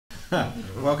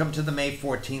Welcome to the May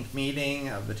 14th meeting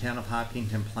of the Town of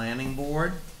Hopkinton Planning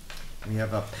Board. We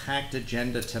have a packed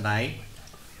agenda tonight.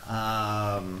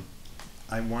 I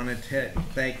wanted to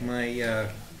thank my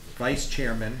vice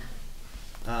chairman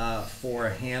for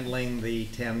handling the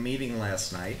town meeting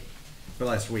last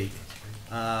week.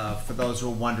 For those who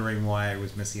are wondering why I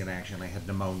was missing in action, I had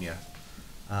pneumonia.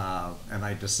 And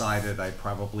I decided I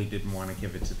probably didn't want to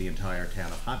give it to the entire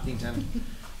town of Hopkinton.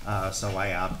 So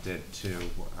I opted to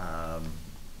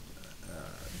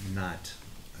not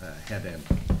head in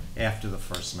after the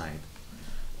first night.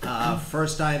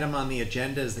 First item on the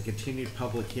agenda is the continued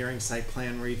public hearing, site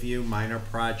plan review, minor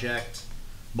project,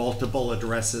 multiple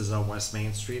addresses on West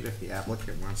Main Street if the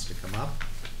applicant wants to come up.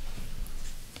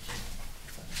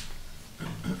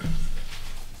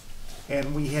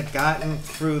 And we had gotten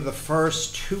through the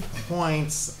first 2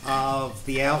 points of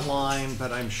the outline,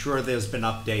 but I'm sure there's been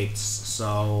updates,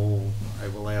 so I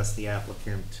will ask the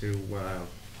applicant to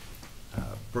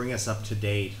bring us up to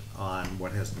date on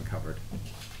what has been covered.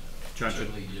 John,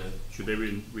 should they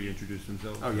reintroduce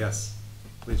themselves? Oh, yes.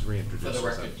 Please reintroduce For the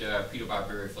yourself. record, Peter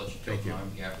Barberry, Fletcher Tilton, on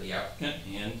behalf of the applicant,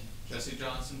 and Jesse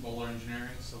Johnson, Bowler Engineering,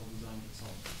 Civil Design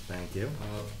Consultant. Thank you.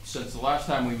 since the last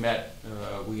time we met,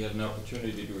 we had an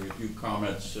opportunity to review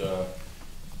comments,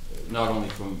 not only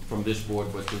from this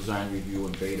board, but design review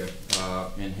and beta,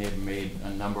 and have made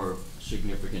a number of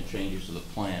significant changes to the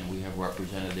plan. We have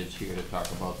representatives here to talk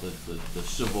about the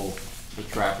civil, the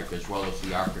traffic, as well as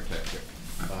the architecture.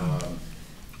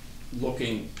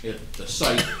 Looking at the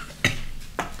site,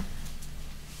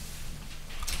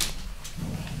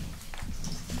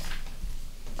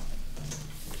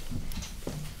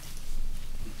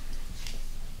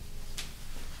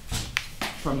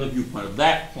 from the viewpoint of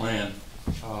that plan,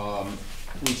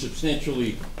 we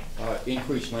substantially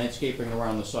increased landscaping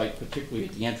around the site, particularly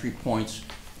at the entry points,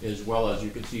 as well as you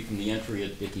can see from the entry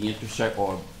at the intersect,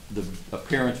 or the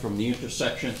appearance from the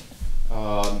intersection.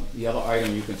 The other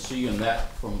item you can see in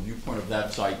that, from the viewpoint of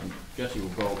that site, and Jesse will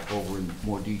go over in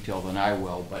more detail than I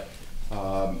will, but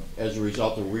as a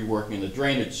result of reworking the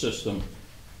drainage system,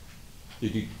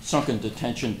 the sunken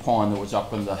detention pond that was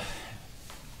up in the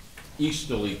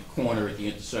easterly corner at the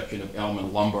intersection of Elm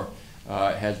and Lumber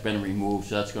has been removed,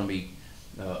 so that's going to be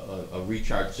a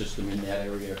recharge system in that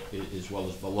area as well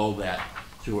as below that,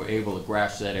 so we're able to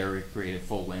grass that area, create a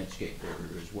full landscape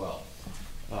area as well.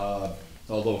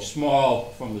 Although small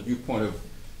from the viewpoint of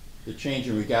the change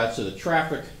in regards to the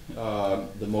traffic,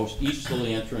 the most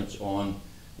easterly entrance on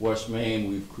West Main,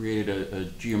 we've created a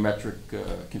geometric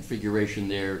configuration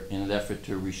there in an effort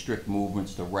to restrict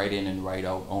movements to right in and right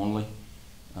out only.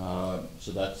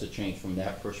 So that's the change from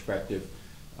that perspective.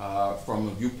 From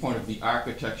the viewpoint of the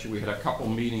architecture, we had a couple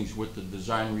meetings with the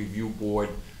design review board.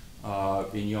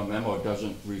 In your memo, it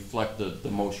doesn't reflect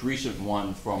the most recent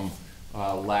one from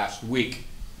last week,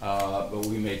 but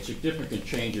we made significant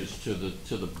changes to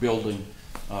the building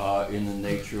in the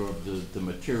nature of the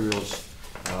materials,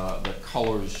 the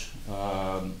colors,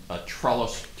 a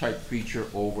trellis type feature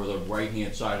over the right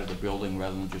hand side of the building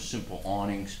rather than just simple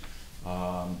awnings.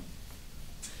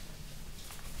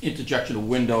 Interjection of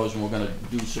windows, and we're going to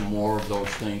do some more of those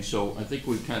things. So I think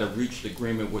we've kind of reached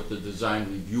agreement with the design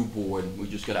review board. We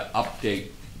just got to update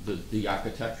the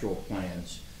architectural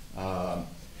plans. And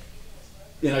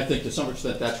I think to some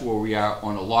extent that's where we are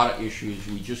on a lot of issues.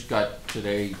 We just got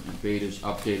today Beta's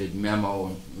updated memo,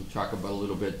 and we'll talk about a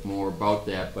little bit more about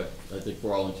that, but I think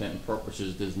for all intent and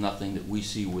purposes, there's nothing that we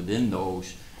see within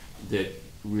those that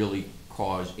really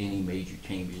cause any major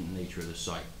change in the nature of the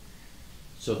site.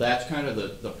 So that's kind of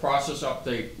the process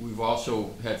update. We've also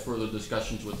had further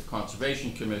discussions with the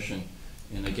Conservation Commission,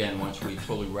 and again, once we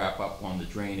fully wrap up on the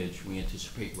drainage, we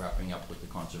anticipate wrapping up with the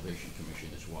Conservation Commission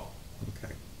as well.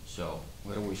 Okay. So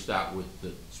why don't we start with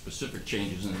the specific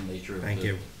changes in the nature of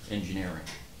the engineering.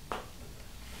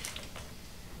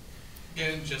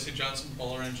 Again, Jesse Johnson,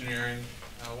 Bowler Engineering.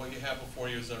 What you have before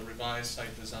you is a revised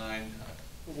site design.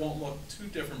 It won't look too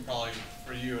different probably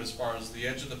for you as far as the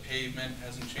edge of the pavement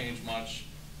hasn't changed much.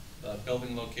 The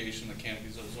building location, the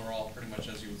canopies, those are all pretty much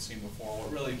as you had seen before.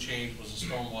 What really changed was the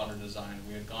stormwater design.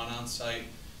 We had gone on site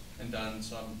and done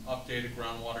some updated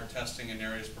groundwater testing in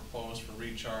areas proposed for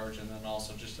recharge, and then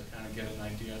also just to kind of get an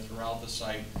idea throughout the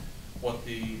site what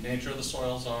the nature of the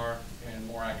soils are and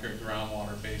more accurate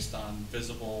groundwater based on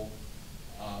visible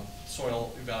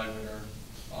soil evaluator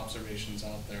observations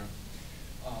out there.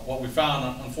 What we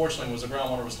found, unfortunately, was the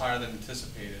groundwater was higher than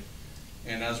anticipated.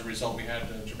 And as a result, we had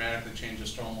to dramatically change the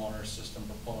stormwater system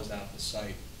proposed at the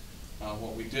site.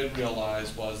 What we did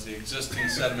realize was the existing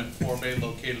sediment forebay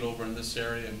located over in this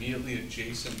area immediately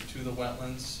adjacent to the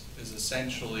wetlands is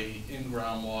essentially in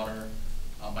groundwater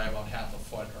by about half a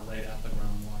foot or right at the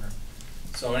groundwater.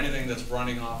 So anything that's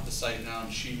running off the site now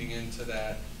and sheeting into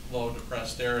that low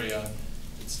depressed area,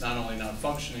 it's not only not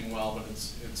functioning well, but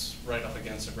it's right up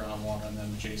against the groundwater and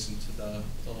then adjacent to the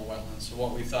wetlands. So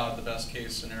what we thought the best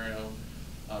case scenario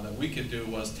that we could do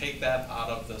was take that out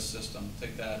of the system,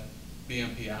 take that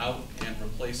BMP out and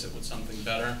replace it with something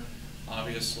better.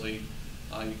 Obviously,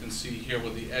 you can see here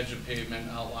with the edge of pavement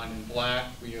outlined in black,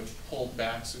 we have pulled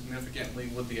back significantly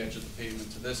with the edge of the pavement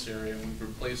to this area, and we've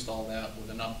replaced all that with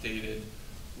an updated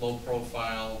low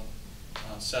profile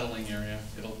settling area.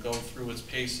 It'll go through its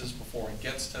paces before it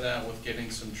gets to that with getting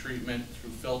some treatment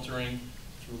through filtering,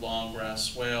 through long grass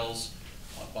swales,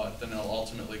 but then it'll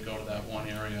ultimately go to that one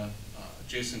area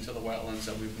adjacent to the wetlands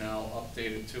that we've now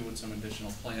updated to with some additional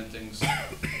plantings.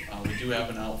 We do have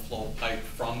an outflow pipe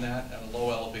from that at a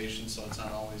low elevation, so it's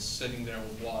not always sitting there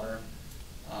with water.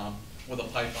 With a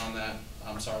pipe on that,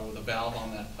 with a valve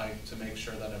on that pipe to make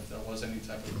sure that if there was any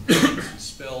type of emergency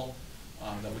spill,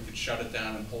 that we could shut it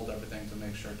down and hold everything to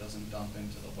make sure it doesn't dump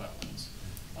into the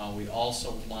wetlands. We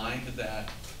also lined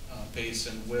that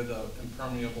basin with an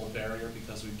impermeable barrier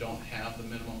because we don't have the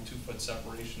minimum 2-foot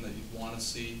separation that you'd want to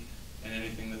see in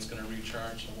anything that's going to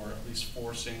recharge. So we're at least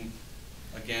forcing,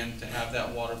 again, to have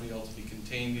that water be able to be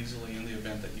contained easily in the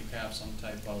event that you have some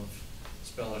type of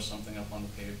spill or something up on the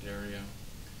paved area.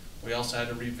 We also had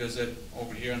to revisit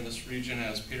over here in this region,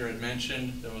 as Peter had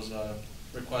mentioned, there was a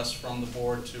request from the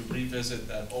board to revisit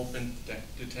that open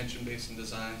detention basin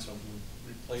design. So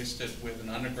we replaced it with an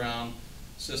underground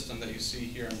system that you see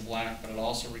here in black, but it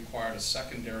also required a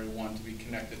secondary one to be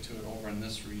connected to it over in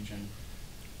this region.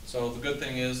 So the good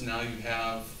thing is now you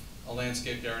have a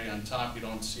landscaped area on top. You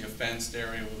don't see a fenced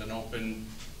area with an open,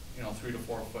 3 to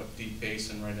 4 foot deep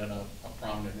basin right at a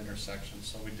prominent intersection.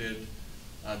 So we did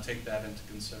take that into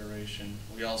consideration.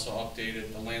 We also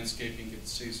updated the landscaping. You can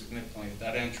see significantly at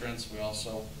that entrance. We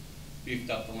also beefed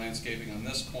up the landscaping on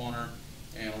this corner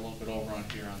and a little bit over on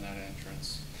here on that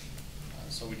entrance.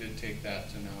 So we did take that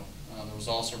to note. There was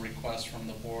also a request from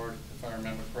the board, if I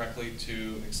remember correctly,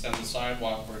 to extend the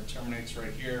sidewalk where it terminates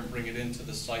right here and bring it into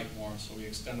the site more. So we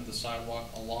extended the sidewalk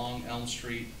along Elm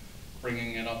Street,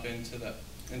 bringing it up into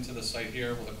the site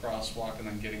here with a crosswalk and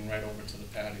then getting right over to the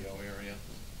patio area.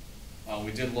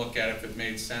 We did look at if it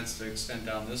made sense to extend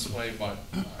down this way, but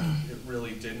it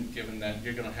really didn't, given that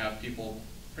you're going to have people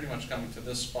pretty much coming to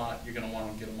this spot. You're going to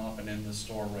want to get them up and in the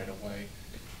store right away.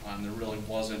 There really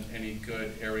wasn't any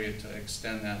good area to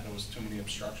extend that. There was too many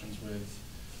obstructions with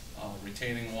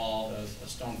retaining wall, a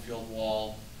stone field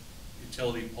wall,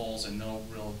 utility poles, and no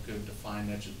real good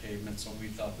defined edge of pavement. So we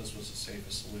thought this was the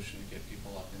safest solution to get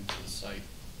people up into the site.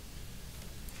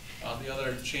 The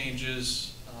other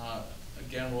changes,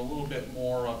 again, were a little bit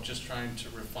more of just trying to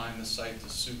refine the site to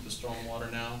suit the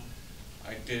stormwater now.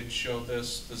 I did show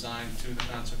this design to the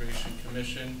Conservation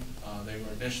Commission. They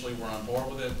initially were on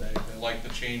board with it. They liked the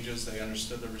changes. They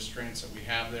understood the restraints that we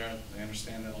have there. They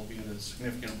understand that it'll be a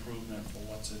significant improvement for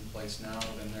what's in place now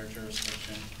within their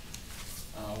jurisdiction.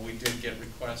 We did get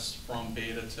requests from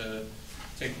Beta to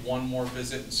take one more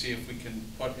visit and see if we can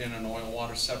put in an oil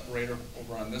water separator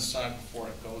over on this side before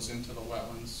it goes into the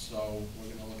wetlands. So we're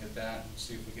going to look at that and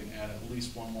see if we can add at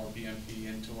least one more BMP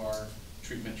into our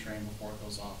treatment train before it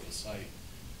goes off the site.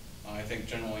 I think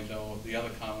generally, though, the other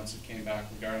comments that came back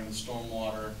regarding the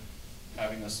stormwater,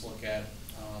 having us look at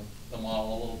the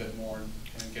model a little bit more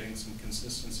and getting some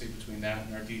consistency between that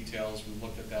and our details. We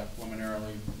looked at that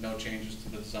preliminarily. No changes to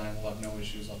the design. We'll have no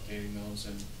issues updating those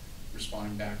and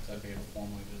responding back to Beta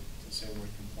formally to say we're in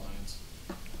compliance.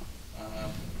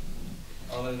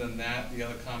 Other than that, the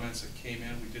other comments that came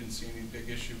in, we didn't see any big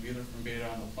issue either from Beta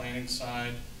on the planning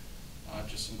side.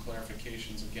 Just some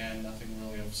clarifications, again, nothing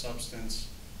really of substance.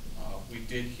 We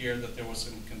did hear that there was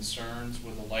some concerns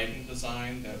with the lighting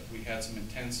design, that we had some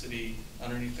intensity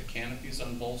underneath the canopies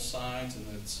on both sides, and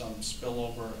that some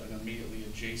spillover and immediately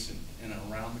adjacent and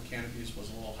around the canopies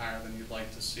was a little higher than you'd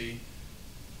like to see.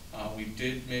 We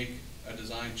did make a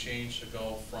design change to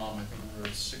go from, I think we were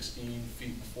 16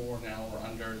 feet before, now we're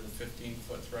under the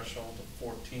 15-foot threshold to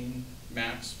 14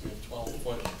 max. We have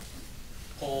 12-foot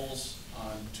poles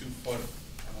on 2-foot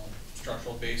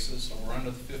structural bases, so we're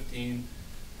under the 15.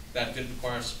 That did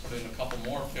require us to put in a couple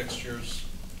more fixtures.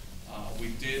 We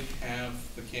did have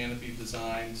the canopy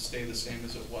design stay the same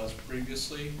as it was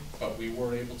previously, but we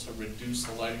were able to reduce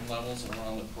the lighting levels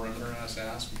around the perimeter as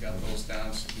asked. We got those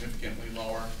down significantly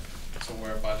lower, so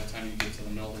where by the time you get to the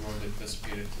middle of the road, they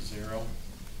dissipated to 0.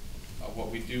 What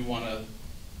we do want to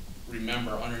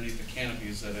remember underneath the canopy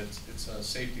is that it's a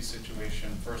safety situation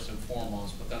first and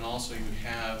foremost, but then also you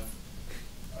have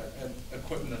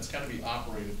equipment that's gotta be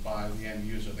operated by the end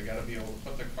user. They gotta be able to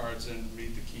put their cards in,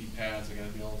 read the keypads, they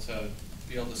gotta be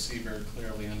able to see very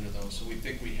clearly under those. So we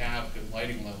think we have good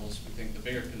lighting levels. We think the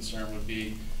bigger concern would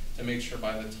be to make sure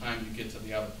by the time you get to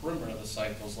the outer perimeter of the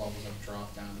site, those levels have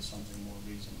dropped down to something more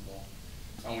reasonable.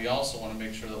 And we also wanna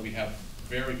make sure that we have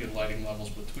very good lighting levels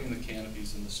between the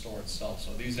canopies and the store itself.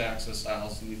 So these access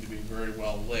aisles need to be very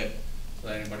well lit so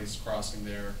that anybody's crossing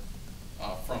there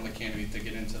from the canopy to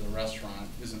get into the restaurant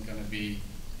isn't gonna be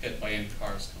hit by any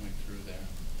cars coming through there.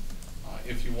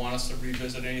 If you want us to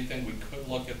revisit anything, we could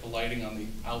look at the lighting on the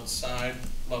outside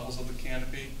levels of the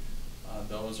canopy.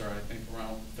 Those are, I think,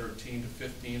 around 13 to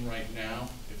 15 right now.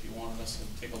 If you wanted us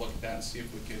to take a look at that and see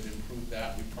if we could improve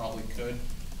that, we probably could,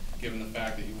 given the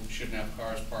fact that you shouldn't have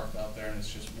cars parked out there and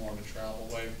it's just more of a travel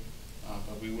way.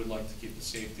 But we would like to keep the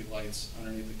safety lights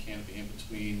underneath the canopy in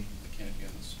between the canopy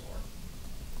and the store.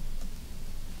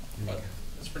 But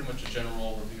that's pretty much a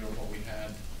general overview of what we had.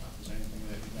 If there's anything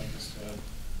that you'd like us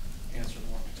to answer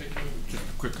more particularly. Just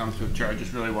a quick comment to the chair. I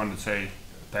just really wanted to say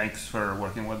thanks for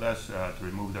working with us to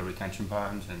remove the retention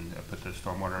ponds and put the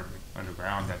stormwater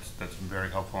underground. That's very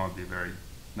helpful and be very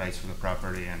nice for the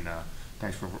property. And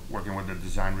thanks for working with the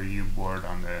design review board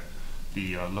on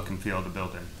the look and feel of the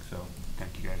building. So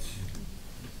thank you guys.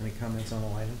 Any comments on the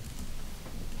lighting?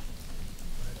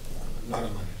 Not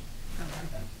on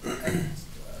mine.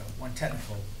 One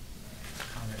technical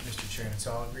comment, Mr. Chairman.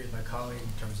 So I'll agree with my colleague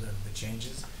in terms of the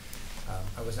changes.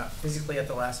 I was not physically at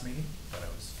the last meeting, but I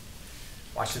was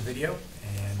watching the video,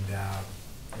 and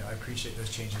you know, I appreciate those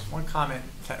changes. One comment,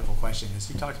 technical question, is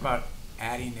you talked about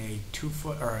adding a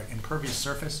 2-foot or impervious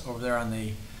surface over there on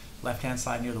the left-hand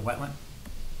side near the wetland.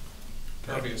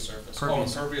 Pervious surface.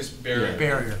 Pervious. Impervious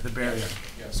barrier. The barrier.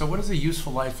 Yes. So what is the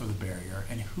useful life of the barrier,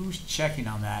 and who's checking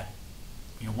on that,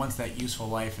 you know, once that useful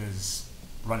life has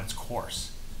run its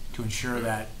course, to ensure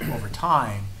that over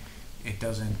time it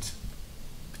doesn't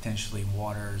potentially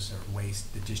waters or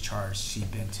waste, the discharge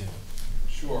seep into?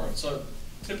 Sure. So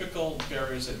typical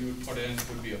barriers that you would put in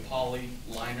would be a poly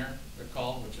liner, they're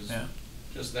called, which is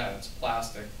just that. It's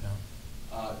plastic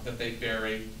that they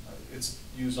bury. It's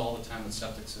used all the time in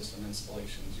septic system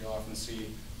installations. You'll often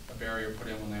see a barrier put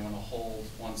in when they want to hold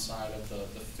one side of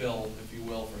the fill, if you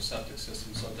will, for a septic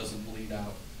system so it doesn't bleed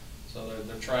out. So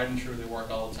they're tried and true, they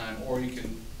work all the time. Or you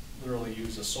can literally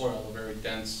use a soil, a very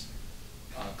dense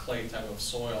clay type of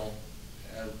soil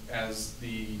as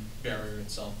the barrier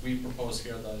itself. We propose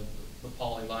here the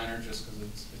poly liner just because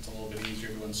it's a little bit easier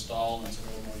to install and it's a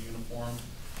little more uniform.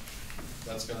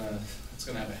 It's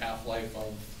gonna have a half-life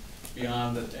of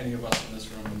beyond any of us in this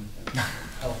room and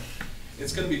health.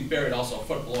 It's gonna be buried also a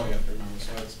foot below, you have to remember,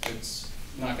 so it's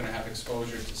not gonna have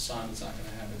exposure to sun, it's not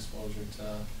gonna have exposure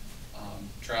to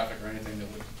traffic or anything that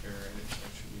would deteriorate it, so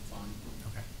it should be fine.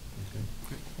 Okay.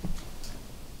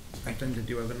 Ethan, did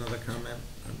you have another comment?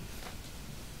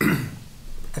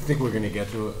 I think we're going to get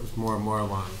to it more and more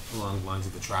along the lines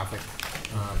of the traffic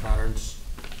patterns.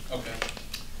 Okay.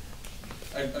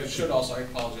 I should also, I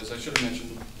apologize, I should have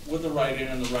mentioned, with the right in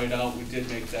and the right out, we did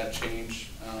make that change.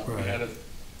 We Right. had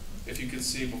if you could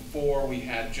see before, we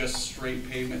had just straight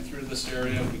pavement through this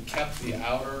area. We kept the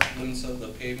outer limbs of the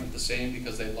pavement the same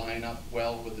because they line up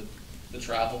well with the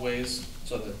travel ways,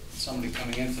 so that somebody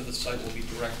coming into the site will be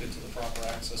directed to the proper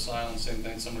access aisle, and same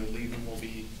thing, somebody leaving will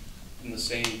be in the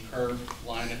same curved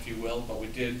line, if you will. But we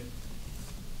did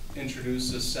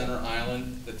introduce this center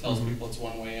island that tells people it's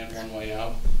one way in, one way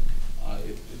out.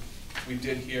 We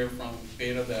did hear from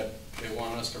Beta that they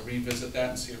wanted us to revisit that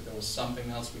and see if there was something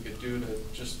else we could do to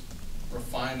just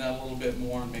refine that a little bit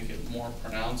more and make it more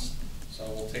pronounced. So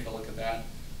we'll take a look at that.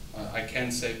 I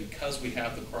can say because we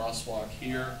have the crosswalk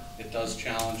here, it does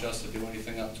challenge us to do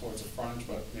anything up towards the frontage,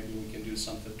 but maybe we can do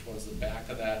something towards the back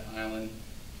of that island,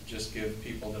 just give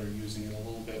people that are using it a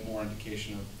little bit more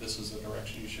indication of this is the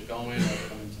direction you should go in or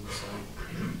come into the site.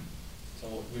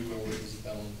 So we will revisit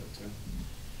that a little bit too.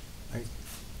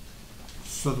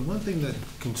 So the one thing that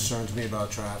concerns me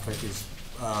about traffic is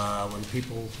when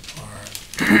people are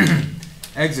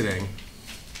exiting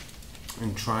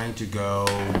and trying to go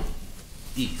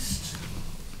east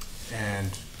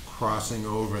and crossing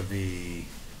over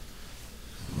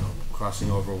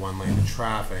crossing over one lane of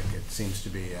traffic. It seems to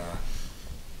be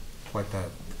quite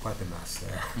the mess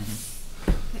there.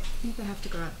 I think they have to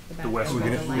go out the back. The west door,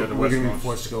 one. the Yeah, light. the We're west going to be ones.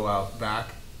 forced to go out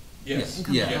back? Yes. And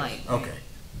come to Yeah. light. Okay.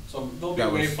 So there'll be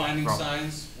That was wayfinding wrong.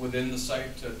 signs within the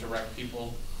site to direct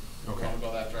people who Okay. want to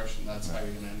go that direction. That's how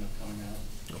you're gonna end up coming out.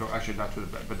 So actually not to the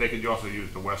back, but they could also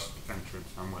use the west entrance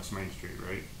on West Main Street,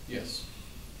 right? Yes.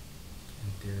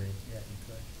 In theory, yeah, you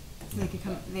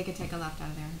could. They could take a left out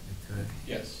of there. You could.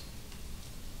 Yes.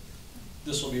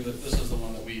 this will be this is the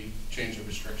one that we changed the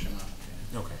restriction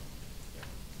on. Okay.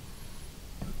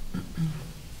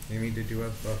 Amy, did you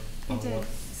have a I did. follow-up?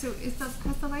 So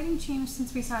has the lighting changed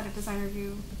since we saw it at design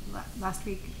review last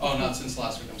week? Oh, not since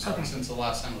last week, I'm sorry, Okay. since the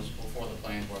last time was before the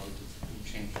planning board, we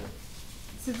changed it.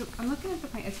 So I'm looking at the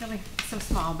plan, it's really so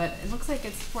small, but it looks like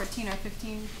it's 14 or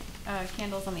 15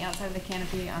 candles on the outside of the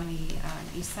canopy on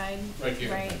the east side, Right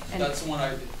here, right? And that's the one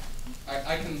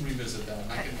I can revisit that,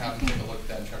 and I can have them take a look at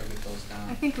that and try to get those I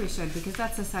down. think we should, because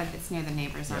that's the side that's near the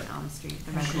neighbors on Yeah. Elm Street,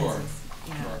 the Sure, residences.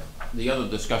 Yeah. sure. The other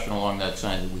discussion along that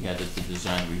side that we had at the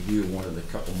design review, wanted a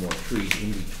couple more trees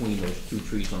in between those two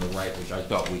trees on the right, which I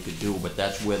thought we could do, but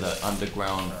that's where the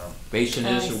underground basin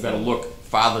Oh, is, I so we've gotta see. look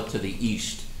farther to the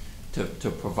east to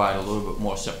provide a little bit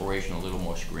more separation, a little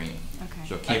more screening. Okay.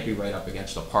 So it can't be right up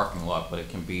against the parking lot, but it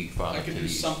can be farther I to could the do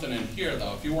east. something in here,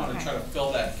 though, if you wanna Okay. try to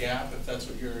fill that gap, if that's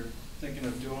what you're thinking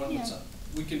of doing. Yeah.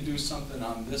 We can do something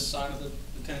on this side of the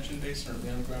detention basin or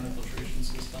the underground infiltration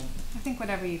system. I think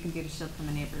whatever you can do to shield from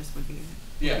the neighbors would be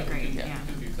Yeah, we great, can, yeah.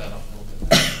 we can beef that up a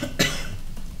little bit.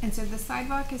 And so the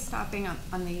sidewalk is stopping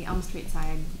on the Elm Street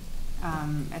side,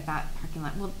 at that parking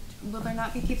lot. Will there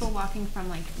not be people walking from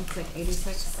like, looks like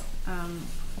 86,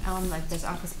 Elm, like there's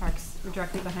office parks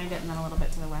directly behind it and then a little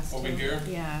bit to the west Over too? here?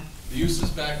 Yeah, The use is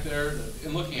back there,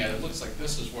 and looking at it, it looks like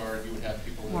this is where you would have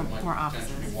people More- that might more potentially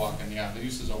offices. be walking, yeah, the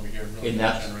use is over here, really And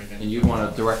not that's, generating. and you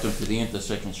wanna direct them to the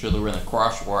intersection, so they're in a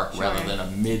crosswalk rather Sure. than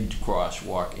a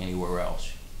mid-crosswalk anywhere else.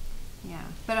 yeah.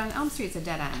 But on Elm Street, it's a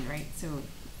dead end, right? So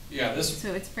Yeah, this,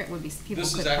 it's, would be, people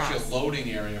this could is actually cross. a loading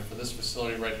area for this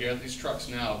facility right here. These trucks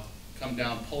now come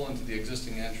down, pull into the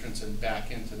existing entrance and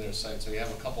back into their site. So you have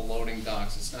a couple loading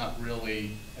docks. It's not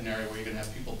really an area where you're gonna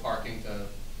have people parking to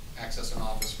access an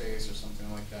office space or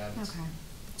something like that. It's- Okay.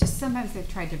 Just sometimes they've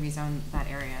tried to rezone that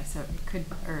area, so it could,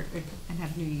 and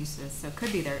have new uses, so it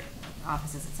could be their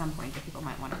offices at some point that people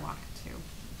might wanna walk to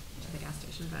the gas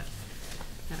station, but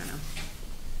I don't know.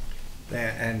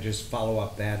 And just follow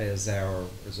up, that is a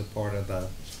part of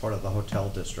the hotel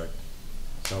district.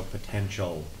 So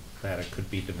potential that it could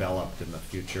be developed in the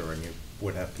future and you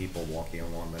would have people walking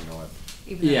along the north.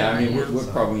 Even though Yeah, I mean, right now- we're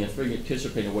probably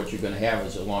anticipating what you're gonna have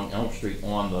is along Elm Street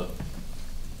on the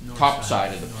top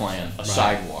side of the plan, a Right.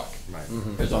 sidewalk. Right.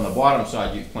 Because on the bottom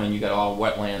side, you got all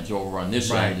wetlands over on this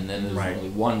Right, end, and then there's right. only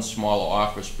one smaller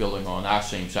office building on our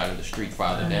same side of the street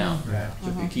farther down. Yeah. So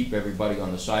if you keep everybody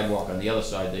on the sidewalk on the other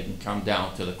side, they can come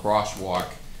down to the crosswalk,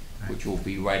 which will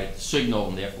be right at the signal,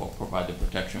 and therefore provide the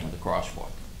protection of the crosswalk.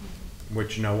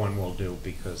 Which no one will do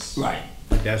because Right.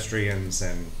 pedestrians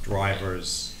and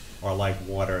drivers are like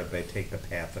water, they take the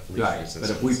path of least Right, resistance.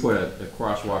 but if we put a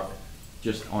crosswalk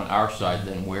just on our side,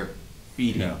 then we're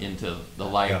feeding Yeah. into the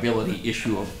liability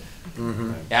issue of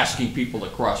asking people to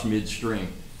cross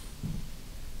midstream.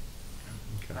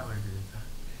 Okay. I would agree with that.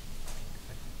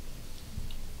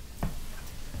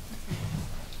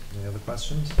 Any other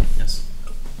questions? Yes.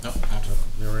 Nope, after.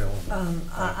 Muriel?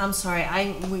 I'm sorry,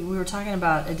 we were talking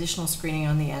about additional screening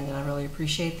on the end, and I really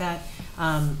appreciate that.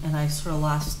 And I sort of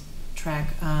lost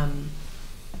track.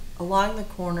 Along the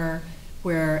corner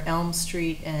where Elm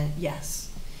Street and, yes,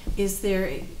 is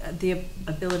there the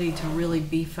ability to really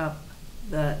beef up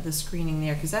the screening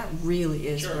there? Because that really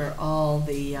is Sure. where all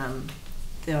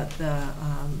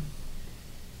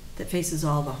that faces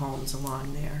all the homes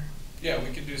along there. Yeah,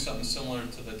 we could do something similar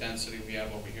to the density we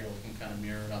have over here. We can kind of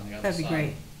mirror it on the other side. That'd be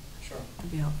great. Sure.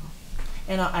 That'd be helpful.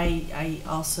 And I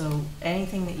also,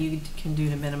 anything that you can do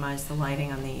to minimize the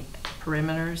lighting on the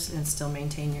perimeters and still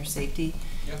maintain your safety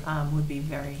Yep. would be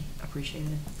very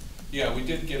appreciated. Yeah, we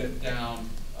did get it down.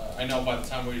 I know by the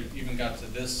time we even got to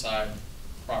this side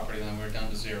property line, we were down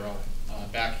to 0.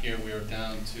 Back here, we were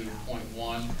down to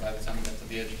 0.1 by the time we got to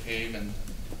the edge of pave, and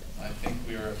I think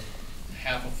we were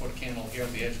half a foot candle here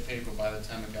at the edge of pave, but by the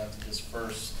time it got to this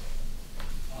first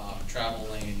travel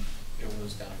lane, it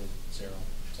was down to 0.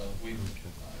 So we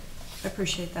I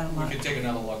appreciate that a lot. could take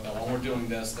another look though. When we're doing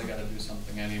this, they gotta do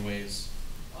something anyways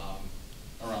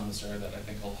around this area that I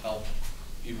think will help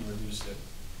even reduce it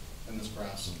in this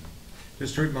grass.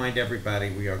 Just to remind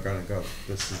everybody, we are gonna go,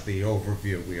 this is the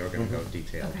overview, we are gonna go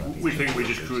detailed on these. We think we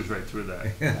just cruise right through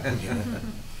that.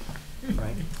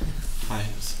 Frank? Hi,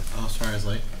 sorry I was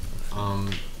late.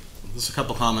 Just a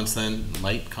couple comments then,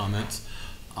 light comments.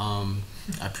 I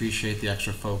appreciate the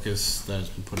extra focus that has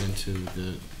been put into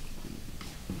the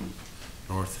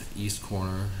northeast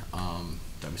corner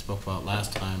that we spoke about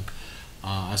last time.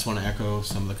 I just want to echo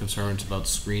some of the concerns about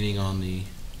screening on the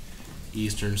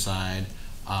eastern side.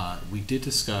 We did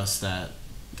discuss that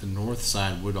the north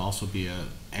side would also be an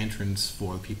entrance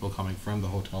for people coming from the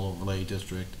hotel overlay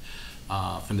district,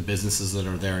 from the businesses that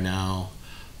are there now.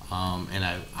 And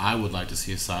I would like to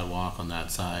see a sidewalk on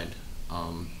that side.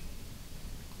 I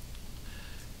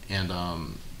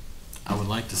would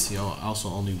like to see also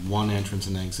only one entrance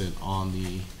and exit on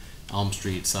the Elm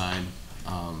Street side.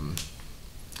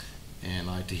 And I'd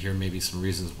like to hear maybe some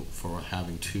reasons for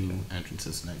having two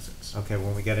entrances and exits. Okay,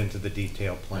 when we get into the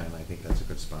detailed plan, I think that's a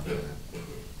good spot for that.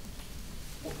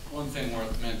 One thing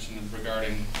worth mentioning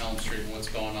regarding Elm Street and what's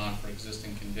going on for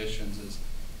existing conditions is,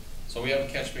 so we have a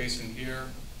catch basin here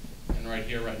and right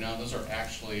here right now. Those are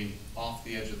actually off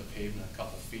the edge of the pavement a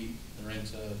couple feet. They're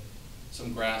into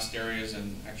some grassed areas,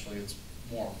 and actually it's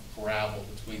more gravel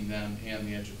between them and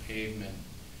the edge of pavement.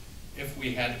 If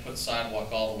we had to put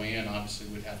sidewalk all the way in, obviously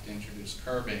we'd have to introduce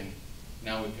curbing.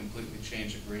 Now we've completely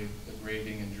changed the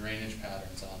grading and drainage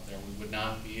patterns out there. We would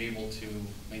not be able to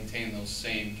maintain those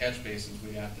same catch basins.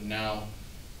 We'd have to now,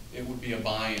 it would be a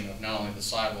buy-in of not only the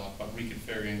sidewalk, but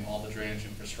reconfiguring all the drainage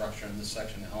infrastructure in this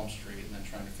section of Elm Street and then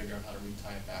trying to figure out how to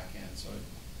retie it back in. So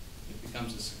it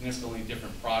becomes a significantly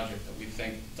different project that we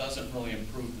think doesn't really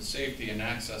improve the safety and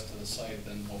access to the site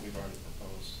than what we've already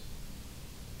proposed.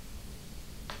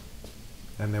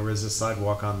 And there is a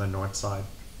sidewalk on the north side?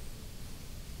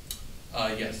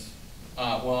 Yes.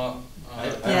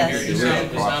 Yes.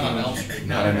 It's not on Elm Street.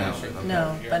 Not on Elm Street.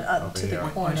 No, but up Over to the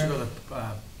here. Once you go corner.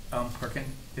 to Elm Perkin,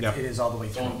 Yep. it is all the way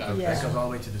through. Going back. Yeah. It goes all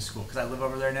the way to the school, because I live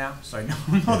over there now, so I know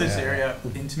this Yeah. area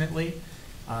intimately,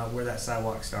 where that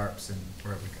sidewalk starts and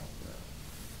where we go.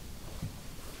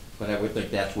 But I would think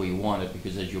that's where you want it,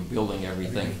 because as you're building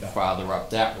everything farther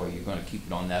up that way, you're gonna keep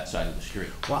it on that side of the street.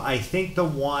 Well, I think the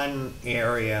one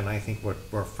area, and I think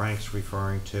what Frank's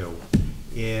referring to,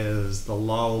 is the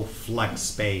low flex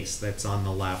space that's on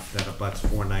the left that abuts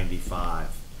 495.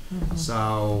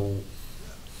 So,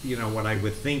 you know, what I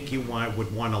would think you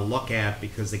would want to look at,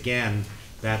 because again,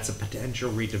 that's a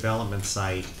potential redevelopment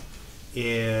site,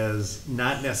 is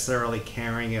not necessarily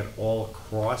carrying it all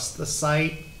across the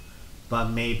site, but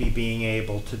maybe being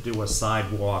able to do a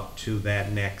sidewalk to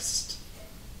that next,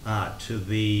 to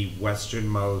the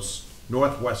northwesternmost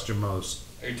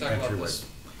Are you talking about entryway. this?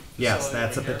 Yes, facility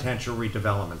that's a over here? potential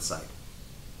redevelopment site.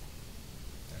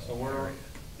 So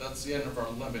that's the end of our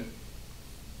limit.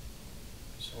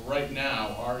 So right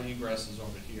now, our egress is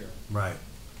over here. Right.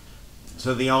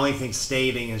 So the only thing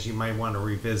stating is you might want to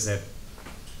revisit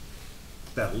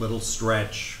that little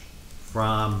stretch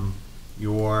from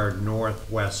your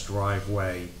northwest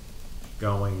driveway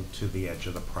going to the edge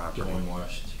of the property. Going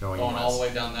west. Going Going all the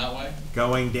west. way down that way?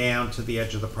 Going down to the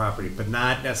edge of the property, but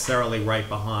not necessarily right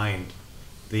behind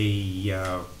the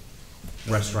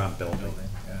restaurant building.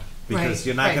 Yeah. Because Right,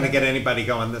 you're not gonna right. get anybody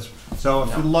going this, so if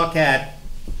you No. look at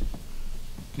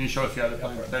Can you show us the other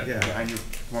plan, Yeah. behind you,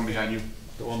 one behind you?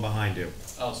 the one behind you,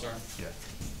 Oh, sorry. Yeah.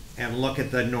 and look at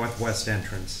the northwest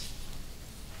entrance,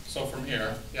 So from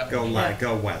here, yep. go Yeah.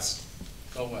 go west,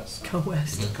 Go west. Go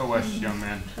west. Go west, young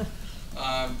man.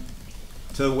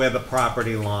 to where the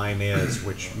property line is,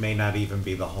 which may not even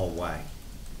be the whole way.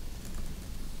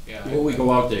 Yeah. Before we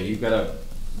go out there, you've got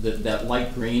that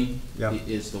light green Yep.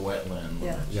 is the wetland.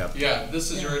 Yeah. Yep. Yeah,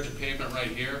 this is your edge of pavement right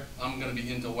here. I'm gonna be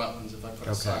into wetlands if I put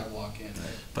a Okay. sidewalk in.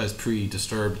 But it's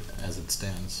pre-disturbed as it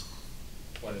stands.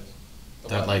 What is? the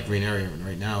That wetland? light green area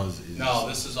right now is. No,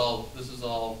 this is all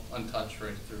untouched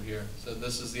right through here. So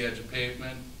this is the edge of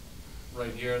pavement,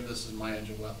 right here, this is my edge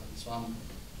of wetlands. So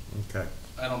Okay.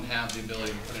 I don't have the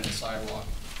ability to put in a sidewalk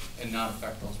and not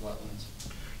affect those wetlands.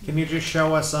 Can you just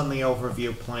show us on the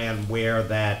overview plan where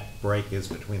that break is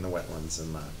between the wetlands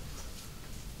and the,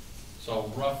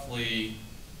 So roughly,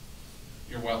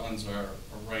 your wetlands are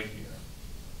right here.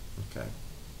 okay?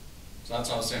 So that's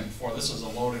what I was saying before, this is a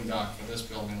loading dock for this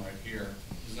building right here.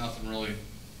 There's nothing really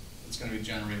that's gonna be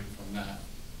generated from that.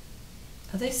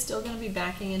 Are they still gonna be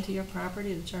backing into your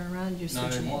property to turn around? You're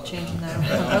Not switching, anymore. changing that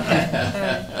around? Okay,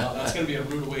 all right. That's gonna be a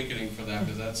rude awakening for them,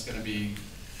 because that's gonna be,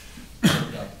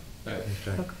 yeah. Okay.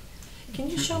 Okay. Can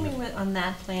you show me what, on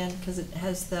that plan, because it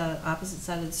has the opposite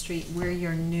side of the street, where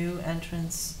your new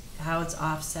entrance, how it's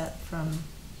offset from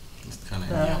It's kind of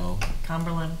the yellow.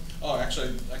 Cumberland? Oh,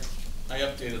 actually, I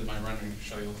updated my rendering to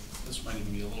show you, this might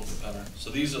even be a little bit better. So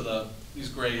these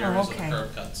gray Oh, areas are the okay.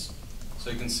 curb cuts. So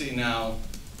you can see now,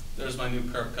 there's my new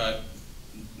curb cut,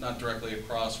 not directly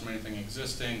across from anything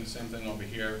existing, same thing over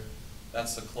here.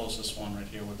 That's the closest one right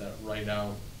here with that right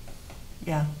out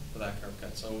Yeah, for that curb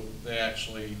cut. So they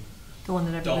actually, the one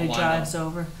that Don't everybody line drives up.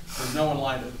 over. there's no one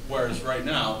lined, whereas right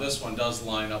now, this one does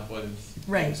line up with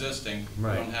the Right. existing. We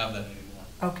Right. don't have that anymore.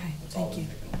 Okay, It's all thank you.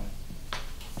 been taken away.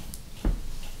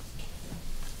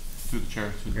 Through the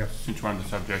chair, Yep. since we're on the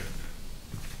subject.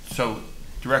 So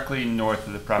directly north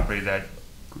of the property that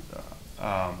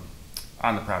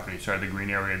on the property, sorry, the green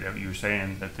area that you were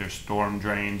saying that there's storm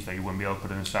drains that you wouldn't be able to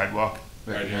put in the sidewalk.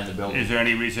 Right behind the building. Is there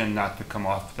any reason not to come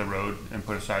off the road and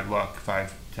put a sidewalk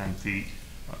 5, 10 feet?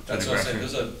 To That's the what I'm grass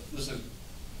saying, area? there's a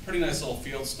pretty nice little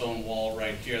fieldstone wall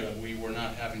right here that we were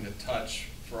not having to touch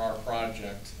for our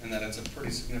project, and then it's a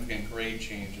pretty significant grade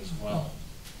change as well.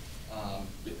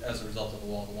 As a result of the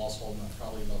wall's holding up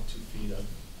probably about 2 feet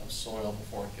of soil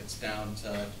before it gets down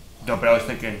to. No, but I was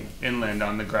thinking inland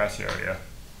on the grass area,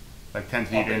 like 10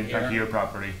 feet Up in in, onto here? your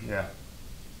property, yeah.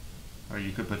 Or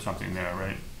you could put something there,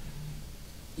 right?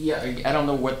 Yeah, I don't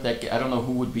know what that, I don't know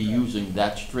who would be using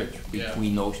that stretch Yeah.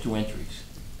 between those two entries.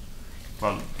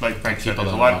 Well, like Frank said, People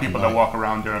there's a that lot of walk people by. that walk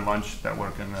around during lunch that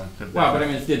work in the. Well, but I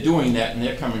mean, if they're doing that and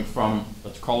they're coming from,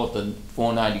 let's call it the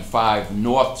 495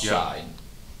 north Yeah. side,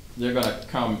 they're gonna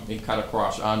come and cut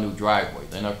across our new driveway.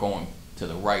 They're not going to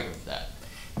the right of that.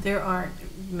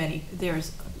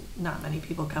 There's not many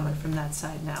people coming from that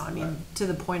side now. I mean, to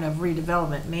the point of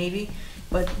redevelopment, maybe,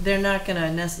 but they're not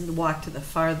gonna necessarily walk to the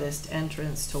farthest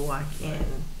entrance to walk in.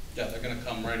 Yeah, they're gonna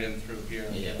come right in through here.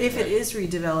 Yeah. If it is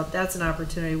redeveloped, that's an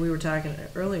opportunity, we were talking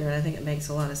earlier, and I think it makes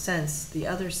a lot of sense. The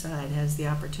other side has the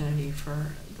opportunity for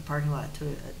the parking lot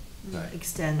to Right.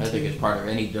 extend I think to. as part of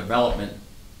any development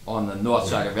on the north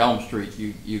side of Elm Street,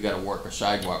 you gotta work a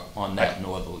sidewalk on that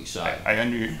northerly side. I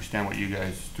understand what you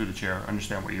guys, through the chair,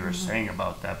 understand what you were saying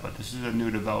about that, but this is a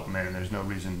new development and there's no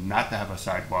reason not to have a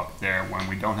sidewalk there when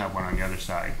we don't have one on the other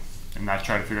side. And not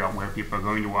try to figure out where people are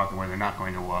going to walk and where they're not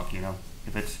going to walk, you know?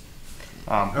 If it's,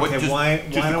 Okay, why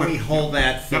just a don't we quick- hold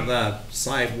that for Yep. the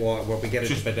sidewalk, where we get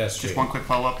into Just pedestrian? one quick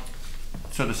follow-up.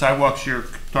 So the sidewalks you're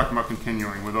talking about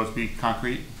continuing, will those be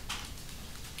concrete?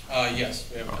 Yes,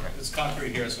 we have, Okay. it's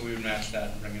concrete here, so we would match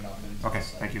that and bring it up into Okay, the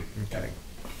site. thank you. Okay.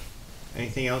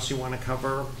 Anything else you wanna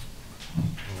cover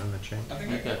on the change? I I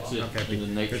think think that's that's it, Okay, in the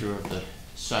nature of the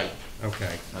site.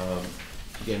 Okay.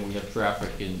 Again, we have traffic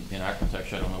in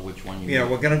architecture, I don't know which one you. Yeah,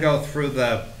 we're gonna go through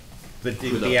the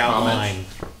Through the outline,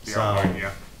 The so. outline,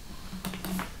 yeah.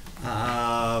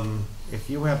 If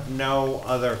you have no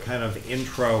other kind of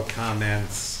intro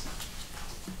comments,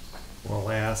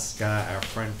 we'll ask our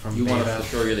friend from You want us to Beta.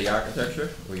 show you the architecture,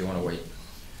 or you wanna wait?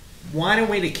 Why don't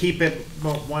we to keep it,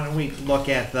 well, why don't we look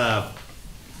at the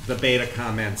Beta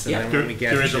comments and Yeah. then There when we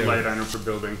get to. there is a light item for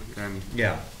building and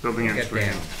Yeah. building we'll and get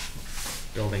screening. down.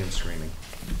 Building and screening.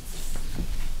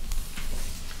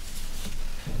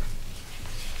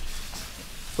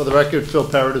 For the record, Phil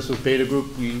Paradis with Beta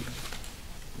Group. We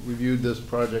reviewed this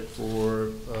project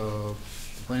for the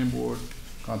planning board,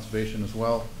 conservation as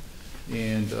well.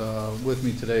 And with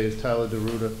me today is Tyler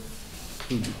DeRuda,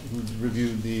 who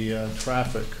reviewed the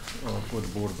traffic for the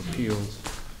Board of Appeals.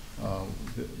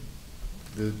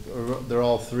 They're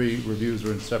all three reviews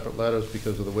are in separate letters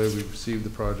because of the way we received the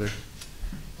project.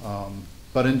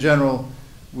 But in general,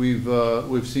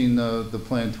 we've seen the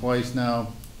plan twice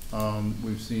now.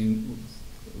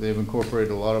 They've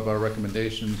incorporated a lot of our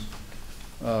recommendations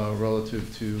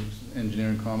relative to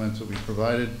engineering comments that we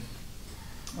provided.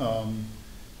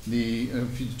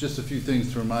 Just a few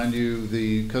things to remind you,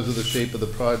 because of the shape of the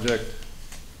project,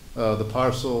 the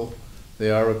parcel,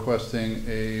 they are requesting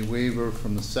a waiver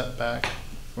from the setback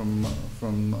from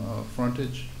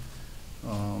frontage.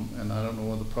 And I don't know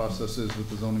what the process is with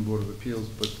the zoning board of appeals,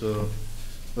 but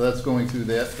that's going through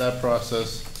that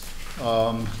process.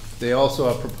 They also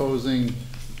are proposing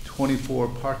 24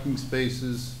 parking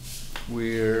spaces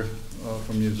where,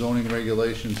 from your zoning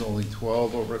regulations, only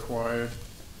 12 are required.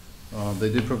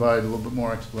 They did provide a little bit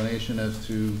more explanation as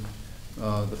to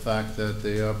the fact that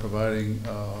they are providing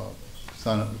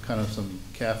kind of some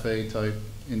cafe-type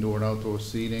indoor and outdoor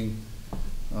seating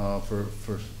for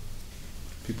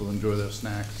people to enjoy their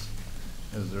snacks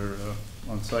as they're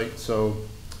on site. So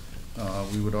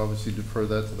we would obviously defer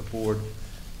that to the board.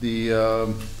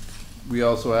 We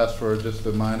also asked for just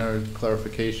a minor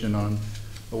clarification on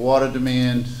the water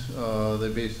demand. They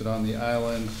based it on the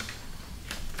islands.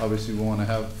 Obviously, we want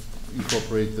to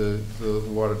incorporate the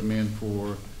water demand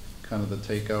for kind of the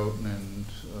takeout and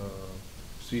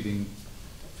seating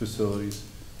facilities.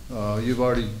 You've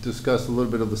already discussed a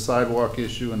little bit of the sidewalk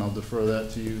issue, and I'll defer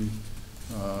that to you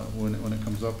when it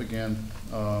comes up again,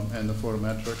 and the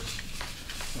photometrics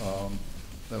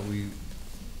that we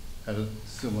had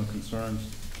similar concerns.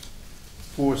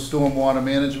 For stormwater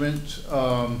management,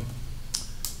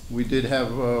 we did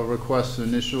have requests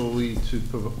initially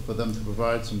for them to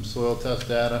provide some soil test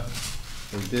data.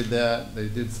 They did that. They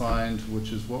did find,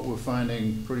 which is what we're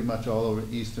finding pretty much all over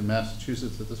eastern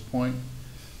Massachusetts at this point,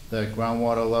 that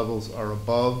groundwater levels are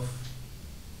above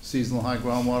seasonal high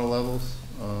groundwater levels.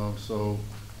 So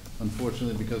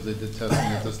unfortunately, because they did testing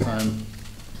at this time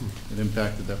it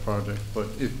impacted that project. But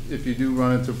if you do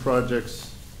run into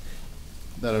projects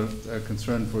that are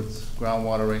concerned with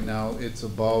groundwater right now, it's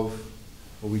above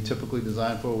what we typically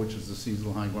design for, which is the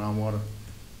seasonal high groundwater,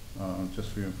 just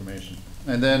for your information.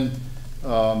 And then,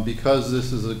 because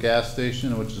this is a gas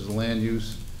station, which is a land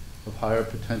use of higher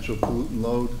potential pollutant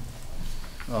load,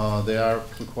 they are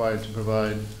required to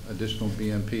provide additional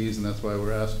BMPs, and that's why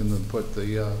we're asking them to put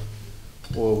the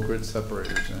oil grit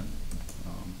separators in.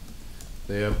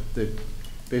 They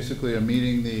basically are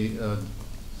meeting the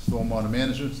stormwater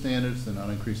management standards. They're not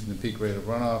increasing the peak rate of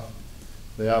runoff.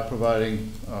 They are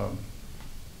providing,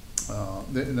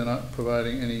 they're not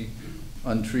providing any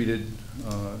untreated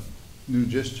new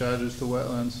discharges to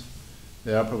wetlands.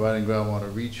 They are providing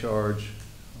groundwater recharge.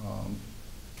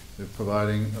 They're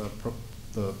providing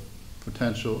the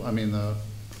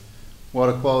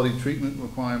water quality treatment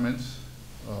requirements,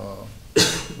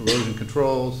 erosion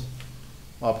controls,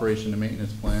 operation and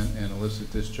maintenance plan, and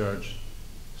illicit discharge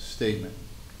statement.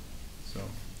 So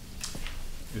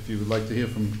if you would like to hear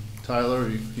from Tyler,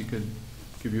 he could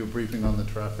give you a briefing on the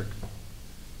traffic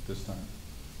this time.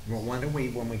 Well, why don't we,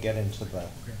 when we get into the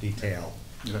detail,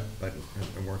 Okay. but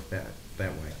and work that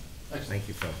way. Thank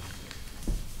you, Phil.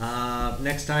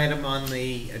 Next item on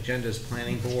the agenda is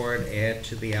planning board, add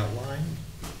to the outline.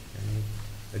 Any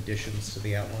additions to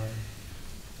the outline?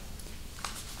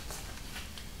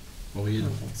 Well, we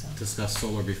had discussed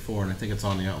solar before, and I think it's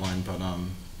on the outline, but,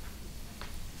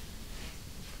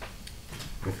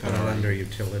 We'll put it under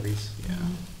utilities. yeah,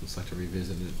 looks like to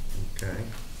revisit it. Okay.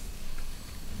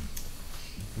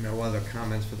 No other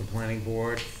comments for the planning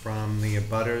board from the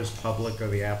abutters, public, or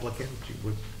the applicant?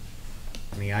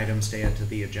 Any items to add to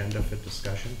the agenda for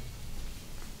discussion?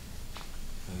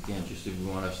 Again, just if you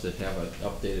want us to have an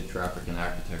updated traffic and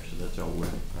architecture, that's all we're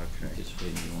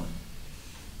anticipating doing.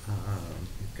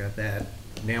 We've got that.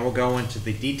 Now we'll go into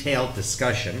the detailed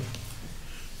discussion.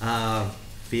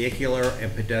 Vehicular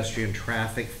and pedestrian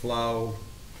traffic flow.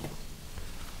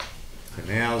 And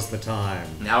now's the time.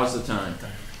 Now's the time.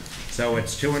 So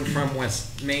it's to and from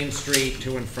West Main Street,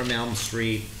 to and from Elm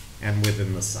Street, and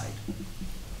within the site.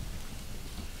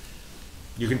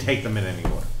 You can take them in any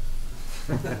order.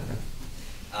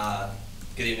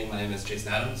 Good evening, my name is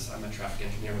Jason Adams. I'm a traffic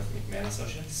engineer with McMahon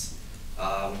Associates.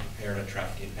 We prepared a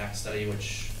traffic impact study,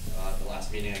 which at the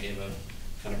last meeting I gave a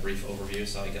kind of brief overview,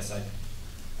 so I guess I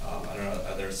don't know,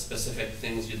 are there specific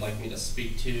things you'd like me to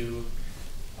speak to?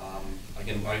 I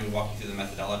can walk you through the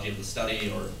methodology of the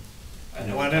study, or I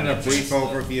know. Why don't a brief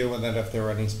overview, and then if there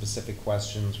are any specific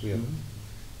questions, we have,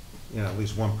 at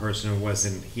least one person who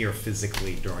wasn't here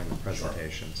physically during the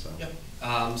presentation, so.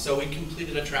 Yep. So we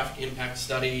completed a traffic impact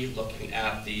study looking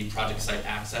at the project site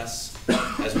access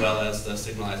as well as the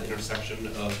signalized intersection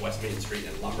of West Main Street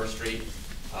and Lumber Street.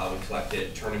 We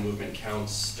collected turning movement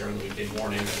counts during the weekday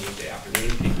morning and the weekday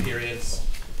afternoon peak periods.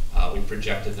 We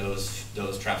projected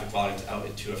those traffic volumes out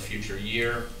into a future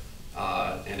year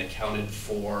and accounted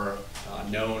for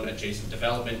known adjacent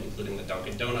development, including the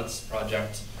Dunkin' Donuts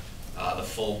project, the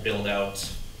full build out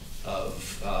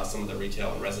of some of the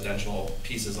retail and residential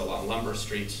pieces along Lumber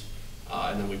Street,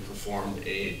 and then we performed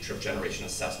a trip generation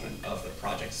assessment of the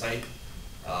project site.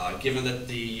 Given that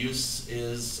the use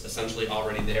is essentially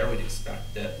already there, we'd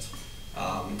expect that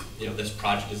this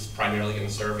project is primarily going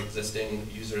to serve existing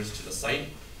users to the site.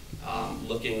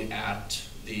 Looking at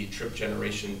the trip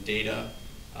generation data,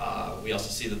 we also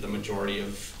see that the majority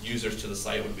of users to the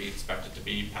site would be expected to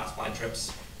be pass-by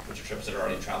trips, which are trips that are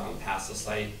already traveling past the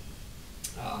site.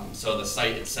 So the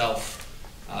site itself,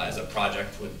 as a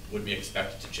project, would be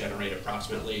expected to generate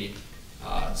approximately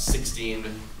 16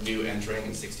 new entering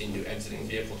and 16 new exiting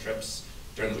vehicle trips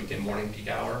during the weekday morning peak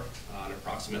hour, and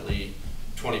approximately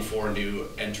 24 new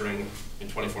entering and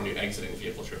 24 new exiting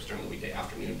vehicle trips during the weekday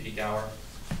afternoon peak hour.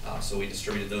 So we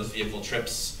distributed those vehicle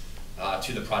trips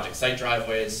to the project site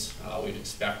driveways. We'd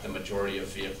expect the majority of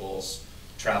vehicles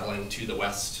traveling to the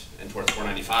west and towards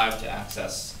 495 to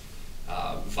access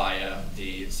via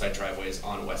the site driveways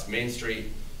on West Main Street.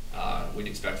 We'd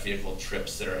expect vehicle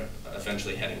trips that are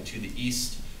eventually heading to the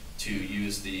east to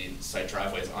use the site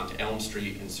driveways onto Elm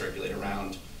Street and circulate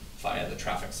around via the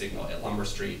traffic signal at Lumber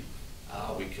Street.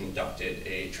 We conducted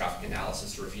a traffic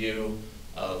analysis review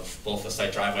of both the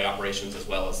site driveway operations as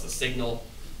well as the signal,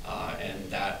 and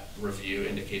that review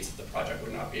indicates that the project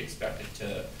would not be expected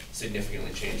to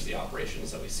significantly change the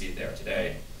operations that we see there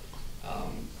today.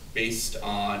 Based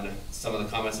on some of the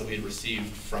comments that we had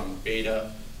received from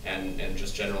Beta and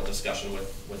just general discussion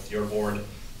with your board,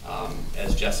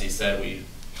 as Jesse said, we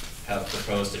have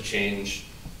proposed a change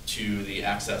to the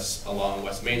access along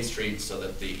West Main Street so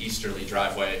that the easterly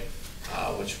driveway,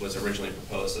 which was originally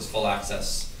proposed as full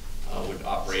access, would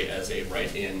operate as a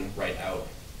right-in, right-out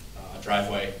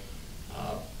driveway.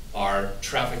 Our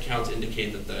traffic counts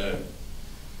indicate that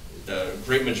the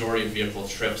great majority of vehicle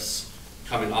trips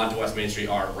coming onto West Main Street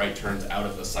are right turns out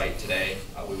of the site today.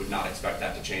 We would not expect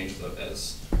that to change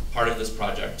as part of this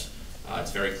project.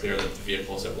 It's very clear that the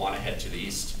vehicles that want to head to the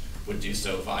east would do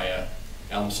so via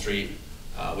Elm Street.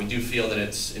 We do feel that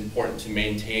it's important to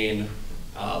maintain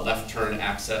left turn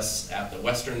access at the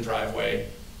western driveway,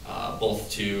 both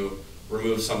to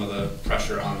remove some of the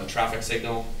pressure on the traffic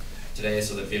signal today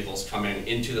so that vehicles coming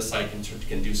into the site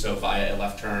can do so via a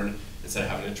left turn instead of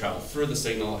having to travel through the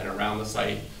signal and around the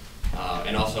site.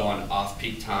 And also on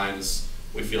off-peak times,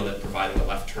 we feel that providing a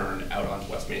left turn out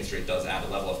onto West Main Street does add a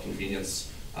level of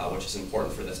convenience, which is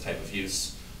important for this type of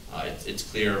use. It's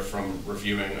clear from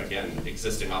reviewing, again,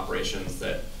 existing operations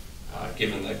that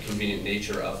given the convenient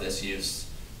nature of this use,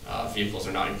 vehicles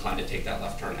are not inclined to take that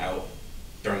left turn out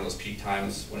during those peak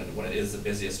times when it is the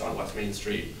busiest on West Main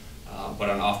Street. But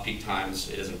on off-peak times,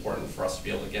 it is important for us to be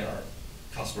able to get our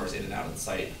customers in and out of the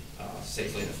site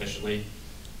safely and efficiently.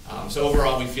 So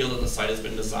overall, we feel that the site has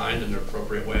been designed in an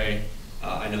appropriate way.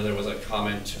 I know there was a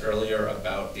comment earlier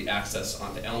about the access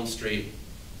onto Elm Street.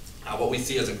 What we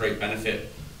see as a great benefit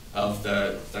of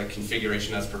the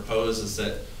configuration as proposed is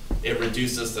that it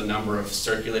reduces the number of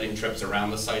circulating trips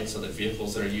around the site so that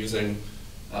vehicles that are using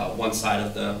one side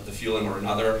of the fueling or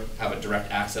another have a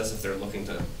direct access if they're looking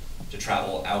to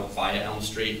travel out via Elm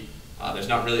Street. There's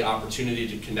not really opportunity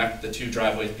to connect the two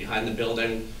driveways behind the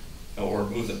building or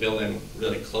move the building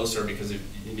really closer because you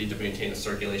need to maintain a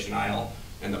circulation aisle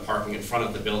and the parking in front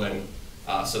of the building.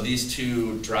 So these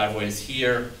two driveways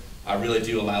here really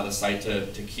do allow the site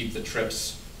to keep the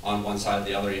trips on one side or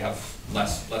the other. You have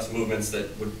less movements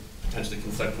that would potentially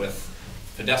conflict with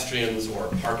pedestrians or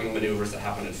parking maneuvers that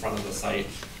happen in front of the site.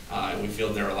 And we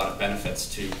feel there are a lot of benefits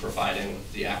to providing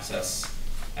the access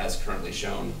as currently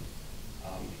shown.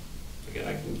 Again,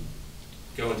 I can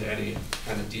go into any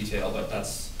kind of detail, but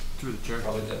that's Through the chair.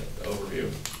 probably the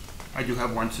overview. I do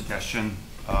have one suggestion.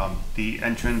 The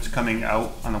entrance coming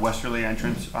out on the westerly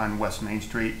entrance on West Main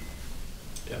Street.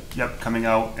 Yep, coming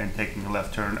out and taking a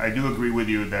left turn. I do agree with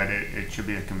you that it should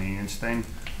be a convenience thing.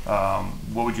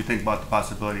 What would you think about the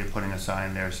possibility of putting a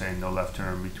sign there saying no left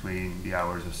turn between the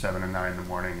hours of 7 and 9 in the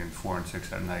morning and 4 and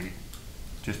 6 at night?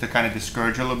 Just to kind of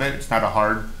discourage a little bit. It's not a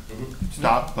hard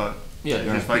stop, but Yeah,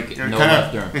 just during like peak, they're no kind left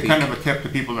of during they're peak. kind of a tip to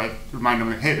people that remind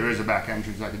them, hey, there is a back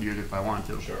entrance. I could use it if I want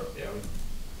to. Sure, yeah, we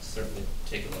certainly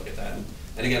take a look at that.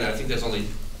 And again, I think there's only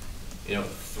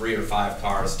 3 or 5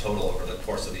 cars total over the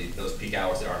course of those peak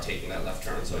hours that are taking that left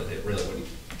turn, so it really wouldn't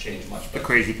change much. The But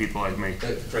crazy people like me.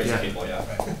 the crazy Yeah. people, yeah.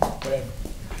 But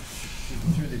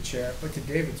through the chair, but to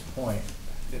David's point,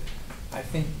 that I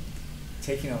think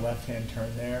taking a left-hand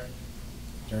turn there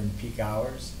during peak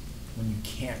hours, when you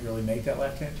can't really make that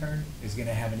left-hand turn, is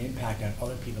gonna have an impact on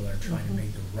other people that are trying to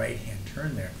make the right-hand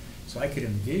turn there. So I could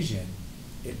envision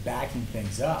it backing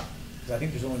things up, because I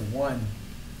think there's only one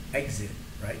exit,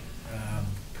 right?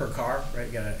 Per car, right?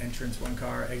 You got an entrance, one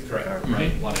car, exit, one car. Correct,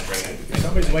 right, one is right. If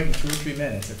somebody's waiting 2 or 3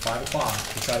 minutes at 5 o'clock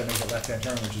to try to make a left-hand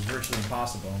turn, which is virtually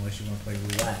impossible unless you want to play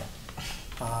roulette,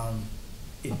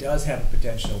 it does have a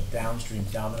potential downstream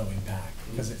domino impact.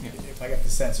 Because if I get the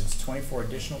sense it's 24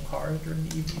 additional cars during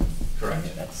the evening.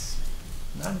 Correct. That's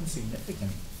not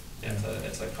insignificant. Yeah,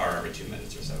 it's a car every 2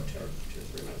 minutes or so, 2 or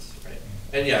 3 minutes, right?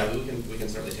 And yeah, we can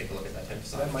certainly take a look at that type of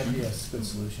So sign. that might be a good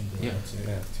solution to Yeah.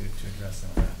 address some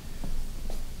of that.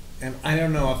 And I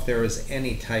don't know if there is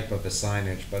any type of a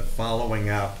signage, but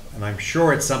following up, and I'm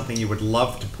sure it's something you would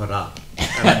love to put up,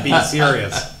 and I'd be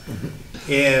serious,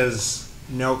 is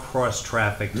no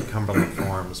cross-traffic to Cumberland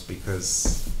Farms,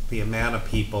 because the amount of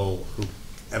people who,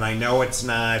 and I know it's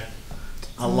not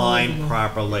aligned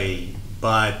properly,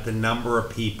 but the number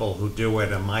of people who do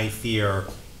it, and my fear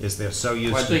is they're so Well, I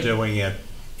used to think- doing it,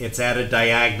 it's at a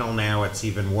diagonal now, it's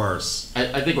even worse.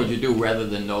 I think what you do, rather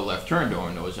than no left turn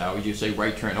during those hours, you say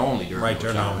right turn only during Right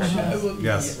those turn hours. only.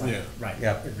 Yes. Right, right.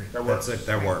 Yep, Agreed. that's it,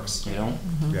 that works. You know?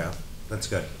 Yeah, that's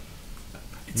good.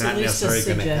 It's Not at least a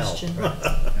necessarily gonna help.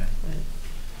 suggestion.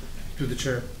 Through the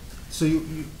chair. So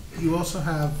you also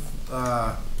have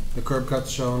the curb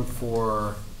cuts shown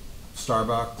for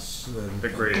Starbucks and The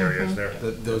gray areas there.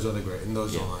 those are the great, and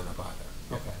those don't Yeah. line up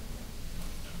either. Okay.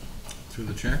 Through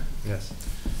the chair. Yes.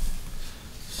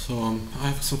 So I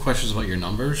have some questions about your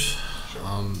numbers.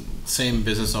 Same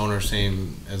business owner,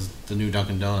 same as the new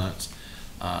Dunkin' Donuts.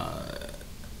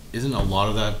 Isn't a lot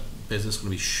of that business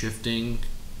going to be shifting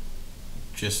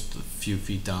just a few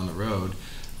feet down the road?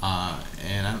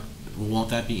 Won't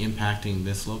that be impacting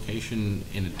this location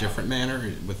in a different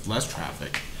manner with less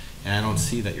traffic? and I don't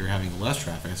see that you're having less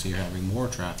traffic. I see you're having more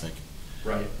traffic.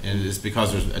 Right. And is it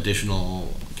because there's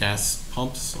additional gas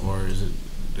pumps, or is it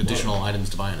additional items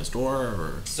to buy in a store,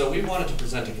 or? So we wanted to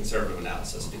present a conservative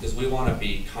analysis because we want to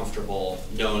be comfortable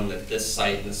knowing that this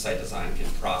site and this site design can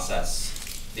process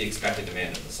the expected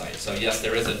demand of the site. So yes,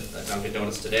 there is a Dunkin'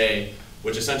 Donuts today,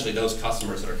 which essentially those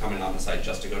customers that are coming on the site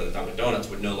just to go to the Dunkin' Donuts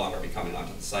would no longer be coming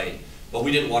onto the site. But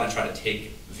we didn't want to try to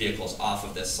take vehicles off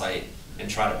of this site and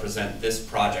try to present this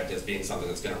project as being something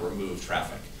that's going to remove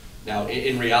traffic. Now,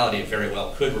 in reality, it very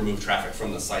well could remove traffic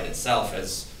from the site itself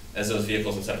as those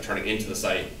vehicles, instead of turning into the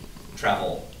site,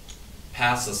 travel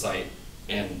past the site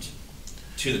and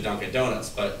to the Dunkin' Donuts.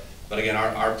 But again,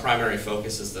 our primary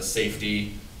focus is the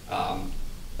safety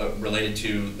related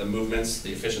to the movements,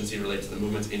 the efficiency related to the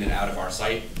movements in and out of our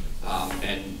site,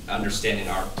 and understanding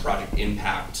our project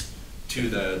impact to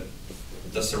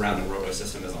the surrounding roadway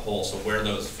system as a whole. So where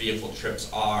those vehicle trips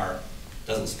are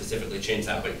doesn't specifically change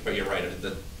that, but you're right.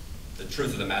 The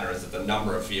truth of the matter is that the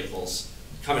number of vehicles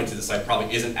coming to the site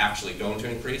probably isn't actually going to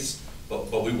increase,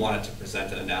 but we wanted to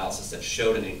present an analysis that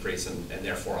showed an increase and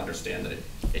therefore understand that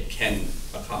it can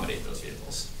accommodate those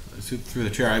vehicles. Through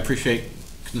the chair, I appreciate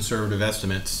conservative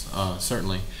estimates,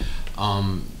 certainly.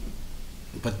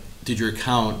 But did your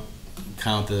count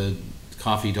the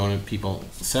coffee donut people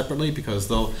separately? Because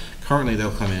currently they'll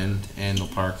come in and they'll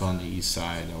park on the east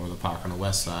side or they'll park on the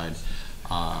west side.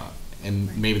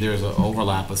 And maybe there's an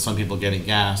overlap with some people getting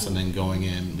gas and then going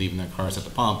in, leaving their cars at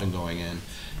the pump and going in.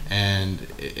 And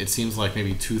it seems like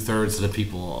maybe 2/3 of the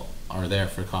people are there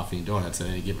for coffee and donuts at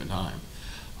any given time.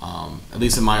 At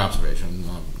least in my observation,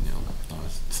 not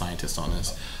a scientist on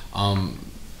this.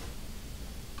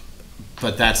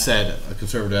 But that said, a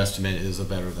conservative estimate is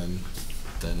better than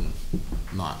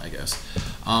not, I guess.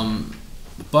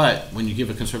 But when you give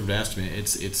a conservative estimate,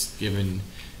 it's given.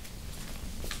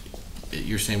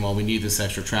 You're saying, well, we need this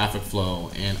extra traffic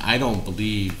flow, and I don't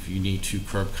believe you need 2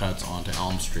 curb cuts onto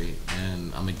Elm Street,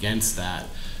 and I'm against that.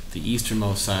 The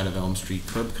easternmost side of Elm Street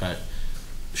curb cut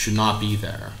should not be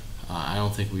there. I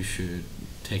don't think we should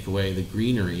take away the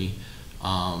greenery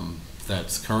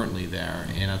that's currently there,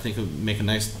 and I think it would make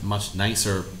a much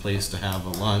nicer place to have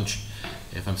a lunch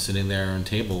if I'm sitting there on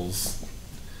tables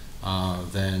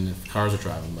than if cars are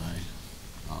driving by.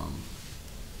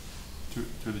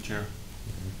 Through the chair.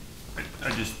 I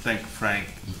just think, Frank,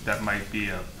 that might be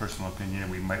a personal opinion.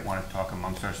 We might want to talk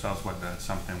amongst ourselves whether that's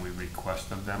something we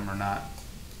request of them or not.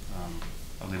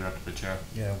 I'll leave it up to the chair.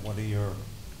 Yeah, what are your,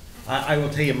 I will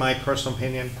tell you my personal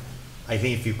opinion. I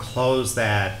think if you close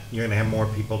that, you're gonna have more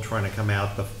people trying to come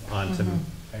out onto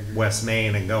West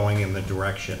Main and going in the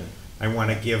direction. I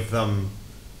wanna give them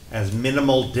as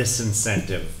minimal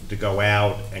disincentive to go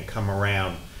out and come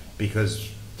around, because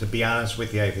to be honest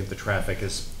with you, I think the traffic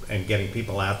and getting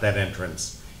people out that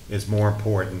entrance is more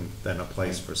important than a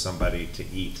place for somebody to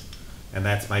eat. And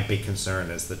that's my big concern,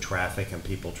 is the traffic and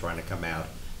people trying to come out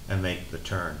and make the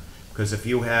turn. Because if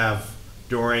you have,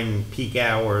 during peak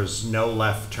hours, no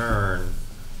left turn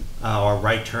or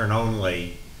right turn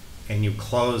only, and you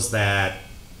close that,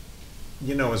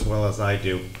 you know as well as I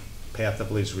do, path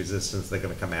of least resistance, they're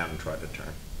gonna come out and try to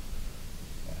turn.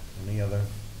 Any other?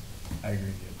 I agree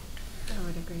with you. I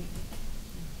would agree.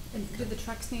 And do the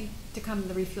trucks need to come,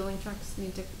 the refueling trucks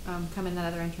need to come in that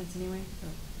other entrance anyway?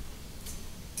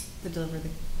 To deliver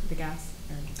the gas?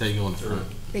 Or They go in the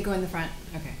front. they go in the front?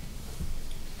 Okay.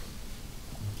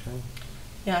 Okay.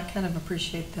 Yeah, I kind of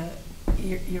appreciate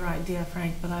your idea,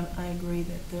 Frank, but I agree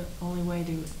that the only way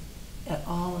to at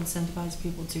all incentivize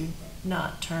people to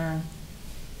not turn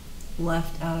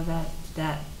left out of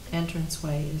that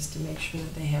entranceway is to make sure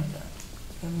that they have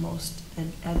the most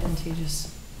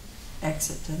advantageous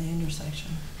exit to the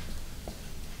intersection.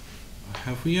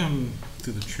 Have we,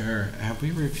 through the chair, have we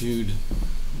reviewed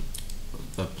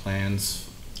the plans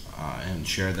and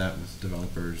shared that with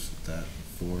developers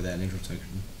for that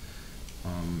intersection?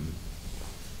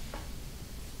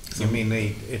 You mean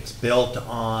it's built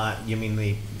on, you mean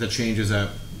the changes that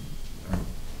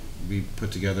we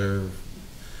put together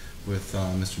with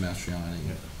Mr. Mastriani?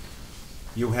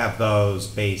 you have those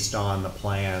based on the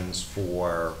plans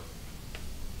for,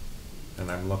 and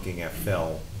I'm looking at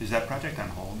Phil, Is that project on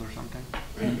hold or something?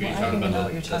 Are you I don't talking even know about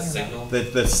what you're the talking about.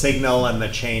 signal? the signal and the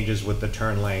changes with the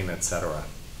turn lane, et cetera.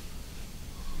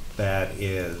 That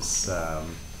is,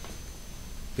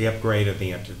 the upgrade of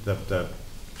the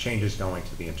changes going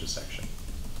to the intersection.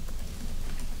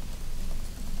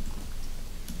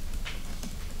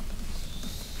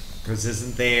 Because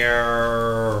isn't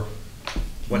there,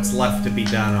 what's left to be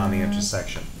done on the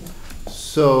intersection?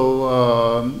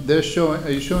 So, they're showing,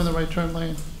 are you showing the right turn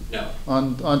lane No,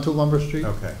 onto Lumber Street?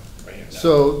 Okay. right here.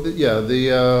 So,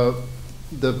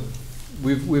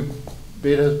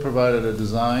 Beta has provided a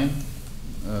design,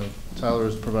 Tyler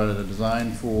has provided a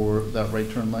design for that right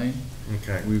turn lane.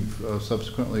 Okay. We've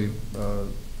subsequently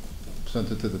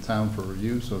sent it to the town for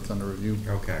review, so it's under review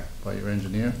Okay. by your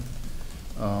engineer.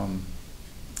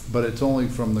 But it's only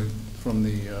from the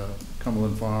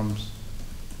Cumberland Farms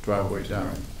driveway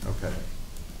down. Okay.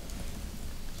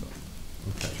 So,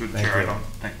 Okay. Through the Thank chair, I you. don't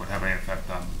think would have any effect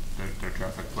on their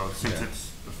traffic flow since Yeah. it's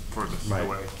the furthest Right.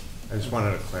 away. I just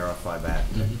wanted to clarify that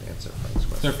and Mhm. answer Frank's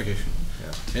question. Clarification.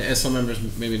 Yeah. As some members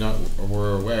maybe not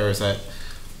were aware, is that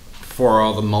for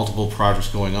all the multiple projects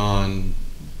going on,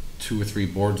 2 or 3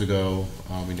 boards ago,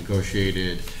 we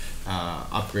negotiated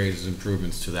upgrades,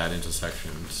 improvements to that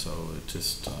intersection. So it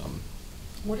just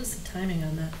What is the timing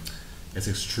on that? it's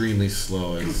extremely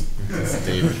slow, as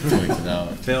David pointed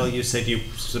out. Phil, you said you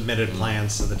submitted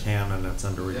plans to the town and it's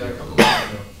under review.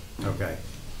 Okay.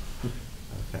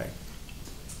 Okay.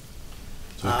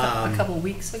 A couple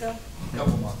weeks ago? A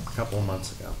couple of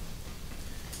months ago.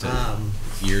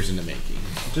 Years in the making.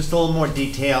 Just a little more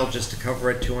detail, just to cover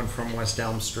it to and from West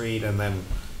Elm Street, and then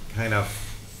kind of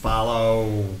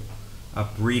follow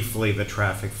up briefly the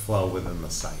traffic flow within the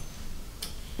site.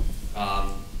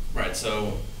 Right,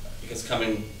 so because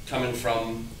coming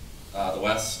from the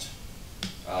west,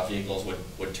 vehicles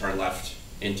would turn left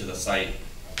into the site.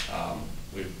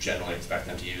 We would generally expect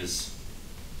them to use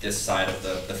this side of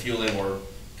the fueling or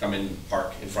come in,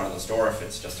 park in front of the store if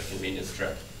it's just a convenience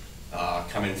trip.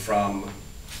 Coming from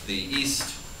the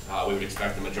east, we would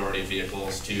expect the majority of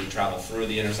vehicles to travel through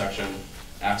the intersection,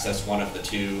 access one of the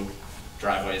 2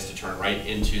 driveways to turn right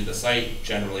into the site,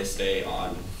 generally stay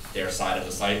on their side of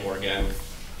the site, or again,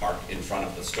 park in front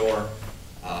of the store.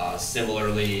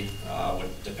 Similarly,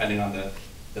 depending on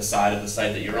the side of the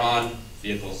site that you're on,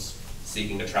 vehicles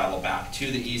seeking to travel back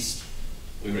to the east,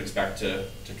 we would expect to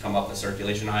come up the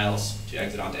circulation aisles, to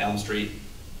exit onto Elm Street,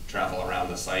 travel around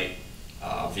the site.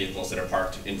 Vehicles that are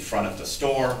parked in front of the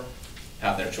store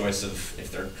have their choice of,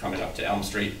 if they're coming up to Elm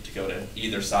Street, to go to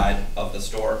either side of the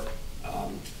store,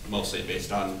 mostly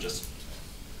based on just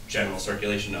general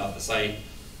circulation of the site.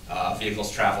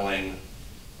 Vehicles traveling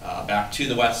back to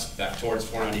the west, back towards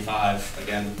 495,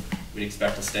 again, we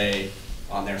expect to stay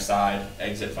on their side,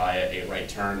 exit via a right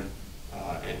turn,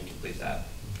 and complete that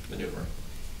maneuver.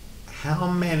 How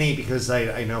many, because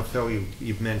I know, Phil,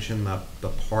 you've mentioned the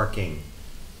parking,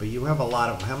 but you have a lot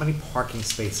of, how many parking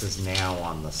spaces now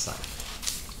on the site?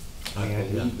 I Yeah,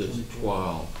 believe there's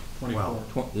 12. Well,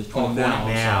 There's 24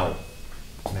 now.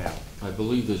 I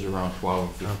believe there's around 12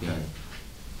 or 15. Okay.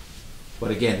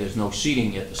 But again, there's no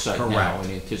seating at the site now Correct. in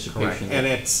Correct. anticipation. And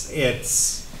that-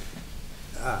 it's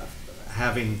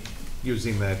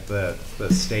using the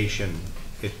station,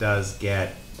 it does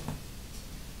get,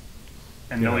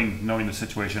 And Yeah. knowing the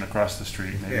situation across the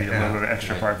street, maybe a Yeah. little bit of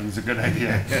extra Right. parking is a good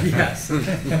idea. Yes.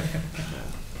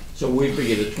 So we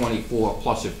figured at 24,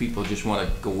 plus if people just want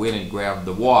to go in and grab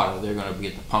the water, they're going to be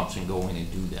at the pumps and go in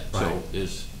and do that. So Right.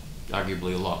 there's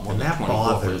arguably a lot more and than that 24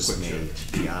 for the bothers quick me, trip.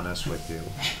 to be honest with you.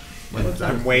 When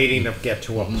I'm waiting to get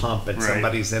to a pump and Right.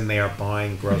 somebody's in there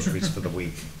buying groceries for the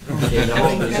week. And the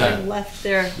whole Having design, left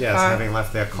their Yes, car. having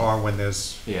left their car when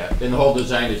there's, yeah, and the whole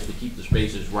design is to keep the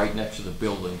spaces right next to the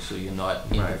building, so you're not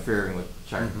Right. interfering with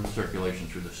Mhm. circulation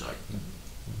through the site.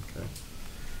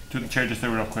 To the chair, just a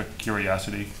real quick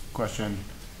curiosity question,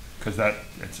 because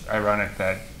it's ironic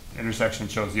that intersection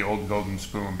shows the old Golden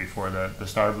Spoon before the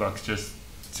Starbucks,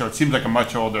 so it seems like a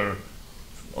much older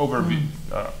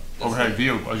overhead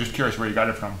view. I was just curious where you got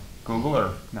it from, Google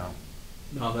or no?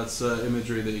 No, that's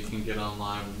imagery that you can get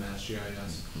online with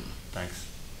MassGIS. Thanks.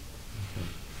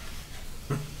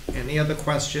 any other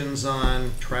questions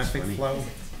on traffic flow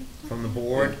from the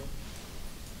board?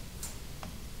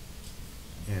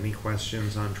 Any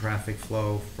questions on traffic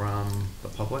flow from the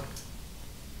public?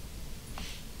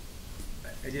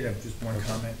 I did have just one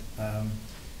comment.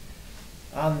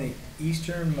 On the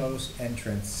easternmost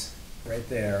entrance, right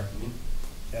there,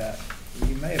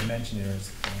 you may have mentioned, or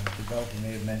the developer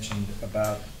may have mentioned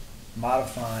about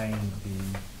modifying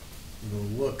the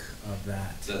look of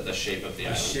that. The shape of the The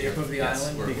island. shape of the Yes,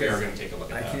 island, we are because gonna take a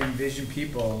look I at can that. envision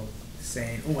people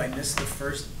saying, oh, I missed the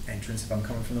first entrance if I'm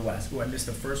coming from the west. Oh, I missed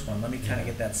the first one. Let me kind of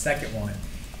get that second one.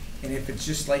 And if it's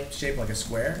just like shaped like a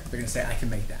square, they're gonna say, I can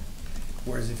make that.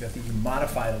 Whereas if you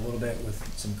modify it a little bit with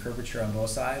some curvature on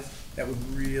both sides, that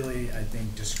would really, I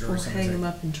think, Or discourage some. hang them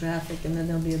up in traffic and then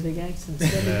there'll be a big accident.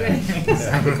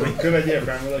 That'd be great. Good idea,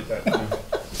 Brian, we like that.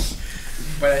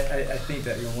 But I think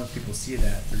that, once people see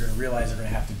that, they're gonna realize they're gonna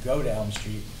have to go to Elm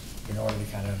Street in order to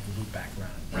kind of loop back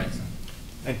around. Right.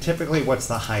 And typically, what's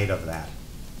the height of that?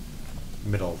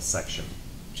 middle section?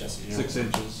 Jesse, you 6 know,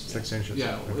 inches. 6 inches?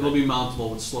 Yeah, Okay. it'll be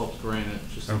mountable with sloped granite,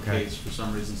 just in Okay. case for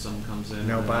some reason someone comes in.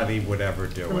 Nobody would ever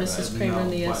do For it. Mrs. Kramer in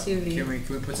the No, but- SUV. Can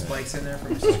we put spikes in there for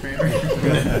Mrs.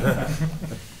 Kramer?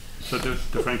 So to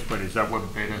Frank's point, is that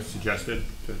what Beta suggested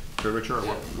to Richard,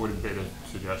 or what did Beta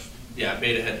suggest? Yeah,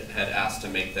 Beta had asked to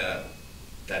make that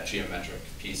geometric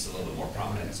piece a little bit more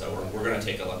prominent, so we're gonna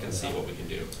take a look and see what we can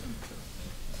do.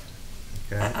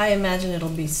 Okay. I imagine it'll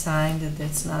be signed that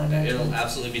it's not an It'll entrance.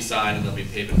 absolutely be signed, and there'll be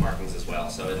pavement markings as well,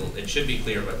 so it should be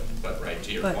clear, but right,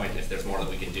 to your But- point, if there's more that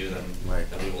we can do, then Right.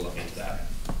 we will look into that.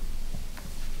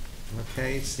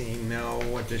 Okay, seeing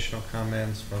no additional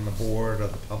comments from the board or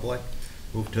the public,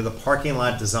 move to the parking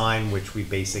lot design, which we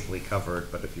basically covered,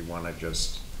 but if you want to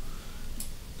just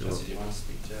do Jesse, do you wanna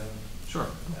speak to Sure.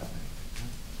 that?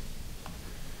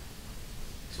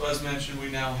 So as mentioned, we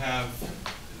now have,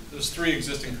 there's 3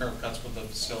 existing curb cuts with the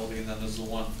facility, and then there's the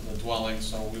one for the dwelling.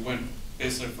 So we went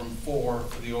basically from 4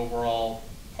 for the overall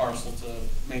parcel to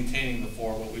maintaining the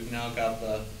 4, but we've now got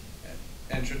the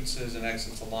entrances and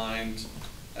exits aligned,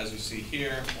 as you see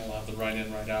here. We'll have the right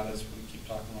in, right out, as we keep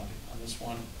talking about on this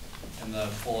one, and the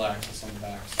full access on the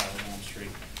back side of Elm Street.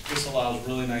 This allows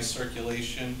really nice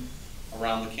circulation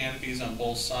around the canopies on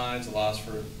both sides, allows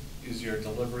for easier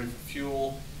delivery for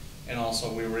fuel, and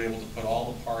also we were able to put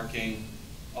all the parking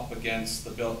up against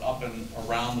the up and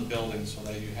around the building, so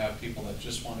that you have people that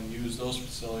just want to use those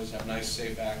facilities, have nice,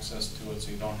 safe access to it,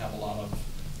 so you don't have a lot of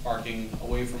parking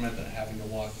away from it and having to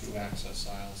walk through access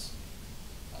aisles.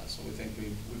 So we think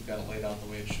we've got it laid out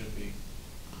the way it should be,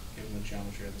 given the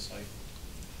geometry of the site.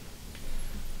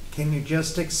 Can you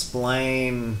just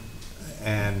explain,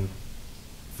 and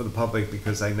for the public,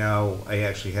 because I know I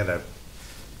actually had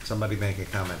somebody make a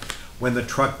comment, when the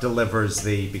truck delivers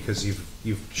because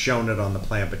you've shown it on the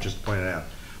plan, but just point it out,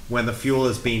 when the fuel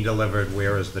is being delivered,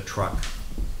 where is the truck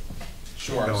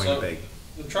Sure. going So to be?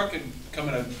 the truck can come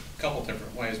in a couple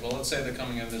different ways. Well, let's say they're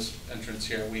coming in this entrance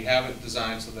here. We have it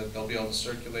designed so that they'll be able to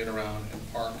circulate around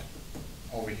and park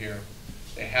over here.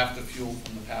 They have to fuel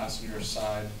from the passenger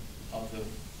side of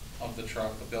the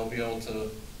truck, but they'll be able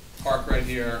to park right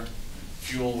here,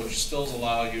 fuel, which still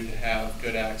allow you to have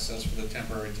good access for the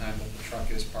temporary time that the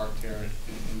truck is parked here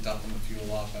and dumping the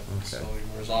fuel off at the Okay. facility.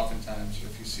 Whereas oftentimes,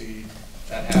 if you see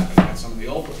that happening at some of the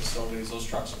older facilities, those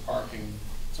trucks are parking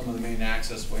some of the main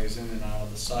access ways in and out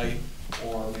of the site,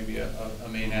 or maybe a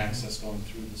main access going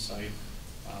through the site.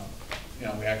 You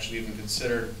know, we actually even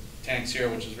considered tanks here,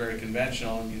 which is very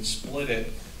conventional, and you'd split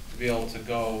it to be able to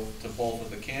go to both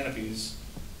of the canopies,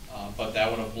 but that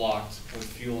would have blocked, with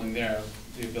fueling there,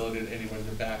 the ability to anyone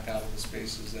to back out of the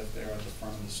spaces if they're at the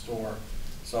front of the store.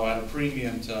 So at a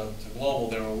premium to Global,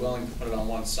 they were willing to put it on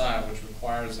one side, which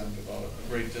requires them to go a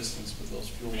great distance with those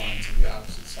fuel lines to the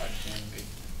opposite side canopy.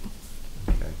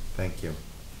 Okay, thank you.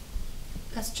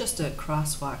 That's just a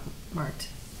crosswalk marked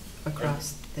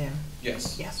across there.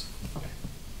 Yes. Yes. Okay.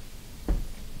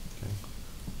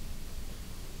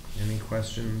 Any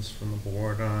questions from the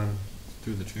board on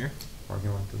Through the chair?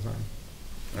 parking lot design?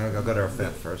 I'll go to our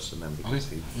fifth first, and then because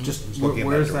Okay. he Just, was looking in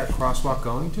where's that that crosswalk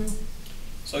going to?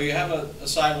 So you have a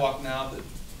sidewalk now that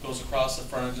goes across the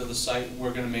frontage of the site.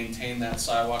 We're gonna maintain that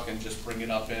sidewalk and just bring it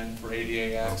up in for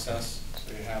ADA access.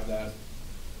 So you have that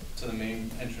to the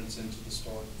main entrance into the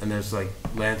store. And there's like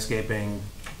landscaping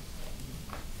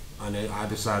on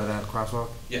either side of that crosswalk?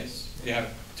 Yes, you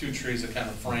have 2 trees that kind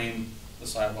of frame the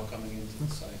sidewalk coming into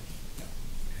the site. Yeah.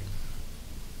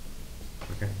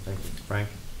 Okay, thank you. Frank?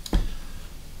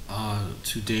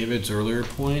 To David's earlier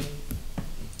point,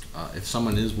 if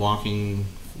someone is walking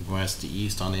from west to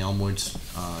east on the Elmwood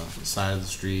side of the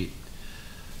street,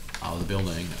 of the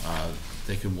building,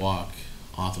 they could walk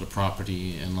onto the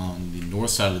property, and along the north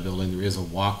side of the building there is a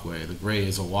walkway. The gray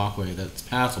is a walkway that's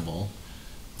passable.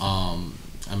 I'm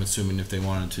assuming if they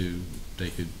wanted to, they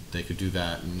could do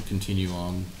that and continue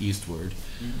on eastward.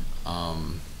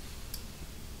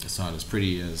 It's not as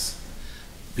pretty as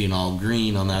being all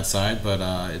green on that side, but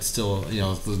it's still, you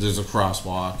know, there's a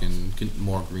crosswalk and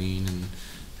more green, and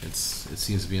it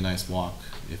seems to be a nice walk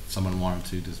if someone wanted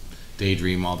to just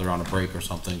daydream while they're on a break or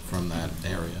something from that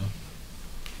area.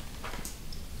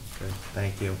 Okay,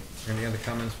 thank you. Any other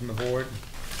comments from the board?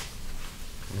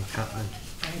 Any comments?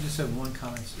 I just have one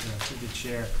comment through the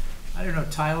chair. I don't know,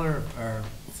 Tyler or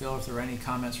Phil, if there are any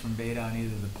comments from Beta on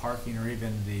either the parking or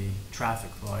even the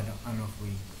traffic flow. I don't know if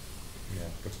we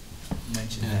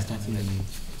mentioned Yeah, that. it's nothing.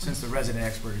 Since the resident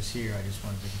expert is here, I just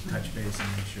wanted to touch base and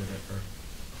make sure that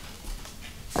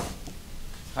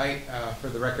Hi, for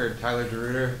the record, Tyler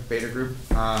DeRuiter, Beta Group.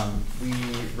 We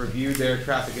reviewed their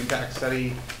traffic impact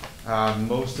study.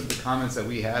 Most of the comments that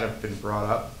we had have been brought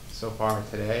up so far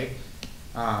today.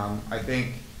 I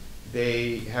think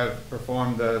they have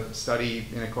performed the study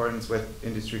in accordance with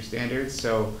industry standards,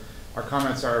 so our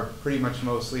comments are pretty much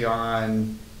mostly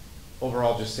on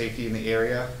overall just safety in the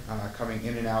area, coming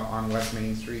in and out on West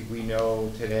Main Street. We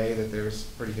know today that there's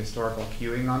pretty historical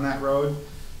queuing on that road.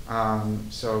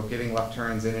 So getting left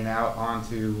turns in and out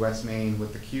onto West Main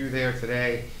with the queue there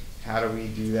today, how do we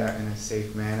do that in a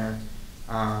safe manner?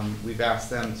 We've asked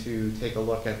them to take a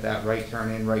look at that right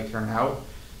turn in, right turn out.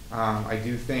 I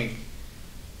do think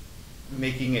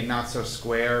making it not so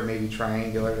square, maybe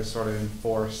triangular to sort of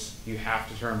enforce you have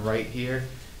to turn right here,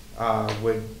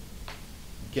 would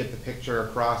get the picture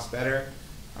across better.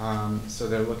 So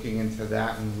they're looking into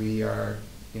that, and we are,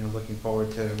 looking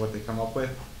forward to what they come up with.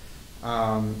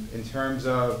 In terms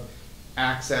of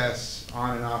access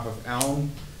on and off of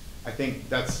Elm, I think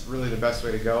that's really the best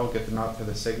way to go, get them out to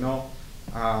the signal.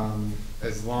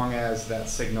 As long as that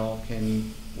signal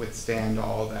can withstand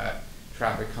all that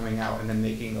traffic coming out and then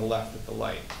making the left at the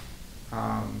light.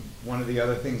 One of the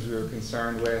other things we were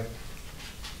concerned with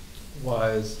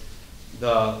was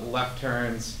the left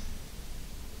turns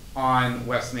on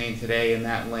West Main today in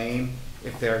that lane.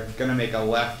 If they're gonna make a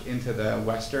left into the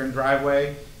western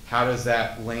driveway, how does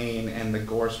that lane and the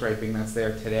gore striping that's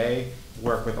there today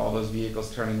work with all those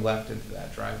vehicles turning left into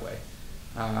that driveway?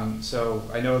 So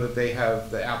I know that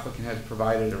the applicant has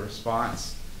provided a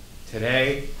response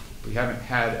today. We haven't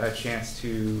had a chance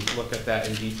to look at that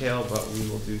in detail, but we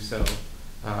will do so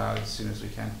as soon as we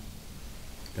can.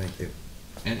 Thank you.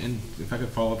 And if I could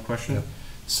follow up question? Yep.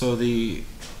 So the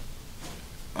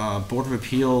Board of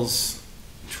Appeals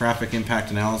traffic impact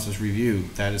analysis review,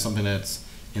 that is something that's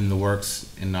in the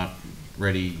works and not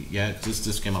ready yet? This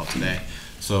just came out today.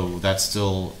 So that's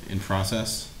still in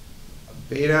process?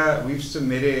 Beta, we've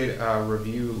submitted a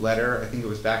review letter, I think it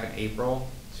was back in April,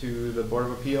 to the Board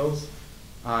of Appeals.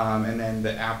 And then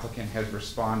the applicant has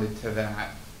responded to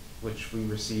that, which we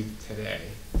received today.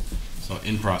 So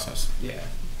in process? Yeah.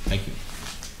 Thank you.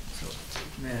 So,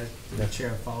 may I, the chair,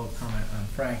 a follow-up comment on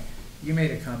Frank. You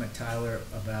made a comment, Tyler,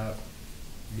 about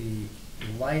the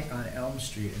light on Elm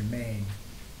Street in Maine,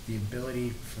 the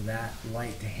ability for that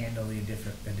light to handle the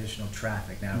additional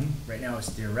traffic. Now, right now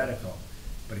it's theoretical,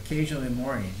 but occasionally in the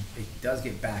morning, it does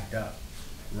get backed up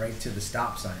right to the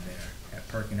stop sign there at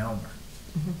Perk and Elmer.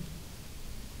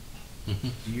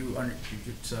 Do you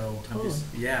so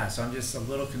I'm just a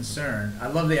little concerned. I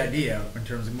love the idea in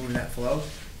terms of moving that flow,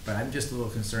 but I'm just a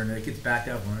little concerned that it gets backed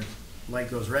up when the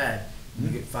light goes red and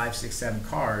you get 5, 6, 7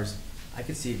 cars. I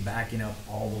could see it backing up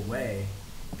all the way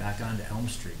back onto Elm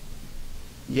Street.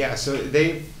 Yeah, so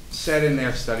they've said in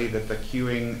their study that the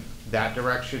queuing that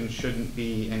direction shouldn't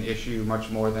be an issue much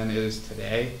more than it is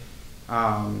today.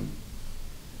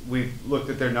 We've looked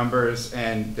at their numbers,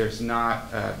 and there's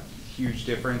not a huge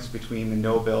difference between the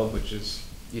no build, which is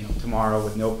tomorrow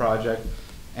with no project,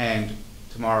 and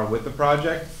tomorrow with the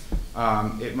project.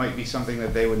 It might be something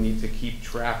that they would need to keep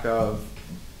track of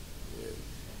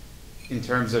in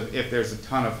terms of if there's a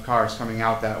ton of cars coming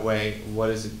out that way, what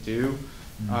does it do?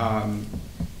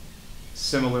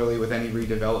 Similarly, with any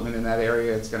redevelopment in that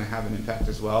area, it's going to have an impact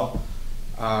as well.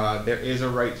 There is a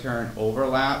right turn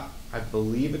overlap, I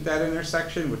believe, at that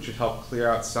intersection, which should help clear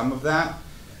out some of that.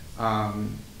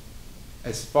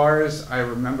 As far as I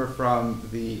remember from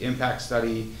the impact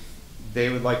study, they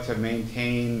would like to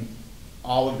maintain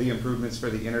all of the improvements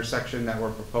for the intersection that were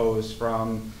proposed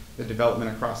from the development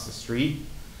across the street.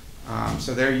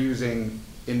 So they're using,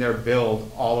 in their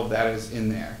build, all of that is in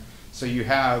there. So you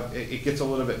have, it gets a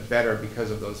little bit better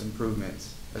because of those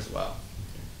improvements as well.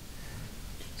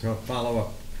 So a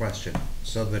follow-up question.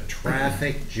 So the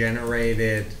traffic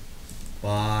generated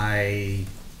by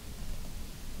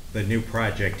the new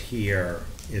project here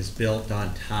is built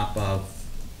on top of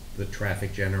the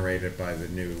traffic generated by the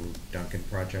new Duncan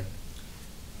project?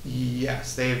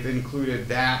 Yes, they've included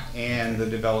that and the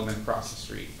development across the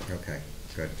street. Okay,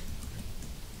 good.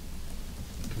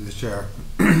 To the chair.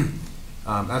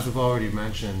 As we've already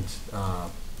mentioned,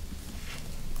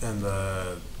 in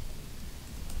the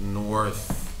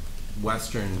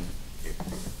northwestern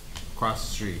across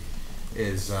the street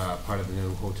is part of the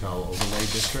new hotel overlay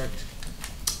district.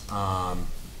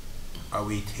 Are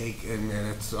we taking, and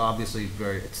it's obviously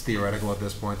it's theoretical at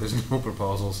this point, there's no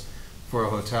proposals for a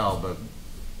hotel, but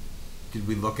did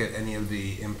we look at any of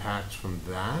the impacts from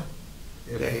that?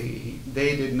 They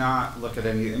did not look at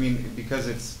any, I mean, because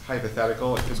it's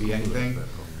hypothetical, it could be anything.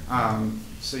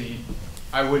 So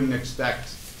I wouldn't expect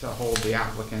to hold the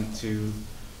applicant to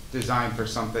design for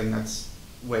something that's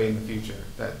way in the future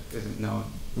that isn't known.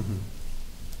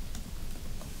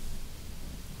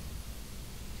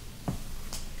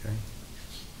 Okay.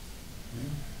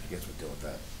 guess we'll deal with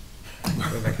that.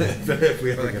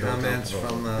 For the comments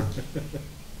from the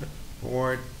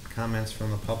board, comments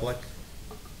from the public?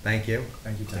 Thank you.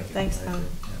 Thank you, Tom. Thanks, Tom.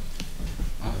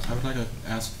 I would like to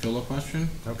ask Phil a question.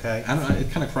 Okay. I don't know,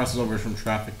 it kind of crosses over from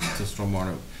traffic to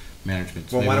stormwater management.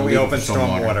 So Well, maybe why don't we leave it open for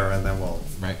stormwater and then we'll,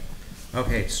 Right.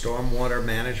 okay, stormwater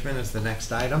management is the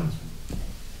next item.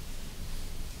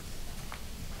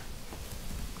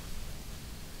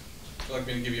 Would you like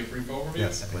me to give you a brief overview?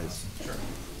 Yes, please. Sure.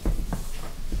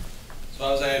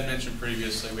 So as I had mentioned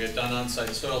previously, we had done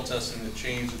on-site soil testing to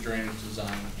change the drainage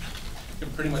design. You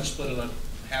can pretty much split it up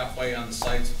halfway on the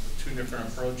sites with two different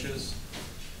approaches.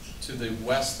 To the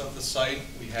west of the site,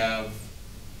 we have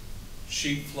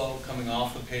sheet flow coming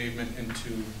off the pavement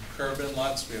into curb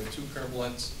inlets. We have two curb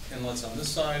inlets on this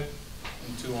side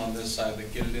and two on this side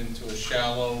that get it into a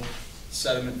shallow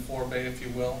sediment forebay, if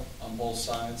you will, on both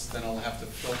sides. Then it'll have to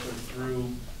filter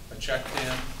through a check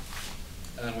dam.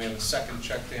 And then we have a second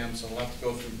check dam, so we'll have to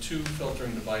go through two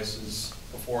filtering devices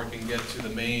before it can get to the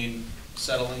main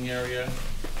settling area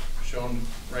shown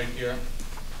right here.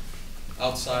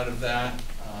 Outside of that,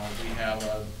 we have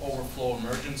an overflow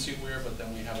emergency weir, but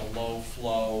then we have a low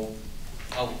flow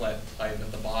outlet pipe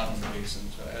at the bottom of the basin,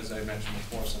 so as I mentioned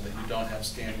before, so that you don't have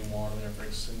standing water there for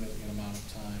a significant amount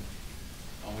of time.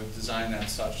 We've designed that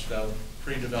such that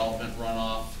pre-development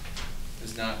runoff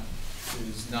is not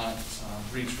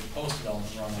breached with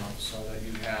post-development runoff, so that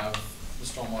you have the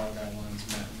stormwater guidelines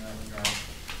met in that regard.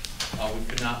 We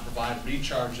could not provide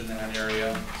recharge in that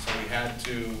area, so we had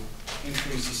to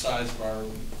increase the size of our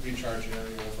recharge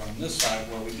area over on this side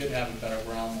where we did have a better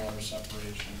groundwater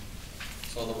separation.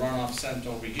 So the runoff sent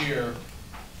over here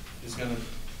is going to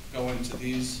go into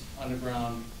these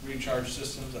underground recharge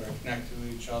systems that are connected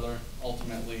to each other.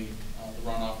 Ultimately, the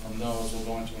runoff from those will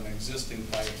go into an existing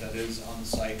pipe that is on the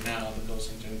site now that goes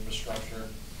into infrastructure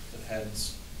that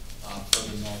heads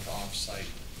further north off-site.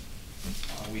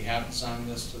 We have designed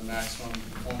this to the maximum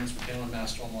performance we can with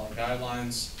Mass Stormwater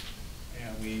Guidelines,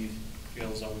 and we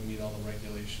feel as though we meet all the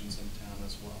regulations in town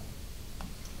as well.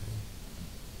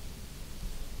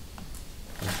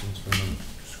 Questions from them?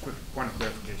 Just quick, one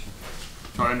clarification.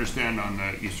 So I understand on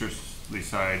the easterly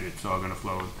side, it's all gonna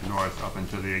flow north up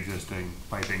into the existing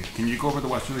piping. Can you go over the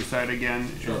westerly side again?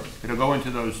 Sure. It'll go into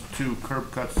those two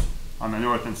curb cuts on the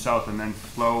north and south and then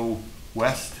flow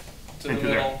west To the into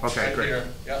middle, there? Okay, right great. here,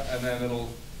 yeah, and then it'll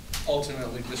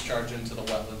ultimately discharge into the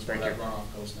wetlands where Thank that you.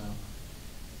 runoff goes now.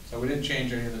 So we didn't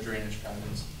change any of the drainage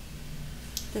patterns.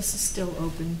 This is still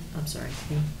open, I'm sorry,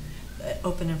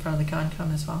 open in front of the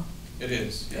Concom as well? It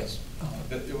is, yes.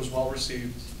 It was well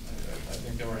received. I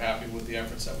think they were happy with the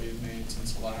efforts that we've made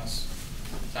since the last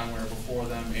time we were before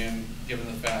them, and given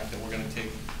the fact that we're gonna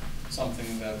take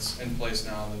something that's in place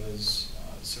now that is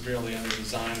severely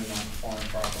under-designed and not performing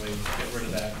properly, get rid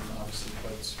of that and obviously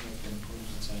put significant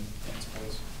improvements in its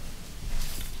place.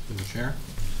 Through the chair?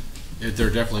 There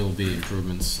definitely will be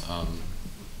improvements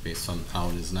based on how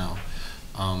it is now.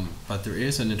 But there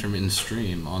is an intermittent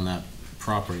stream on that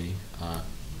property, the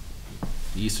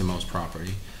easternmost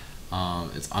property.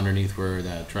 It's underneath where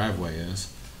that driveway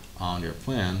is on your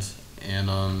plans. And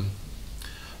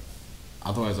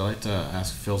otherwise, I'd like to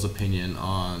ask Phil's opinion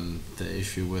on the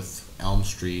issue with Elm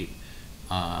Street,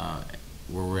 where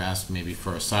we're asked maybe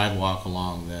for a sidewalk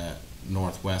along that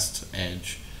northwest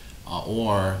edge,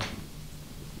 or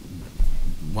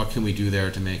what can we do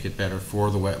there to make it better for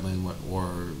the wetland,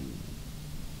 or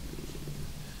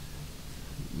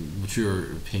what's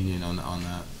your opinion on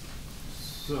that?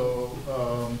 So,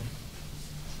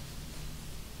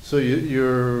 so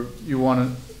you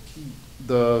want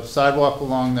the sidewalk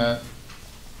along that?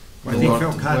 I think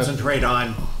Phil concentrate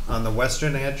on the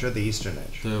western edge or the eastern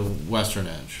edge? The western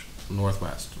edge,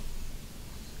 northwest.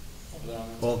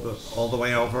 All the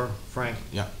way over, Frank?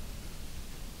 Yeah.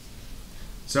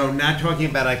 So not talking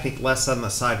about, I think, less on the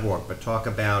sidewalk, but talk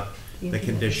about the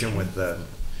condition with the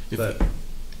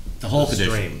whole the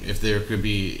condition. stream. If there could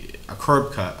be a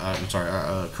curb cut,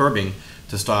 curbing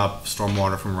to stop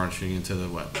stormwater from rushing into the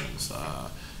wetlands.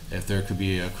 If there could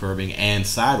be a curbing and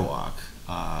sidewalk,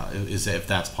 if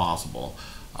that's possible.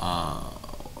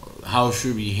 How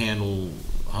should we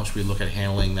look at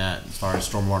handling that as far as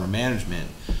stormwater management,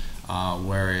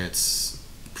 where it's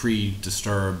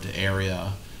pre-disturbed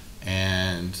area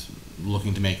and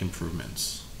looking to make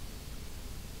improvements?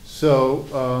 So,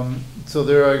 so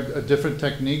there are different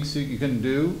techniques that you can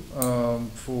do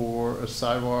for a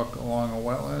sidewalk along a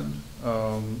wetland.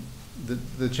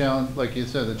 The challenge, like you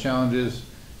said, the challenge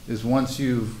is once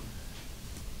you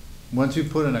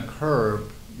put in a curb,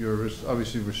 you're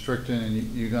obviously restricting, and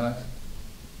you're gonna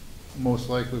most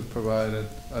likely provide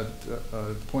a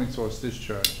point source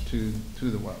discharge to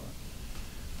the wetland.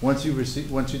 Once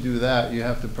you do that, you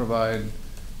have to provide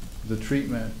the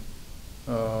treatment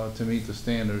to meet the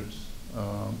standards.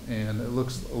 And it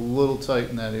looks a little tight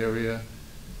in that area,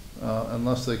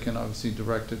 unless they can obviously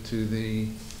direct it to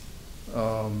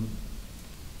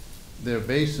their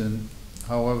basin.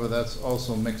 However, that's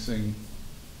also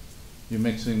you're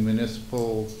mixing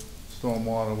municipal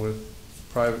stormwater with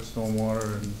private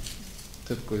stormwater, and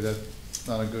typically that's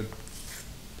not a good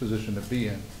position to be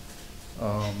in.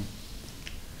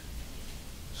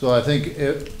 So I think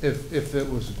if it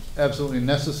was absolutely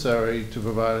necessary to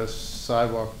provide a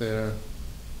sidewalk there,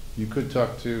 you could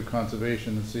talk to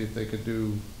conservation and see if they could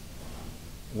do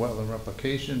wetland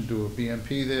replication, do a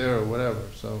BMP there or whatever,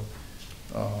 so.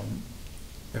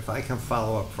 If I can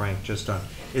follow up, Frank, just on,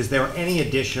 is there any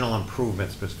additional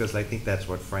improvements, because I think that's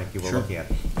what, Frank, you were Sure. looking at,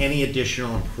 any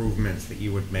additional improvements that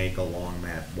you would make along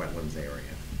that wetlands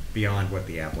area beyond what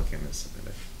the applicant has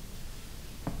submitted?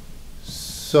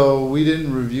 So we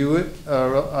didn't review it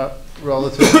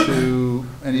relative to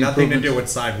any Nothing to improvements. do with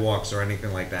sidewalks or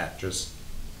anything like that, just,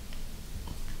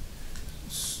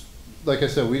 Like I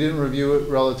said, we didn't review it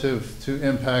relative to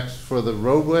impacts for the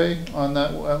roadway on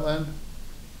that wetland.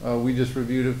 We just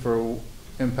reviewed it for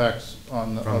impacts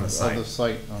on the, From the of site. the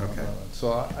site on the Okay. wetland.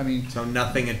 So, I mean, so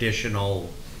nothing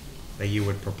additional that you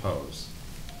would propose?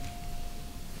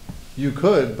 you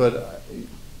could, but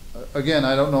again,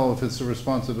 I don't know if it's the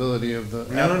responsibility of the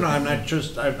No, I'm applicant. not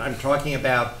just, I'm talking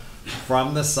about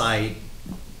from the site,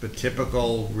 the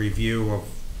typical review of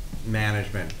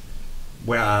management,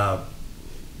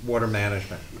 water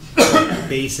management.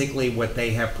 Basically, what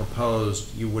they have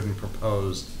proposed, you wouldn't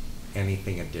propose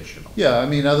anything additional. Yeah, I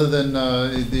mean, other than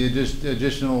the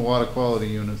additional water quality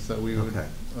units that we would, Okay.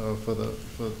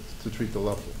 to treat the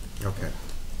level. Okay.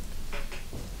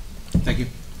 Thank you.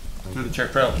 Through the chair,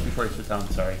 before you sit down,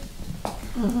 sorry.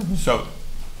 So,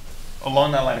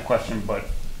 along that line of question, but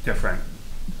different,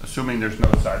 assuming there's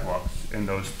no sidewalks in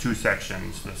those two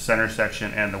sections, the center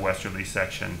section and the westerly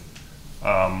section,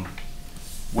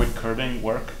 would curbing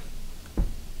work?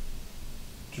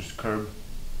 Just curb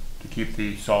to keep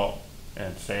the salt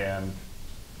and sand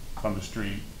from the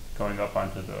street going up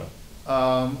onto the,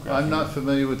 I'm not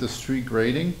familiar with the street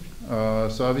grading,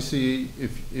 so obviously,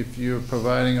 if you're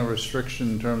providing a restriction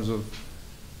in terms of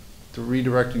to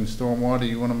redirecting stormwater,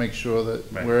 you wanna make sure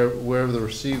that Right. wherever the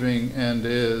receiving end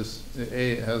is,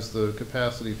 A, it has the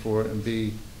capacity for it, and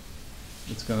B,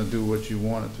 it's gonna do what you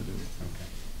want it to do.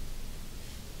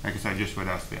 okay. I guess I just would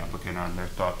ask the applicant on their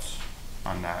thoughts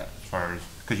on that as far as,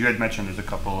 because you had mentioned there's a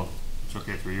couple of, it's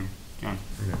okay for you, John?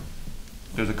 Yeah.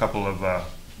 There's a couple of,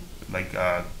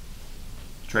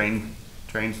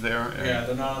 drains there? and- Yeah,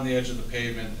 they're not on the edge of the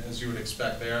pavement, as you would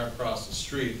expect. They are across the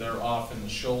street. They're off in the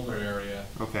shoulder area.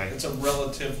 Okay, It's a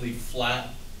relatively flat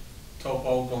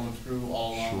topo going through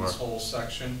all along this Sure. whole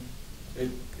section.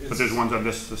 but there's ones on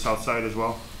the south side as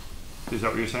well? Is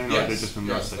that what you're saying, or are they Yes, just on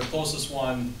the north yes, side? the closest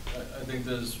one, I think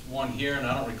there's one here, and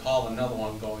I don't recall another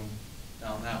one going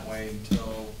down that way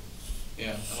until,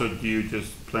 yeah. So do you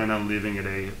just plan on leaving it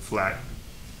a flat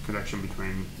connection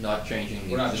between, Not changing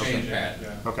We're the not existing changing it, pad.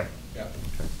 yeah, okay, yeah.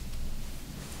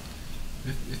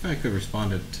 If I could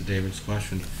respond to David's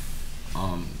question,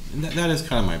 and that is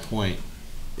kind of my point.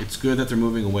 It's good that they're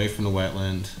moving away from the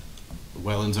wetland. The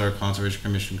wetlands are a Conservation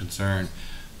Commission concern,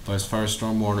 but as far as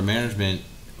stormwater management,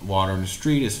 water in the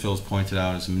street, as Phil's pointed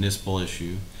out, is a municipal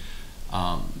issue.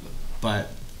 But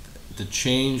the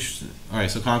change, all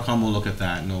right, so Concom will look at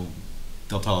that and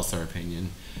they'll tell us their opinion.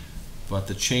 But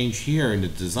the change here in the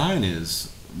design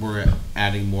is we're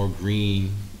adding more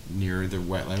green near the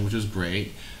wetland, which is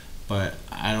great. But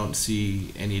I don't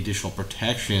see any additional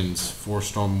protections for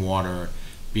stormwater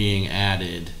being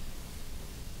added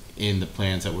in the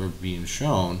plans that were being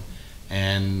shown.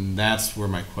 And that's where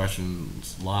my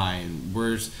questions lie.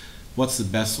 What's the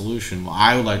best solution? Well,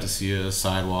 I would like to see a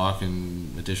sidewalk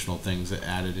and additional things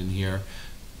added in here,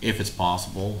 if it's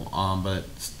possible. But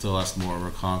still, that's more of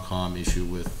a Concom issue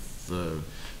with the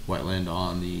wetland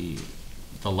on the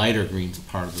lighter green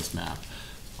part of this map.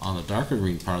 On the darker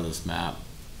green part of this map,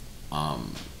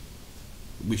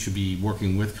 we should be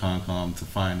working with Concom to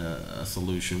find a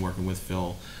solution, working with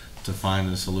Phil to find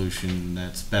a solution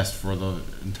that's best for the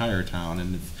entire town.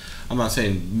 And I'm not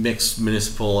saying mix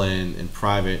municipal and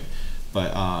private,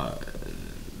 but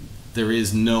there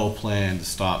is no plan to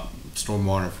stop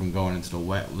stormwater from going into the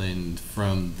wetland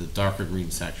from the darker green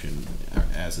section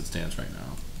as it stands right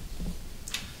now.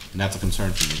 And that's a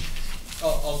concern for me.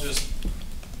 I'll just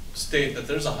state that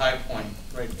there's a high point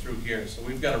right through here. So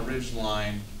we've got a ridge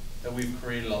line that we've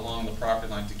created along the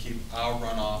property line to keep our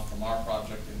runoff from our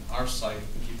project in our site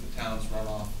and keep the town's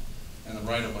runoff in the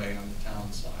right of way on the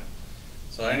town side.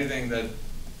 So anything that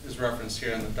is referenced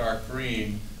here in the dark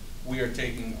green, we are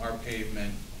taking our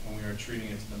pavement and we are treating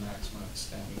it to the maximum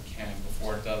extent we can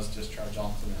before it does discharge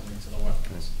ultimately to the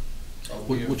wetlands. So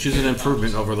we Which is an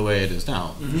improvement over the way it is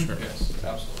now, for sure. Yes,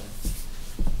 absolutely.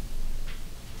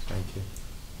 Thank you.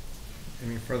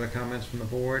 Any further comments from the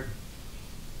board?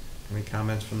 Any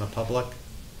comments from the public?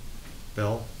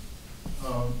 Bill?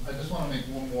 I just want to make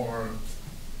one more.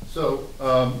 So,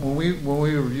 when we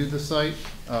reviewed the site,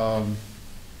 the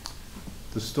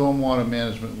stormwater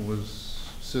management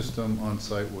system on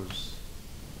site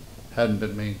hadn't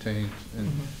been maintained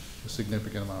in a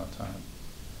significant amount of time.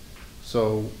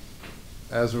 So,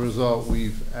 as a result,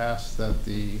 we've asked that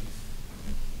a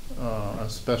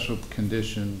special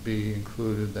condition be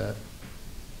included that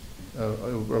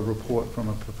a report from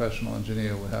a professional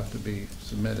engineer would have to be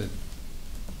submitted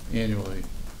annually,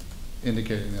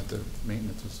 indicating that the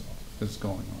maintenance is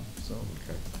going on. So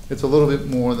it's a little bit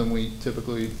more than we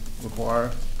typically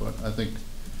require, but I think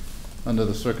under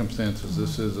the circumstances,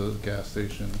 this is a gas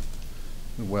station,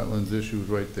 the wetlands issue is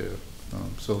right there.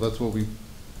 So that's what we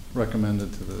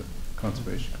recommended to the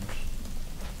Conservation Commission.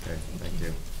 Okay, thank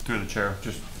you. Through the chair,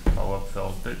 just follow up,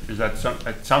 Phil. Is that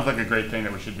it sounds like a great thing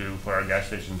that we should do for our gas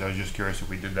stations. I was just curious if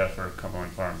we did that for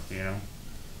Cumberland Farms, do you know?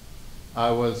 I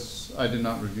did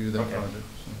not review that Okay. project.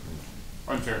 So.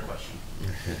 Unfair question.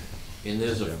 And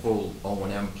there's a full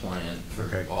O&M plan for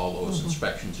Okay. all those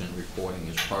inspections and reporting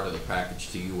as part of the package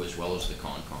to you as well as the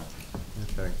Concom.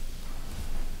 Okay.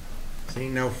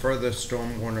 Seeing no further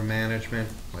stormwater management,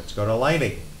 let's go to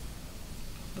lighting.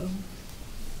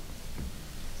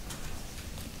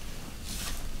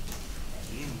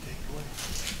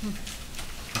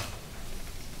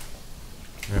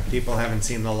 If people haven't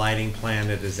seen the lighting plan,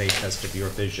 it is a test of your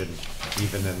vision,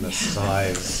 even in the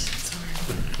size.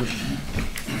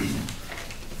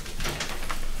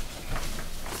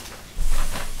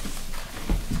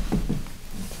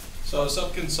 So a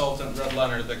sub-consultant, Red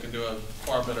Leonard, that can do a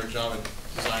far better job at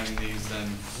designing these than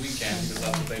we can, because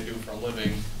that's what they do for a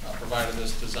living, provided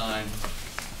this design.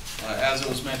 As it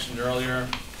was mentioned earlier,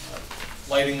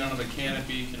 lighting under the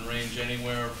canopy can range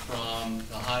anywhere from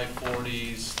the high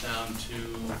 40s down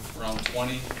to around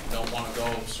 20. You don't want to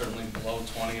go certainly below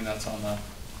 20, and that's on the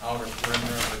outer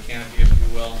perimeter of the canopy, if you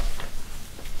will.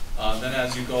 Then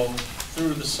as you go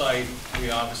through the site,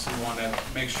 we obviously want to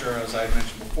make sure, as I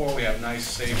mentioned before, we have nice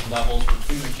safe levels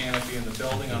between the canopy and the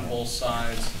building on both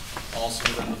sides, also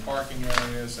within the parking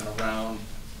areas and around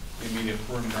the immediate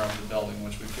perimeter of the building,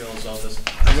 which we feel as though this.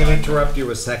 I'm going to interrupt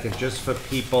you a second, just for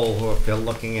people who, if they're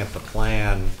looking at the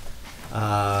plan,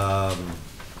 the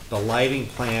lighting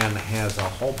plan has a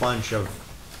whole bunch of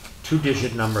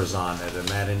two-digit numbers on it, and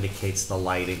that indicates the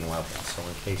lighting level. So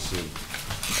in case you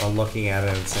are looking at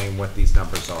it and saying what these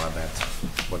numbers are, that's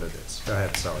what it is. Go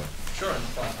ahead, sorry. Sure, no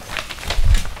problem.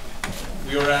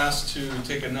 We were asked to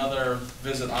take another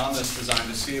visit on this design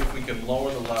to see if we can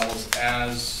lower the levels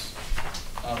as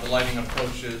the lighting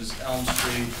approaches Elm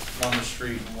Street, Lumber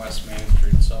Street, and West Main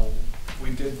Street. So we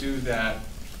did do that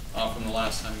from the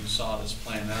last time you saw this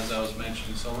plan, as I was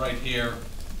mentioning. So right here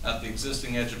at the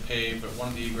existing edge of pave, at one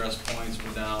of the egress points,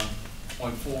 we're down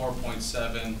 0.4,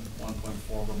 0.7,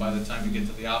 1.4, but by the time you get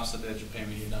to the opposite edge of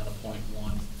pavement, you're down to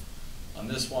 0.1. On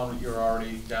this one, you're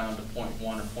already down to 0.1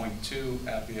 or 0.2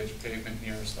 at the edge of pavement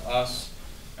nearest to us.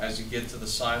 As you get to the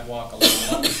sidewalk along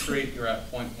Lumber Street, you're at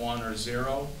 0.1 or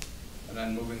 0. And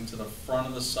then moving to the front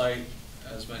of the site,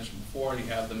 as mentioned before, you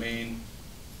have the main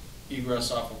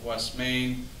egress off of West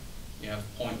Main. You have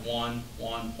 0.1,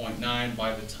 1, 0.9.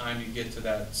 By the time you get to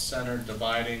that center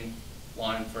dividing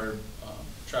line for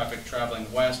traffic traveling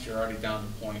west, you're already down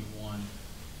to 0.1.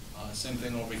 Same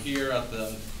thing over here at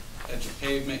the edge of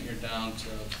pavement, you're down to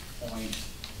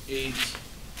 0.8.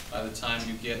 By the time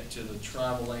you get to the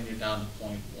travel lane, you're down to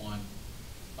 0.1.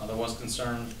 There was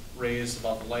concern raised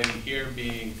about the lighting here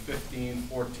being 15,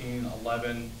 14,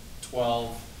 11,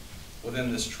 12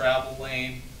 within this travel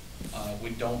lane.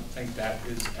 We don't think that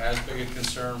is as big a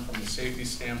concern from the safety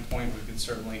standpoint. We can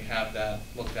certainly have that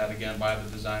looked at again by the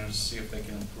designers to see if they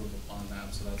can improve upon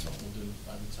that. So that's what we'll do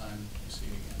by the time we see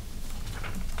it again.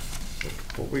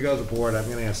 Before we go to the board, I'm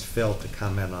going to ask Phil to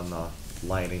comment on the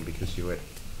lighting because you had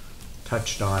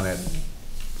touched on it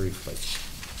briefly.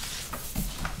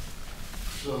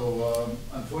 So,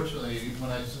 unfortunately,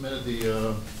 when I submitted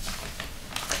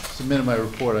my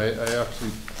report, I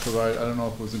actually provide, I don't know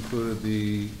if it was included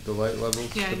the light levels,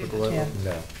 typical light levels.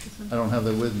 No. I don't have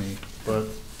that with me, but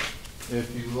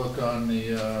if you look on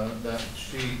the, that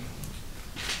sheet,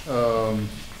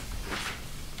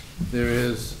 There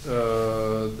is,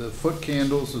 the foot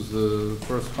candles is the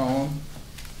first column.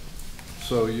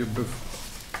 So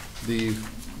the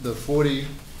 40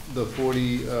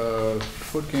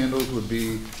 foot candles would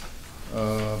be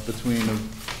between an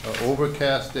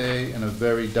overcast day and a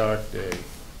very dark day.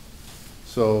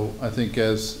 So I think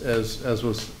as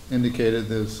was indicated,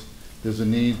 there's a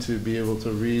need to be able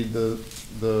to read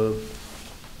the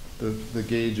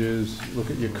gauges, look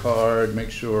at your card,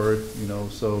 make sure, you know,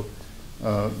 so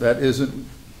that isn't,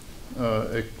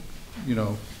 you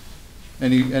know,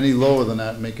 any lower than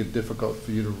that, make it difficult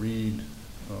for you to read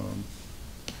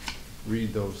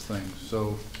those things.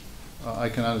 So I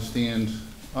can understand,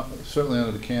 certainly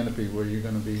under the canopy where you're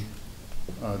going to be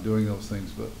doing those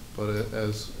things, but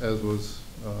as was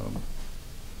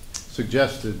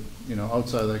suggested, you know,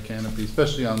 outside that canopy,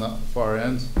 especially on the far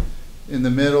ends, in the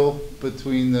middle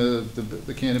between the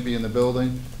canopy and the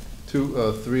building,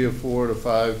 3 or 4 to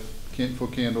 5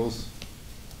 foot candles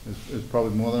is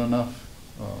probably more than enough.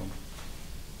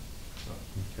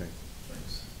 Okay.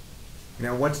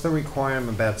 Now, what's the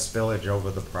requirement about spillage over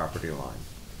the property line?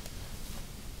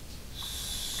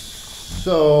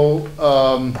 So,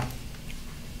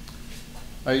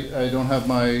 I don't have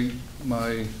my,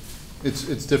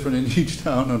 it's different in each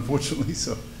town, unfortunately,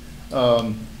 so.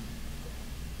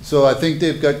 So I think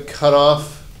they've got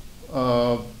cutoff,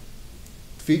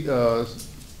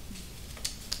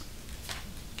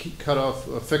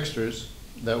 fixtures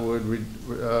that would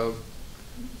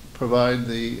provide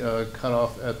the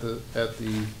cutoff at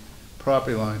the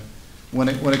property line. When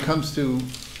it comes to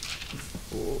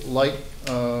light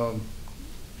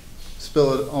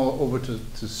spill it over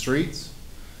to streets,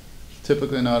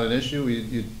 typically not an issue.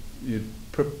 You'd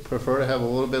prefer to have a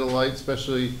little bit of light,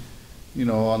 especially, you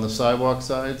know, on the sidewalk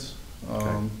sides,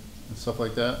 and stuff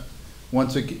like that.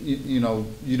 Once it, you know,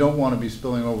 you don't want to be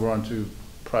spilling over onto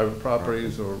private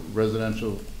properties or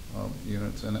residential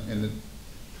units, and it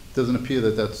doesn't appear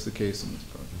that that's the case in this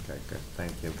project. Okay, good,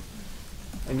 thank you.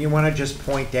 And you want to just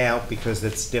point out, because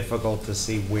it's difficult to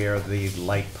see where the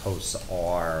light posts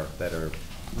are that are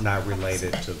not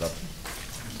related to the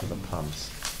pumps.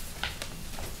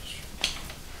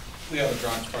 The other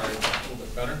drawings probably a little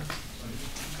bit better.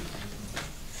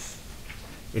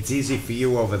 It's easy for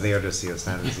you over there to see, it's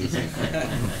not as easy.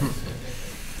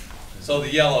 So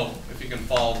the yellow, if you can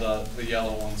follow the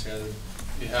yellow ones here,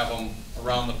 you have them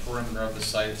around the perimeter of the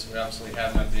site. So we absolutely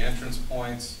have them at the entrance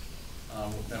points.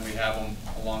 Then we have them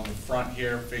along the front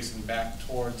here, facing back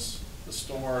towards the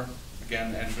store.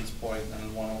 Again, the entrance point, and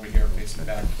then one over here facing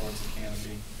back towards the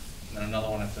canopy. And then another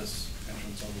one at this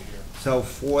entrance over here. So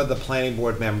for the planning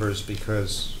board members,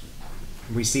 because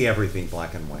we see everything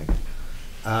black and white,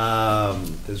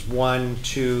 there's 1,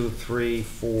 2, 3,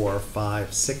 4,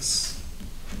 5, 6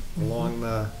 along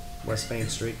the West Main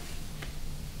Street.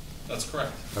 That's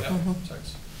correct. Okay. Yeah,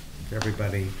 6.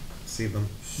 Everybody see them?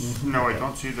 No, I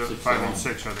don't see the 5 and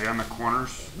 6. Are they on the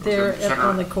corners? Or They're the center-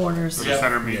 on the corners. or the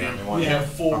center median? You have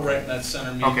 4 right in that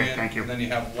center median. Okay, thank you. And then you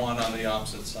have 1 on the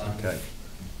opposite side. Okay,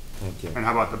 thank you. And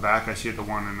how about the back? I see the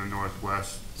one in the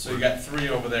northwest. So you got 3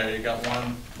 over there. You got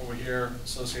 1 over here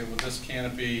associated with this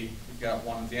canopy. You've got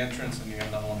 1 at the entrance, and you got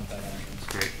another 1 at that entrance.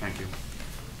 Great, thank you.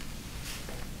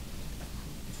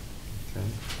 Okay.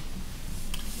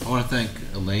 I want to thank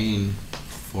Elaine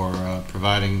for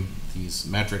providing these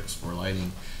metrics for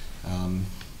lighting.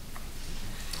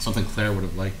 Something Claire would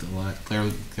have liked a lot. Claire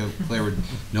would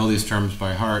know these terms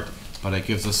by heart, but it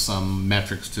gives us some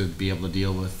metrics to be able to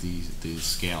deal with the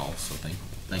scale. So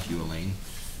thank you, Elaine.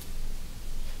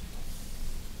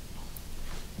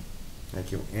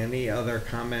 Thank you. Any other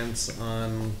comments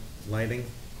on lighting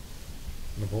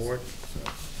on the board?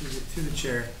 Through the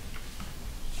chair,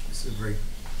 this is a very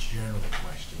general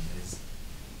question. Is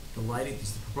the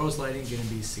proposed lighting going to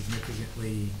be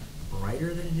significantly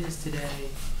brighter than it is today,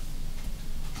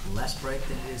 less bright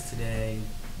than it is today,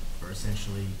 or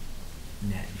essentially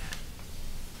net?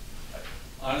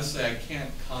 Honestly, I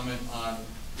can't comment on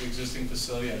the existing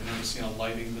facility. I've never seen a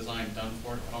lighting design done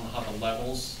for it. I don't know how the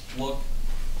levels look.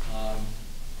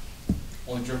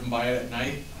 Only driven by it at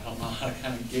night. I don't know how to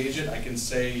kind of gauge it. I can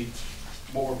say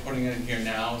what we're putting in here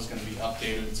now is going to be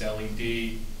updated. It's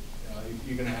LED.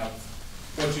 You're going to have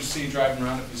what you see driving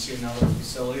around. If you see another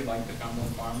facility like the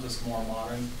Cumberland Farms, it's more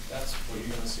modern. That's what you're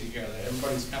going to see here.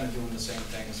 Everybody's kind of doing the same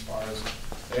thing as far as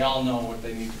they all know what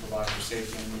they need to provide for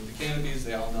safety underneath the canopies.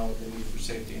 They all know what they need for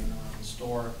safety in and around the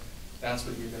store. That's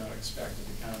what you're going to expect if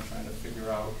you're kind of trying to figure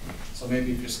out. So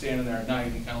maybe if you're standing there at night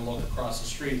and kind of look across the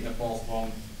street at both of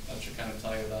them, that should kind of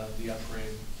tell you the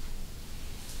upgrade.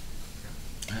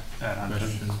 Add on to,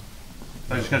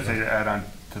 I was just going to say to add on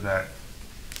to that,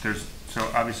 there's So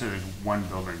obviously there's one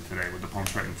building today with the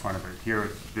pumps right in front of it. Here,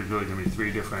 there's really gonna be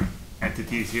 3 different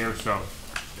entities here, so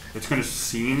it's gonna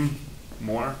seem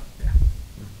more.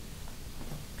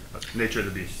 But nature of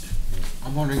the beast.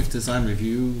 I'm wondering if design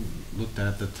review looked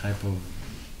at the type of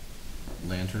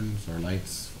lanterns or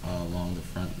lights along the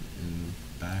front and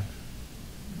back.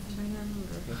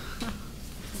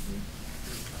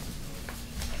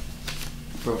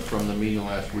 From the meeting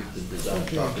last week, the design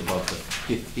talked about the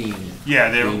 15.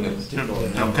 Yeah, being a particular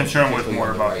the number, concern was particularly more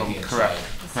on about the, right-hand correct,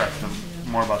 side. correct,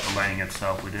 more about the laying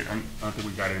itself. We did, I don't think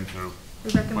we got into We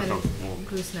what recommended those,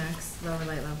 goosenecks, lower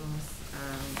light levels,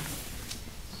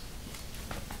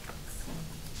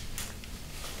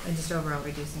 and just overall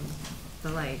reducing the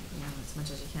light, you know, as much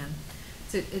as you can.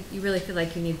 So you really feel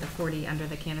like you need the 40 under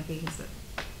the canopy, is it?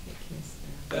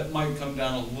 That might come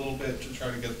down a little bit to try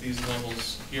to get these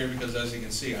levels here, because as you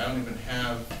can see, I don't even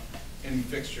have any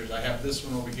fixtures. I have this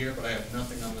one over here, but I have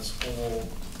nothing on this whole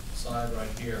side right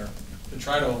here, to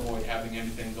try to avoid having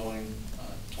anything going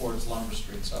towards Lumber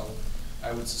Street. So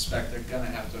I would suspect they're gonna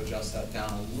have to adjust that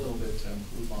down a little bit to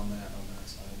improve on that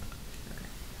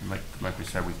side. like we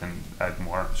said, we can add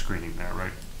more screening there,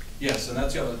 right? Yes, and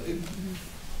that's the other,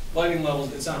 lighting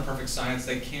levels, it's not a perfect science.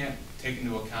 They can't take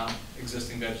into account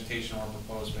existing vegetation or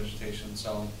proposed vegetation.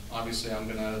 So obviously I'm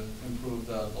gonna improve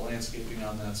the landscaping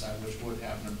on that side, which would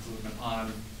have an improvement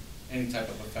on any type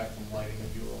of effect from lighting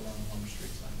if you were along the Lumber Street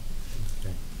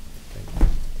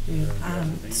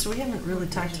side. So we haven't really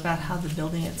talked about how the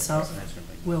building itself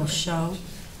will show.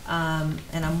 And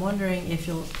I'm wondering if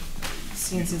you'll,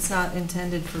 since it's not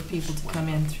intended for people to come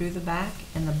in through the back,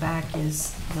 and the back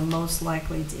is the most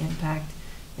likely to impact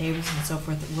neighbors and so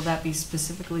forth, will that be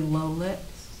specifically low lit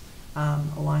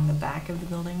along the back of the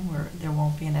building where there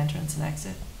won't be an entrance and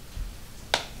exit?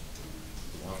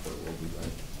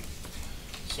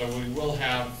 So we will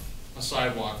have a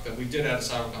sidewalk, that we did add a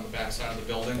sidewalk on the back side of the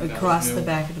building. That was Across the new.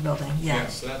 back of the building, yeah. Yeah,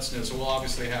 so that's new. So we'll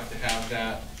obviously have to have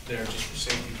that there just for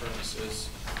safety purposes.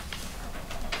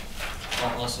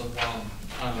 Also,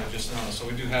 just noticed, so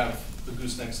we do have the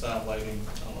gooseneck style lighting.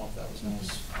 I don't know if that was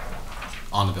noticed.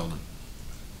 On the building.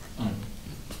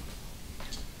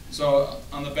 So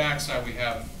on the back side, we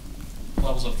have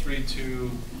levels of 3, 2,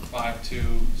 5, 2,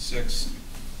 6,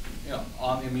 you know,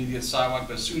 on the immediate sidewalk.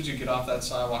 But as soon as you get off that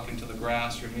sidewalk into the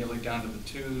grass, you're immediately down to the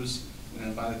 2s. And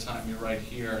then by the time you're right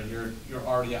here, you're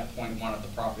already at point 1 of the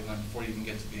property line before you even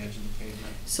get to the edge of the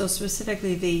pavement. So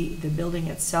specifically, the building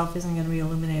itself isn't gonna be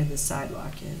illuminated, the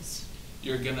sidewalk is?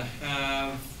 You're gonna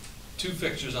have 2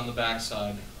 fixtures on the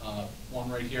backside. One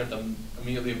right here at the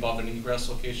immediately above an egress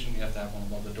location. You have to have one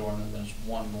above the door, and then there's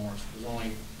one more. So there's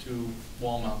only 2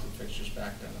 wall-mounted fixtures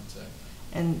back there. That's it.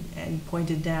 And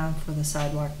pointed down for the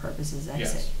sidewalk purposes, exit,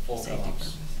 Yes, full safety cutoffs.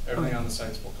 purposes? Everything Okay. on the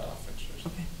site's full cutoff fixtures.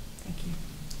 Okay, thank you.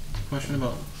 Question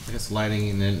about, I guess, lighting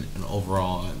and then an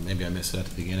overall, maybe I missed it at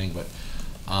the beginning, but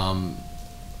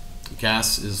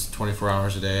gas is 24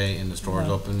 hours a day and the store is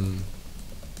Yeah. open,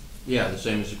 Yeah, the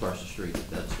same as across the street,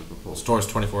 that's the the proposal. store's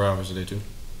 24 hours a day too?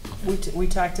 We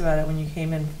talked about it when you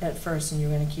came in at first, and you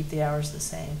were gonna keep the hours the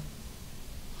same.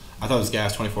 I thought it was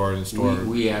gas 24 hours in the store.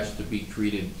 We asked to be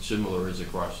treated similar as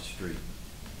across the street,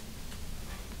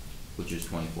 which is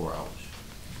 24 hours.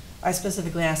 I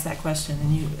specifically asked that question,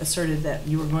 and you asserted that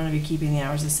you were going to be keeping the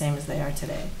hours the same as they are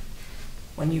today,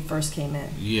 when you first came in.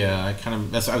 Yeah, I kind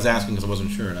of, I was asking because I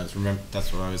wasn't sure, and I was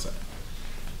that's what I was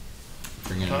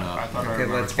bringing it I up. thought I Okay,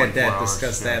 remember let's get 24 that, hours,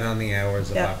 discuss yeah. that on the hours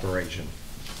of Yeah. operation.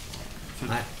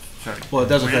 I- Sorry. Well, it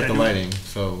does Wait, affect I the do- lighting,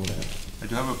 so I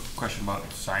do have a question about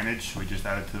signage. Should we just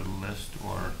add it to the list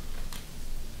or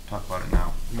talk about it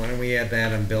now? Why don't we add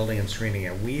that on building and screening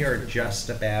it? We are just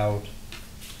about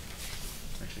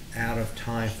out of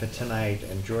time for tonight,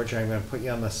 and Georgia, I'm gonna put you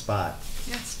on the spot.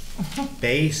 Yes.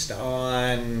 Based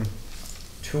on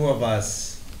 2 of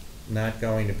us not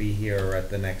going to be here at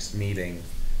the next meeting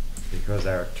because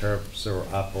our terms are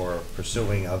up or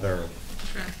pursuing other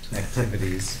Correct.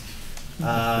 activities,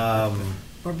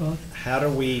 Or both. how do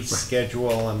we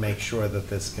schedule and make sure that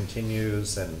this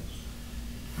continues and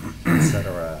et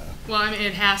cetera? Well, I mean,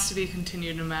 it has to be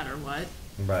continued no matter what.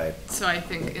 Right, So I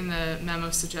think in the memo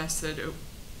suggested,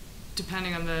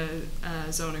 depending on the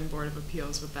zoning board of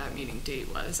appeals, what that meeting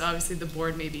date was. Obviously, the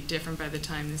board may be different by the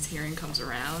time this hearing comes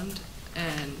around,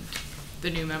 and the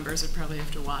new members would probably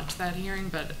have to watch that hearing,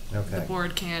 but the Okay.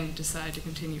 board can decide to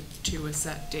continue to a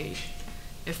set date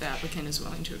if the applicant is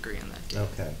willing to agree on that date.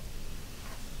 okay.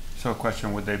 So a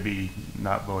question, would they be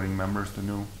not voting members, the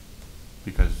new?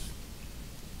 Because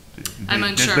I'm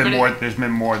There's unsure, been but more, it- there's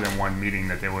been more than one meeting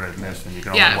that they would have missed, and you can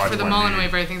only Yeah, watch for the one Mullen meeting.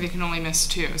 waiver, I think they can only miss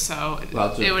two, so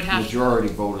Well, it's it a would have. majority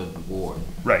vote of the board,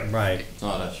 Right. Right, it's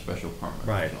not a special permit.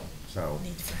 right, so. so,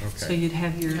 So okay, you'd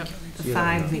have your, Yep. the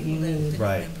five that you need.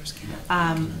 right.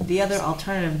 The other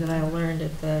alternative that I learned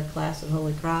at the class at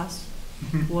Holy Cross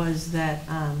was that,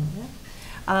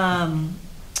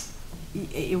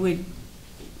 it would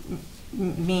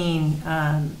mean,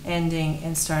 ending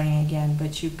and starting again,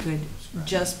 but you could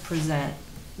just present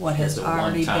what has As a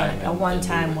already one-time been, and- a and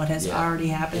one-time, move it, what has yeah. already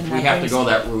happened. If we have to go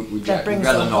that route, we'd That brings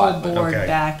rather the whole not, but board Okay.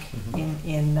 back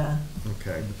in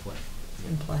Okay,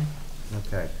 play.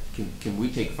 okay. can we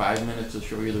take 5 minutes to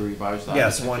show you the revised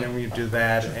Yes, architecture? why don't we do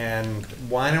that, and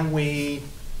why don't we,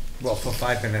 well, for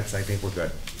 5 minutes, I think we're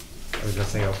good. I was gonna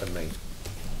say openly.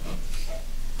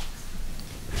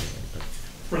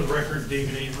 For the record,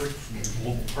 David Avery from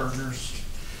Global Partners.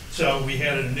 So we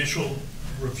had an initial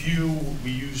review,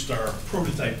 we used our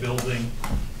prototype building,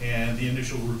 and the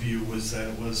initial review was that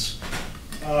it was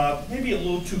maybe a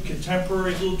little too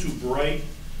contemporary, a little too bright.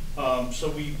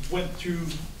 So we went through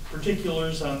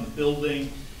particulars on the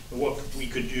building and what we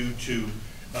could do to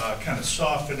kind of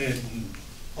soften it and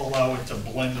allow it to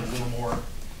blend a little more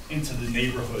into the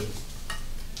neighborhood.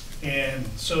 And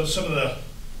so some of the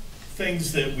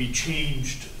things that we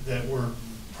changed that were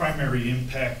primary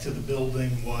impact to the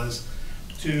building was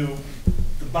the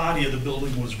body of the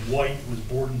building was white with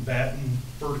board and batten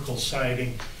vertical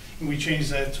siding, and we changed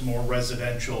that to more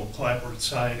residential clapboard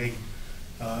siding.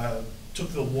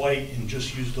 Took the white and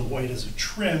just used the white as a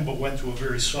trim, but went to a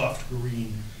very soft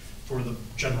green for the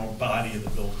general body of the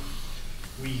building.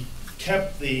 We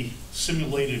kept the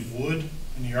simulated wood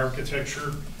in the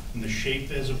architecture and the shape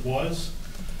as it was.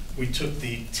 We took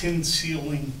the tin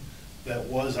ceiling that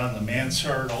was on the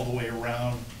mansard all the way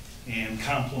around and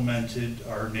complemented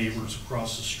our neighbors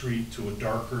across the street to a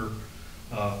darker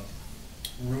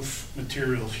roof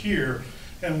material here.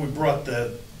 And we brought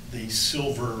the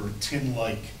silver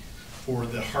tin-like for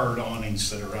the hard awnings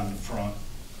that are on the front.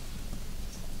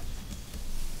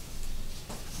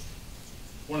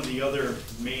 One of the other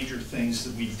major things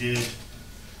that we did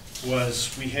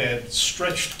was we had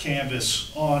stretched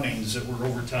canvas awnings that were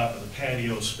over top of the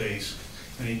patio space.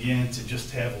 And again, to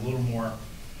just have a little more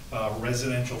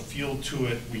residential feel to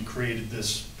it, we created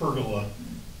this pergola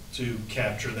to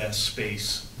capture that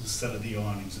space instead of the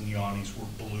awnings, and the awnings were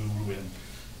blue, and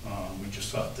we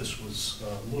just thought this was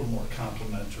a little more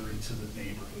complementary to the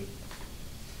neighborhood.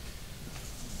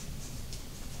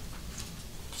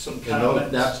 Some And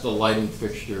comments. that's the lighting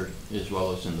fixture as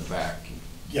well as in the back.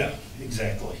 Yeah,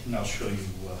 exactly, and I'll show you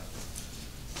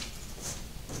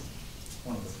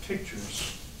one of the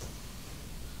pictures.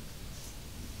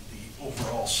 The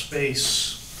overall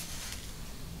space,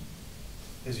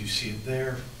 as you see it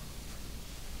there.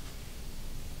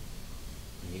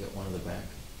 And you got one in the back?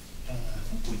 I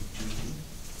think we do.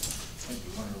 Might be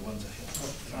one of the ones I have.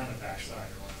 Oh, it's on the back side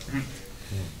or whatever.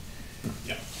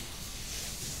 Yeah.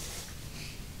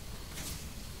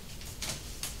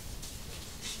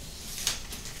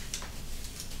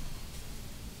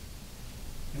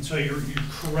 And so you're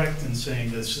correct in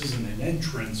saying this isn't an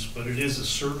entrance, but it is a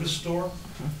service door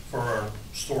for our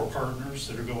store partners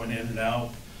that are going in and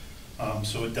out.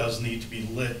 So it does need to be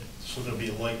lit, so there'll be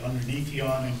a light underneath the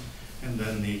awning and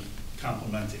then the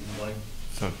complementing light.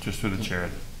 So just through the chair,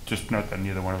 just note that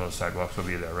neither one of those sidewalks will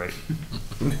be there, right?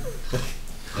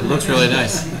 It looks really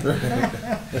nice.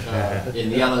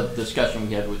 And the other discussion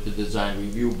we had with the design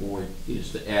review board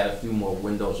is to add a few more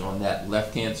windows on that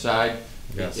left-hand side.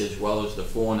 Yes. As well as the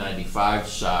 495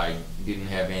 side, didn't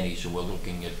have any, so we're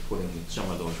looking at putting some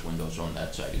of those windows on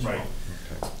that side as well. Right.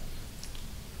 Okay.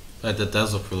 That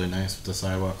does look really nice with the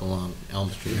sidewalk along Elm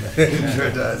Street. It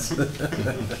sure does.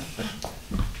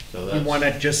 So You that's,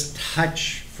 wanna just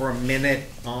touch for a minute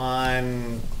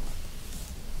on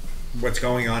what's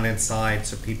going on inside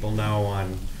so people know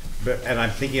and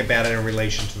I'm thinking about it in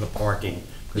relation to the parking,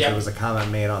 because Yeah. there was a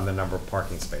comment made on the number of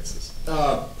parking spaces.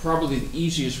 probably the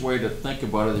easiest way to think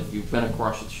about it, if you've been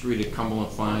across the street at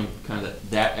Cumberland Farm, kind of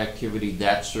that activity,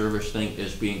 that service thing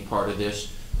as being part of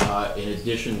this. In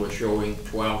addition, we're showing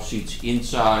 12 seats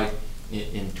inside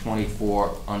and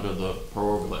 24 under the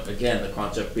pergola. Again, the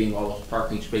concept being all those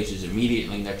parking spaces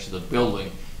immediately next to the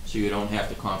building, so you don't have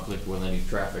to conflict with any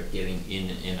traffic getting in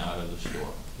and out of the store.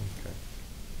 Okay.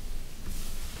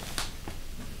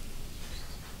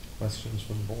 Questions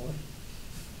from the board?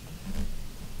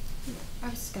 I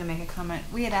was just gonna make a comment.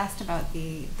 We had asked about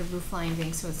the roof line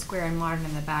being so square and modern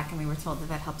in the back, and we were told that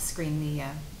that helps screen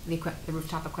the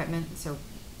rooftop equipment. So,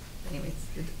 anyways,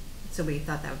 so we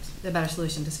thought that was a better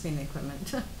solution to screen the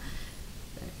equipment.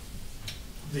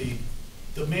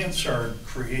 the mansard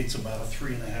creates about a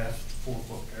 3.5 to 4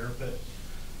 foot parapet.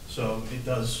 So it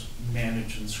does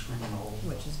manage and screen all of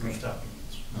Which is the great. rooftop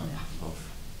units.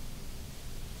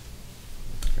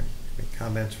 Okay. Any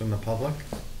comments from the public?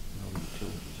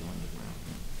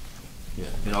 Yeah,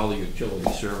 and all the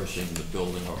utility servicing the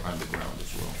building are underground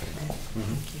as well.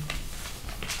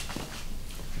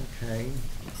 Okay.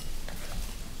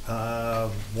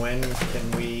 When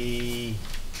can we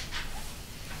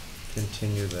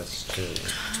continue this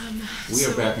to? We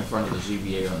are back in front of the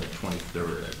ZBA on the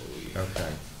 23rd, I believe.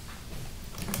 Okay.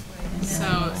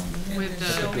 So with the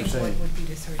Zoning board would be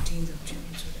the 13th of June,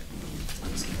 so that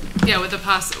would be. yeah, with the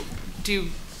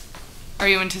are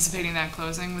you anticipating that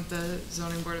closing with the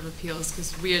zoning board of appeals?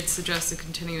 Because we had suggested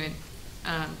continuing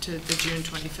to the June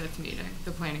 25th meeting,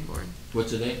 the planning board.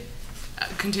 What's the date?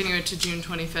 Continue it to June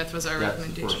 25th was our That's the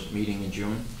recommendation. first meeting in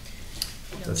June?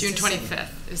 June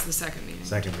 25th is the second meeting.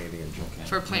 Second meeting in June. Okay.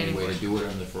 For planning Any way board. to do it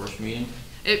on the first meeting?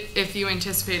 If you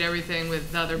anticipate everything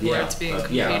with the other boards being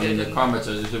completed. Yeah, I mean, the and- comments,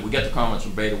 as we get the comments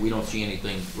from Beta, we don't see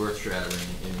anything earth-shattering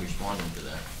in responding to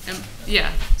that.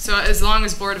 yeah, so as long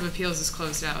as Board of Appeals is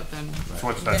closed out, then. So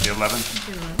what's that, the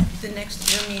 11th? The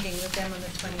next, you're meeting with them on the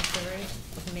 23rd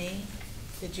of May.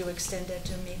 Did you extend that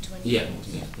to May 23rd? Yeah,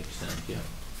 extend, yeah.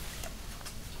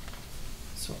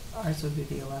 So ours would be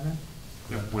the 11th?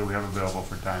 What do we have available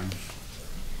for times?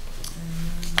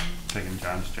 Taking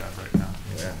John's job right now.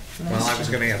 Yeah. Well, I was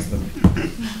gonna ask them.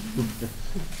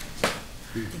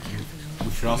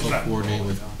 We should also coordinate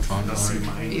with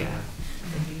Concord. Yeah.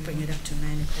 Bring it up to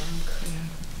 9 o'clock.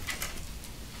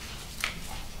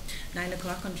 9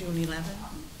 o'clock on June 11th?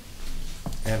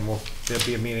 And will there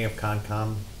be a meeting of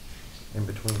Concom in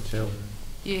between too?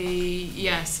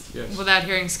 Yes. Yes. Well, that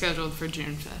hearing's scheduled for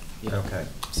June 5th, Yeah. Okay,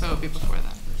 so it'll be before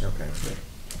that. okay.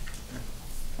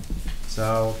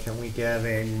 So can we get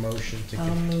a motion to?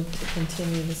 I'll move to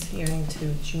continue this hearing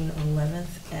to June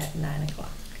 11th at 9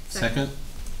 o'clock. Second?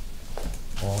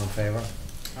 All in favor?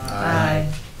 Aye.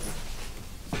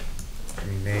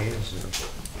 Any nays?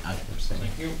 Aye.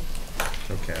 Thank you.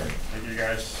 Okay, Thank you,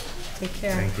 guys. Take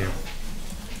care. thank you.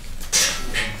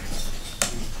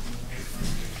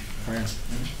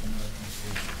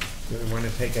 Do we want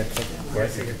to take a quick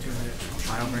break?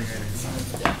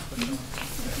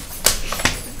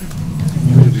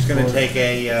 We're just going to take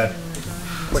a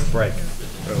quick break.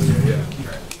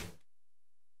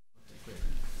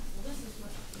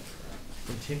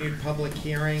 Continued public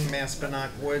hearing, Maspinock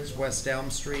Woods, West Elm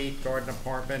Street, Garden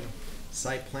Apartment,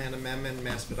 site plan amendment,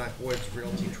 Maspinock Woods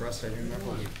Realty Trust. I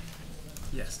remember we.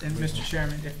 Yes, and Mr.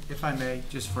 Chairman, if I may,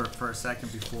 just for a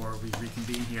second before we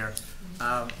reconvene here,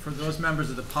 for those members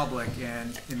of the public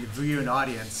and in the viewing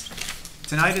audience,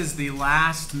 tonight is the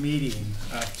last meeting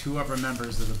of two of our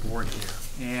members of the board here.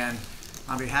 And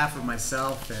on behalf of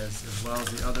myself, as well as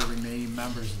the other remaining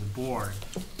members of the board,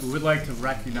 we would like to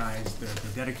recognize the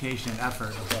dedication and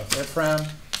effort of both Ephraim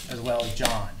as well as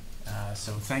John.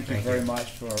 So thank you very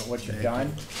much for what you've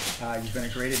done. You've been a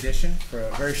great addition for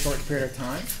a very short period of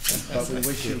time, but we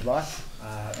wish you luck.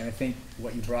 And I think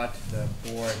what you brought to the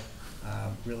board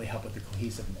really helped with the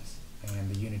cohesiveness and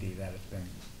the unity that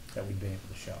we've been able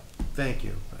to show. Thank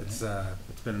you. It's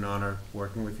been an honor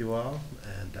working with you all,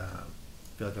 and I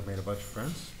feel like I've made a bunch of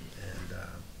friends, and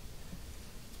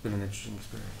it's been an interesting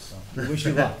experience. So we wish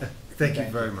you luck. Thank you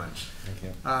very much. Thank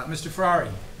you. Mr. Ferrari,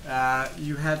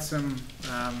 you had some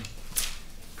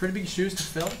pretty big shoes to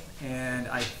fill, and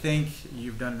I think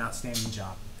you've done an outstanding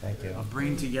job. Thank you. Of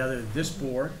bringing together this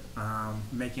board,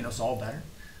 making us all better.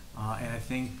 And I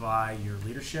think by your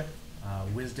leadership,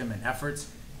 wisdom, and efforts,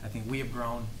 I think we have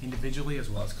grown individually as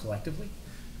well as collectively.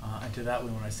 And to that, we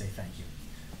want to say thank you.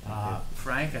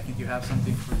 Frank, I think you have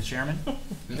something for the chairman.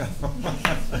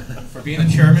 For being the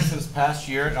chairman for this past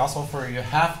year, and also for your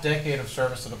half-decade of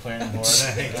service to the planning board.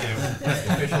 Thank you.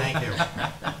 Thank you.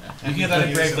 You can get that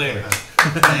engraved later.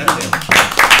 Thank you.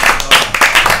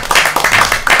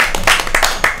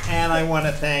 And I want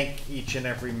to thank each and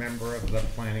every member of the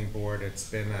planning board. It's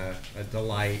been a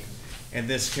delight. And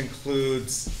this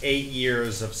concludes 8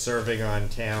 years of serving on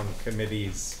town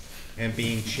committees and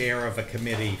being chair of a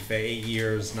committee for 8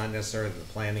 years, not necessarily the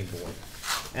planning board.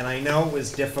 And I know it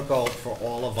was difficult for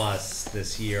all of us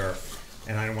this year,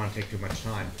 and I don't want to take too much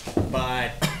time,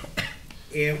 but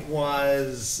it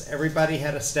was, everybody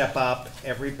had to step up.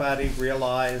 Everybody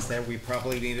realized that we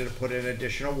probably needed to put in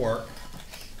additional work.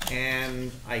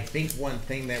 And I think one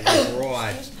thing that we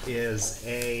brought is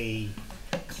a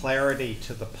clarity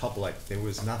to the public. There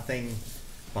was nothing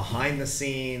behind the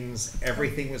scenes.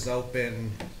 Everything was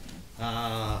open.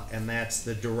 And that's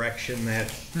the direction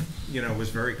that, was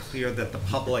very clear that the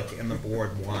public and the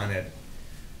board wanted.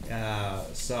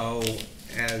 So,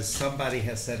 as somebody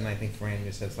has said, and I think Fran,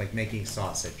 you said, it's like making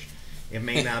sausage. It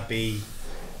may not be,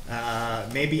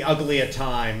 maybe ugly at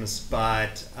times,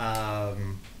 but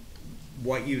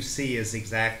what you see is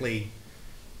exactly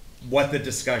what the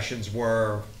discussions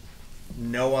were.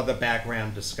 No other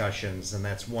background discussions, and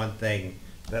that's one thing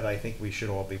that I think we should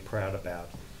all be proud about.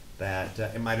 That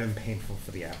it might have been painful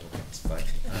for the applicants, but.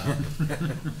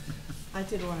 I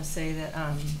did want to say that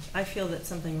I feel that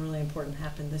something really important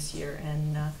happened this year,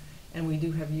 and we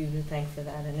do have you to thank for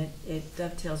that. And it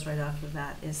dovetails right off of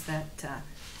that, is that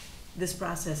this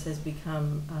process has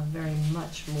become very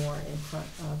much more in front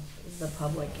of the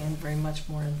public and very much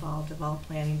more involved of all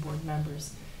planning board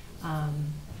members.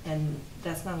 And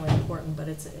that's not only important, but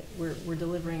we're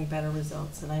delivering better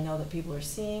results. And I know that people are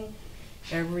seeing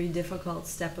every difficult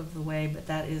step of the way, but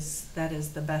that is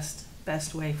the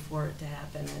best way for it to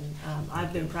happen. And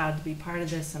I've been proud to be part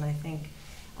of this, and I think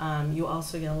you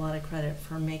also get a lot of credit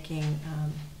for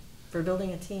for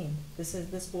building a team.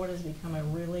 This board has become a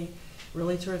really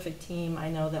terrific team. I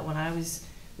know that when I was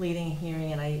leading a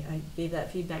hearing, and I gave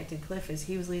that feedback to Cliff as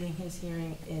he was leading his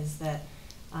hearing, is that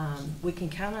we can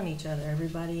count on each other.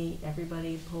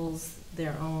 Everybody pulls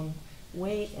their own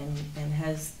weight and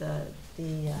has the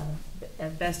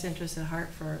best interest at heart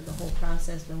for the whole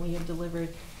process, and we have delivered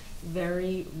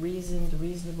very reasoned,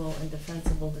 reasonable, and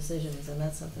defensible decisions, and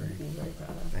that's something to be very proud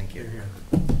of. Thank you.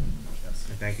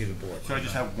 And thank you to the board. So I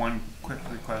just have one quick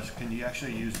request. Can you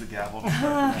actually use the gavel?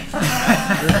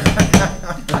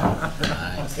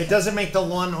 It doesn't make the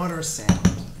law and order sound.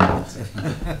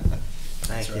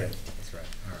 Thank you. That's right.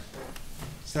 All right.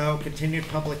 So, continued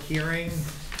public hearing,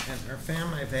 and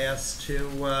Irfan, I've asked to,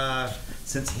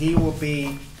 since he will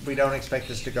be, we don't expect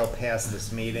this to go past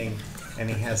this meeting, and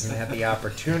he hasn't had the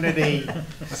opportunity,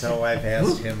 so I've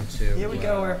asked him to. Here we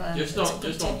go, Irfan. Just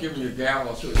don't give him your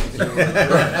gavel so he can do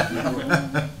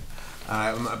it.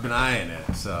 I've been eyeing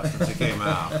it since it came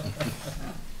out.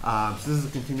 So this is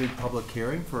a continued public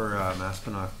hearing for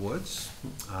Maspinock Woods.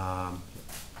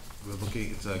 We're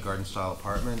looking, it's a garden style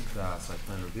apartment, site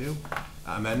plan review,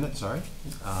 amendment, sorry.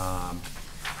 I'm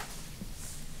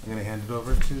gonna hand it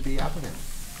over to the applicant.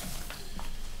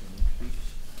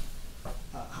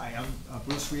 Hi, I'm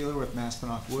Bruce Wheeler with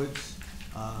Maspinock Woods.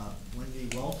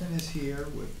 Wendy Welton is here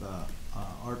with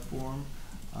Artform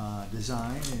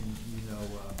Design, and you know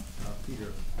Peter,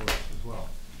 of course, as well.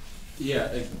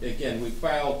 Yeah, again, we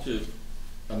filed to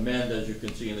amend, as you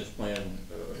can see in this plan,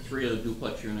 3 of the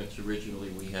duplex units. Originally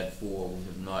we had 4. We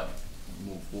have not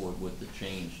moved forward with the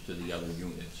change to the other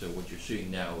unit. So what you're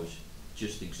seeing now is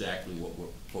just exactly what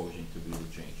we're proposing to be the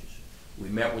changes. We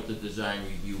met with the design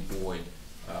review board.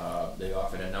 They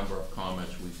offered a number of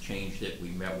comments. We've changed it. We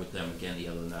met with them again the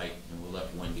other night, and we'll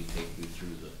let Wendy take you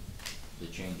through the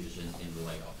changes in the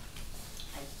layout.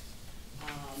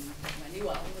 Wendy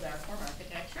Welton with Artform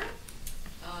Architecture.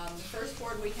 The first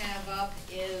board we have up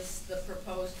is the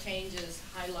proposed changes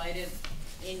highlighted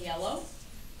in yellow.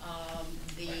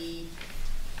 The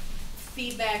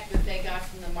feedback that they got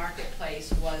from the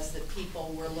marketplace was that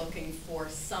people were looking for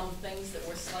some things that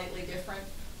were slightly different.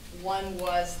 One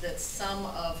was that some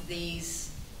of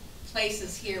these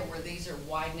places here where these are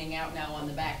widening out now on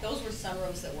the back, those were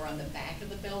sunrooms that were on the back of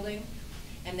the building,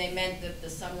 and they meant that the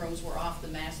sunrooms were off the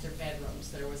master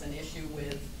bedrooms. There was an issue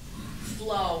with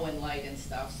flow and light and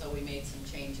stuff, so we made some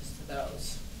changes to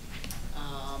those.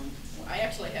 I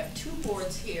actually have 2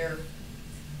 boards here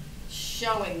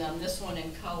showing them. This one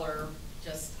in color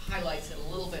just highlights it a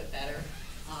little bit better.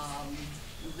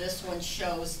 This one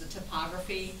shows the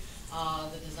topography,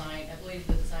 the design. I believe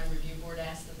the design review board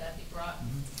asked that that be brought.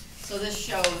 So this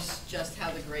shows just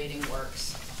how the grading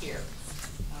works here.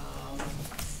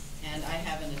 And I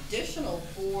have an additional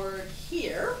board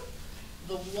here.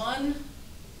 The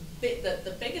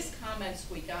biggest comments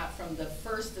we got from the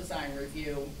first design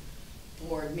review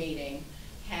board meeting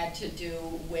had to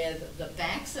do with the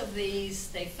backs of these.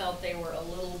 They felt they were a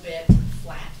little bit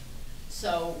flat.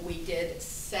 So we did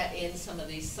set in some of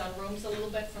these sunrooms a little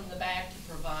bit from the back to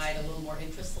provide a little more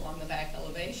interest along the back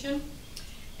elevation.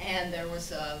 And there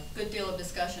was a good deal of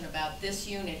discussion about this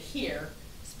unit here,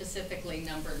 specifically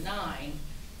number 9,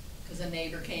 because a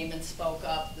neighbor came and spoke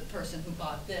up, the person who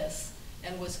bought this,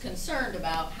 and was concerned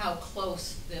about how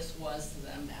close this was to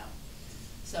them now.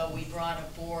 So we brought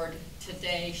a board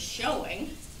today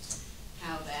showing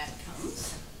how that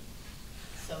comes.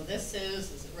 So this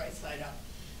is it right side up?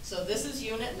 So this is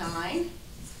unit 9,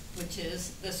 which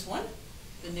is this one,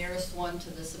 the nearest one to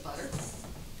this abutter.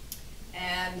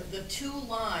 And the 2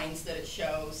 lines that it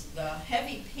shows, the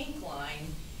heavy pink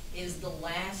line is the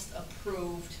last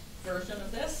approved version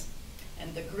of this.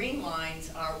 And the green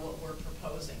lines are what we're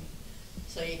proposing.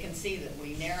 So you can see that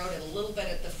we narrowed it a little bit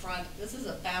at the front. This is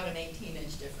about an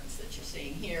 18-inch difference that you're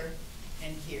seeing here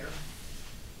and here.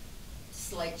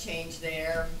 Slight change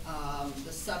there.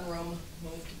 The sunroom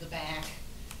moved to the back.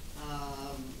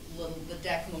 The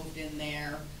deck moved in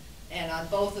there. And on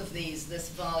both of these, this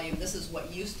volume, this is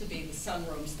what used to be the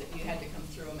sunrooms that you had to come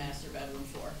through a master bedroom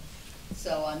for.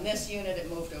 So on this unit, it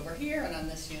moved over here, and on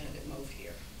this unit, it moved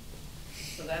here.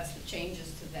 So that's the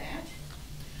changes to that.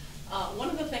 One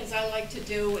of the things I like to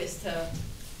do is to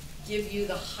give you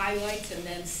the highlights and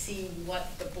then see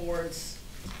what the boards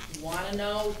want to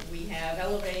know. We have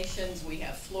elevations, we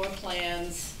have floor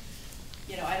plans.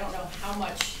 You know, I don't know how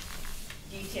much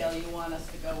detail you want us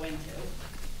to go into.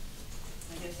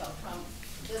 I guess I'll come,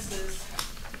 this is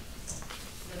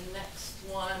the next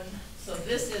one. So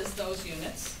this is those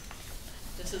units.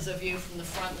 This is a view from the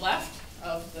front left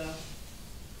of the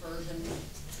version.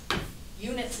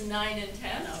 Units 9 and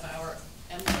 10 of our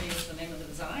Emily is the name of the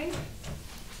design.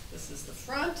 This is the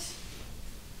front.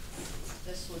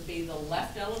 This would be the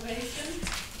left elevation.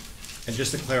 And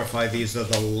just to clarify, these are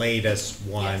the latest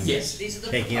ones? Yes, these are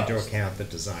the taking into proposed. account the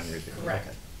design review? Correct.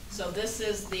 Okay. So this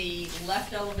is the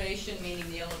left elevation, meaning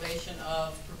the elevation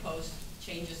of proposed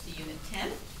changes to unit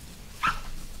 10.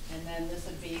 And then this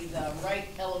would be the right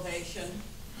elevation,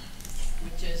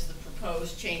 which is the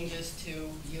proposed changes to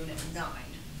unit 9.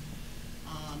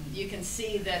 You can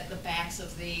see that the backs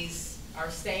of these are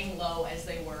staying low as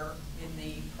they were in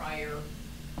the prior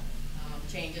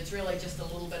change. It's really just a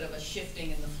little bit of a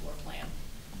shifting in the floor plan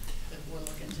that we're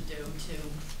looking to do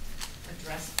to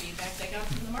address feedback they got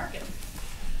from the market.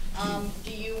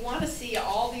 Do you want to see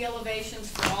all the elevations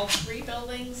for all 3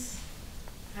 buildings?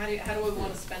 How do we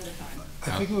want to spend the time?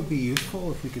 I think it would be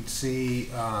useful if we could see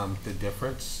the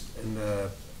difference in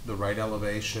the right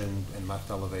elevation and left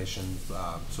elevation,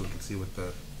 so we can see what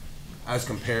the, as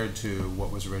compared to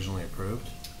what was originally approved.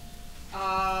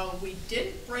 We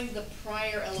didn't bring the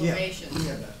prior elevations. we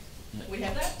have that. We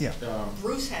have that? Yeah.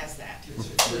 Bruce has that.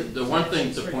 The one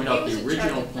thing to point out, the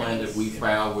original plan that we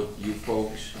filed with you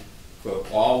folks for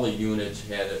all the units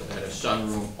had a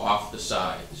sunroom off the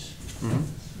sides.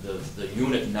 The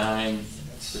Unit 9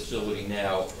 facility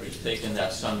now is taking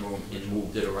that sunroom and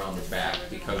moved it around the back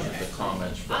because of the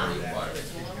comments from the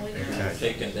abutters. We've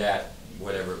taken that,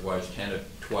 whatever it was, 10 or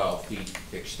 12 feet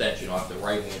extension off the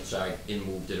right-hand side and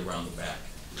moved it around the back.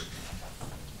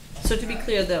 So to be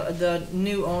clear, the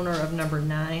new owner of number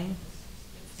 9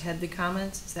 had the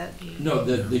comments, is that? No,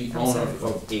 the I'm owner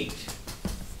sorry. of 8.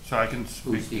 So I can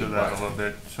speak to that a little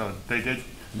bit. So they did.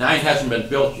 9 hasn't been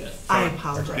built yet. I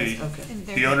apologize,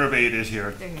 okay. The owner of 8 is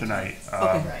here tonight.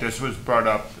 Okay. This was brought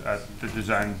up at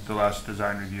the last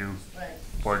design review Right.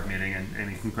 board meeting, and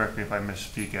you can correct me if I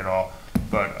misspeak at all,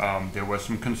 but there was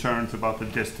some concerns about the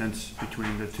distance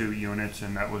between the 2 units,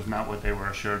 and that was not what they were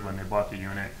assured when they bought the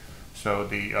unit. So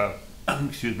the,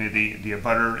 excuse me, the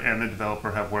abutter and the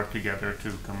developer have worked together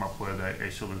to come up with a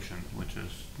solution, which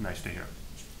is nice to hear.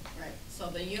 Right, so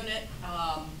the unit,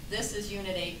 this is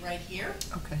unit 8 right here,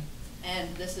 Okay.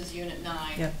 and this is unit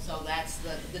 9. Yep. So that's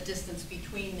the distance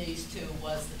between these 2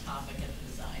 was the topic of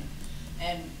the design.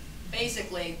 And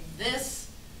basically, this,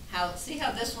 see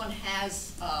how this one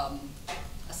has a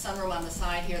sunroom on the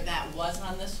side here? That was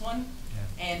on this one.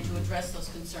 Yeah. And to address those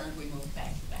concerns, we moved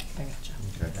back to back. I gotcha.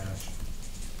 Okay.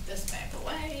 This back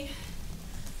away.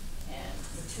 And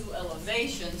the 2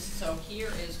 elevations, so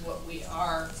here is what we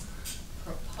are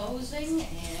proposing,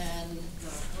 and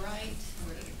the right,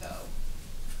 where did it go?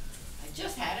 I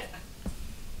just had it.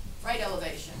 Right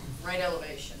elevation, right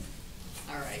elevation.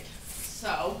 All right,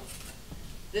 so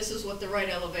this is what the right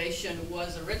elevation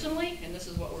was originally, and this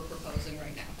is what we're proposing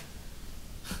right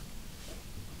now.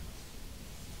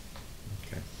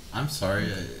 Okay. I'm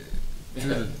sorry,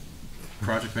 you're the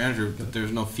project manager, but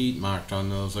there's no feet marked on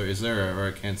those, or is there, or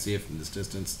I can't see it from this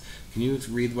distance. Can you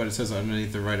read what it says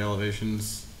underneath the right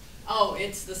elevations? Oh,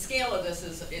 it's, the scale of this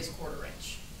is 1/4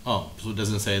 inch. Oh, so it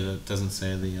doesn't say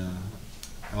the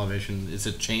elevation, is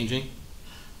it changing?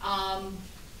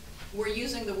 We're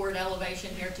using the word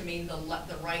elevation here to mean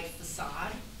the right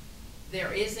facade.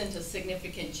 There isn't a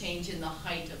significant change in the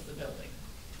height of the building.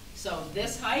 So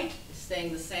this height is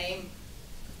staying the same,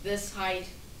 this height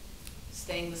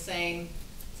staying the same.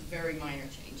 It's a very minor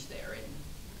change there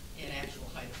in actual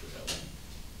height of the building.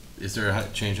 Is there a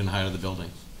change in the height of the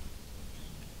building?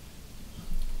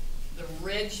 The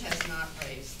ridge has not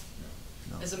raised.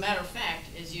 As a matter of fact,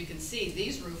 as you can see,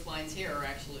 these roof lines here are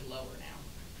actually lower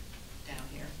now, down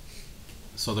here.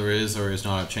 So there is or is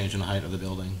not a change in the height of the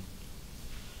building?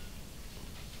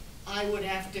 I would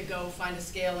have to go find a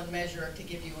scale and measure it to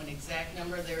give you an exact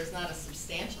number. There is not a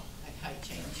substantial height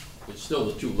change. It's still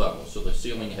the 2 levels, so the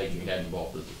ceiling height you had in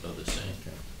both are the same.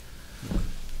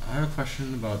 I have a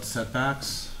question about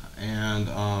setbacks and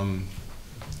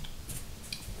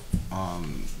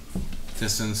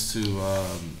distance to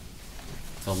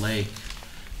the lake,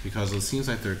 because it seems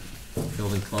like they're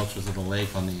building closer to the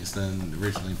lake on these than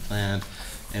originally planned,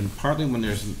 and partly when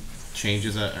there's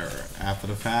changes after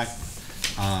the fact,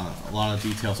 a lot of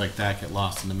details like that get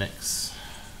lost in the mix.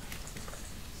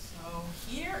 So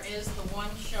here is the one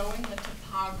showing the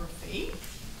topography,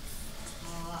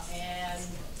 and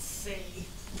let's see,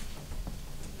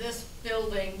 this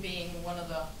building being one of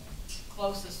the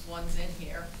closest ones in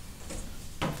here.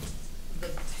 The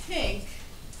pink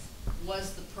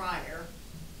was the prior.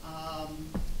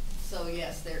 So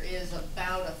yes, there is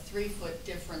about a 3-foot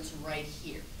difference right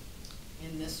here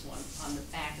in this one on the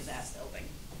back of that building.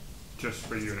 Just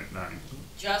for Unit 9.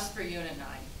 Just for Unit 9.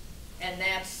 And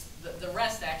that's, the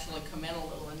rest actually come in a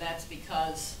little, and that's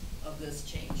because of this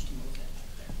change to move it up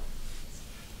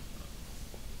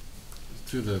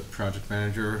there. To the project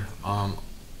manager, can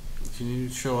you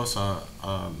show us a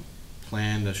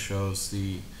plan that shows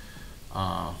the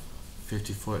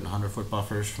 50-foot and 100-foot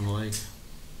buffers from the lake?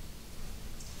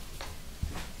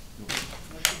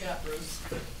 What you got, Bruce?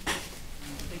 Big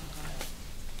pile.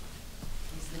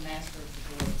 He's the master of the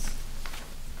boards.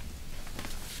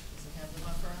 Does it have the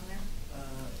buffer on there?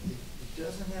 It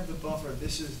doesn't have the buffer.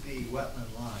 This is the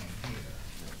wetland line here.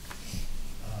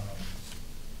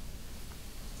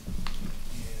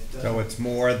 So it's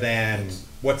more than,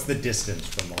 what's the distance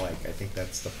from the lake? I think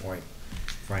that's the point,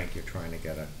 Frank, you're trying to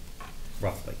get at,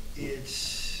 roughly.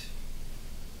 It's,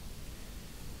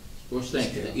 We're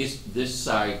saying this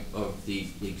side of the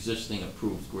existing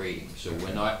approved grading, so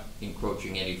we're not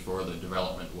encroaching any further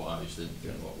development-wise than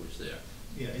what was there.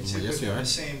 yeah, it's Well, yes, you within are. the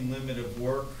same limit of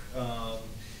work.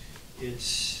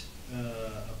 It's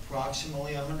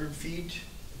approximately 100 feet.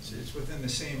 It's within the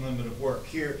same limit of work.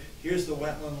 Here's the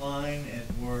wetland line, and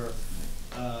we're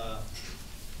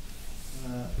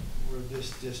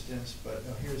this distance, but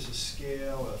here's the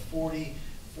scale. 40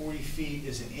 feet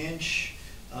is an inch.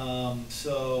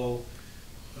 So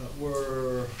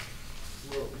we're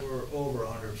over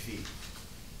 100 feet.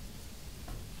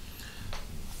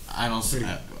 I don't see,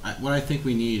 what I think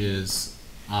we need is,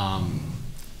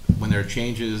 when there are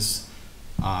changes,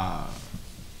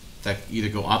 that either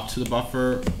go up to the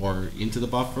buffer or into the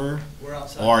buffer, We're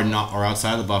outside. or not, or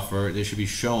outside the buffer, they should be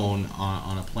shown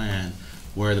on a plan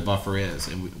where the buffer is,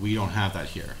 and we don't have that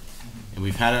here. And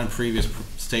we've had it on previous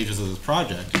stages of this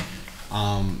project.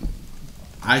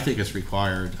 I think it's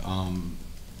required.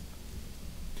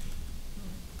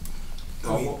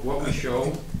 What we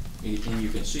show, and you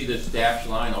can see this dashed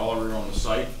line all around the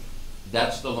site,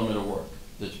 that's the limit of work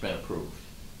that's been approved.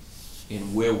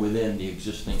 And we're within the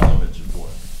existing limits of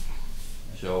work.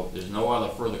 So there's no other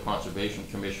further conservation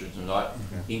commissions, are not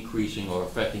increasing or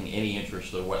affecting any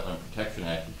interest of the Wetland Protection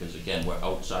Act, because again, we're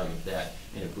outside of that.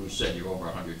 And as Bruce said, you're over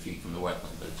 100 feet from the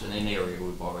wetland, but it's in an area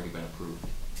we've already been approved.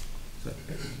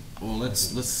 Well,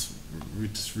 let's just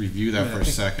review that for a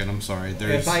second. I'm sorry.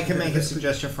 If I can make a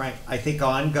suggestion, Frank, I think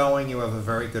ongoing, you have a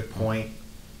very good point,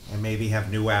 and maybe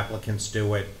have new applicants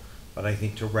do it, but I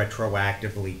think to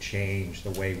retroactively change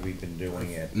the way we've been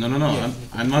doing it. No.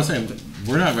 I'm not saying,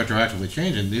 we're not retroactively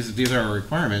changing. These are our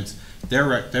requirements. They're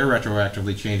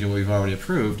retroactively changing what we've already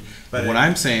approved. But what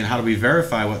I'm saying, how do we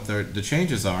verify what the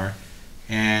changes are?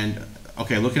 And,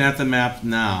 okay, looking at the map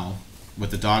now, with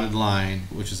the dotted line,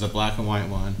 which is a black and white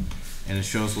one, and it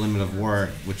shows the limit of work,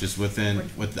 which is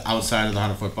outside of the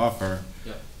 100-foot buffer.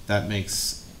 Yep. That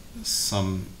makes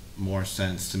some more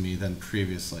sense to me than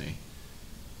previously.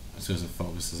 As soon as it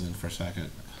focuses in for a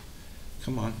second.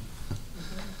 Come on.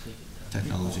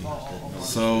 Technology.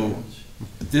 So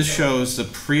this shows the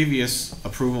previous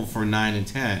approval for 9 and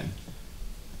 10.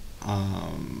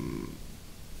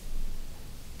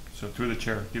 So through the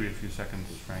chair, give you a few seconds,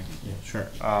 Frank. Yeah, sure.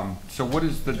 So what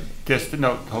is the distance,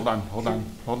 no, hold on.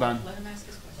 Let him ask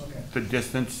his question. The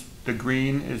distance, the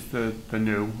green is the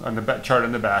new, on the chart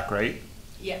on the back, right?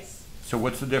 Yes, So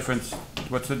what's the difference,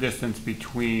 what's the distance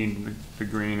between the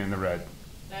green and the red?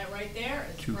 that right there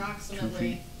is 2 approximately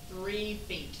feet? 3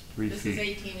 feet. 3 This feet. is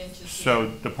 18 inches here.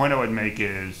 So the point I would make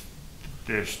is,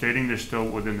 they're stating they're still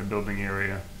within the building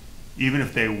area. Even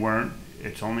if they weren't,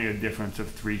 it's only a difference of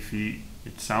 3 feet.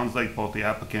 It sounds like both the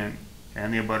applicant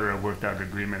and the abutter have worked out an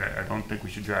agreement. I don't think we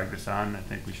should drag this on. I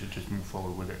think we should just move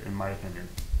forward with it, in my opinion.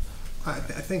 I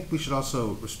think we should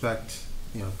also respect,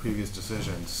 previous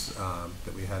decisions,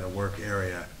 that we had a work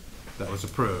area that was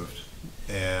approved.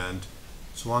 And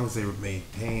so long as they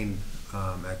maintain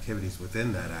activities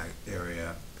within that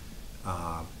area,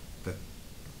 that,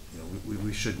 you know,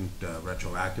 we shouldn't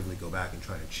retroactively go back and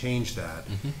try to change that.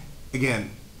 Again,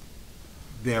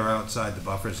 they're outside the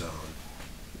buffer zone,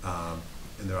 and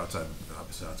they're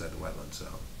obviously outside the wetland zone.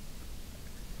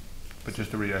 But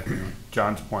just to react to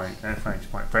John's point and Frank's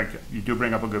point, Frank, you do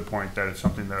bring up a good point that it's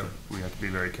something that we have to be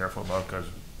very careful about because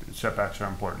setbacks are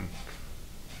important.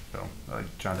 So,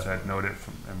 like John said, note it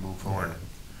and move forward.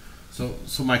 So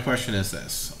my question is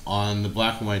this: on the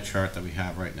black and white chart that we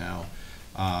have right now,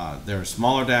 there are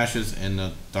smaller dashes and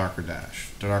a darker dash.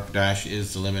 The darker dash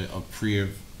is the limit of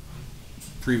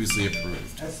previously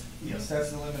approved. Yes,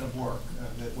 that's the limit of work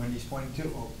that Wendy's pointing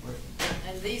to. Oh, wait.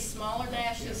 And these smaller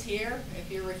dashes here,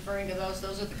 if you're referring to those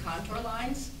are the contour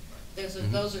lines.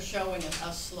 Those are showing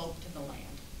a slope to the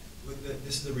land.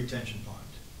 This is the retention pond,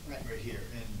 right here.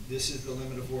 And this is the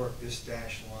limit of work, this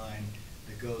dashed line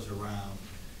that goes around.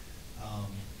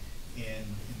 And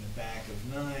in the back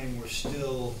of 9, we're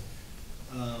still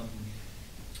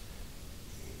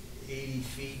 80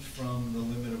 feet from the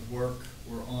limit of work.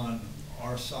 We're on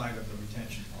our side of the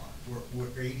retention pond. We're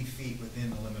 80 feet within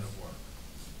the limit of work.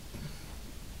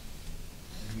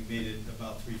 And we made it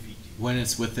about 3 feet deep. When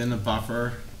it's within the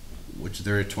buffer, which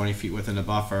they're 20 feet within the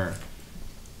buffer,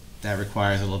 that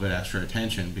requires a little bit extra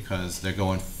attention because they're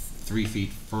going 3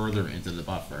 feet further into the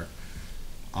buffer.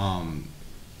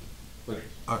 But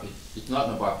it's not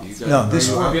in the buffer. You No, got this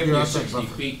you're one- 50 or 60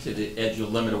 feet to the edge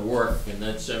of limit of work, and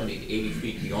then 70 to 80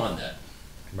 feet beyond that.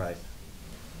 Right.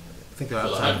 I think they're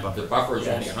So outside the buffer. the buffer is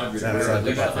only 100, It's we're outside at the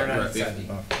least buffer. 150.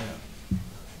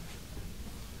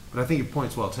 But I think your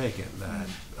point's well taken, that,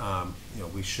 you know,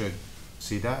 we should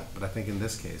see that, but I think in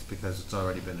this case, because it's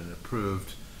already been an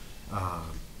approved,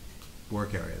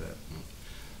 work area that.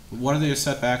 What are the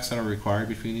setbacks that are required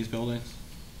between these buildings?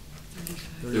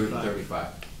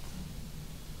 35.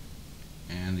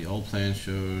 And the old plan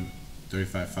showed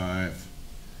 35.5.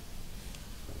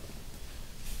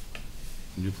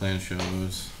 New plan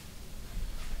shows.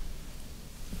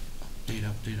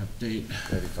 Update.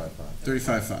 35.5.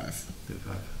 35.5.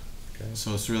 35. Okay.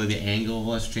 So it's really the angle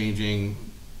that's changing,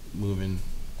 moving.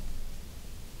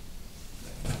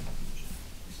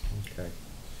 Okay.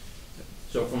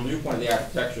 So from the viewpoint of the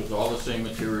architecture, it's all the same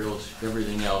materials,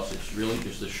 everything else, it's really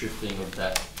just the shifting of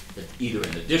that either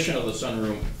in addition of the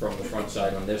sunroom from the front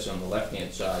side on this, on the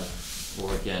left-hand side,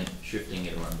 or again, shifting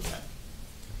it around the back.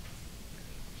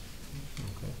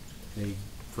 Okay. Any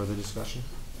further discussion?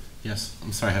 Yes,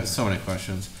 I'm sorry, I have so many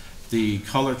questions. The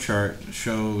color chart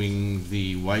showing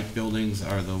the white buildings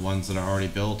are the ones that are already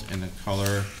built, and the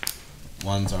color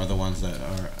ones are the ones that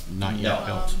are not yet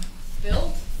built.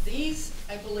 Built, these,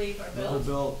 I believe, are Never built.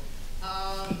 built.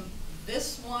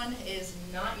 This one is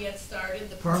not yet started.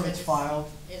 The Permit's permit filed.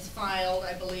 is filed.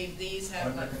 I believe these have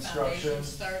Under like construction. foundations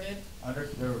started.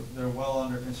 They're well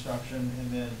under construction,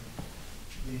 and then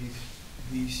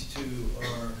these two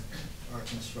are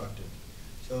constructed.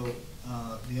 So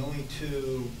the only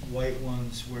two white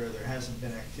ones where there hasn't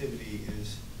been activity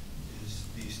is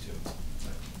these two,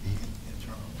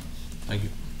 internal ones. Thank you.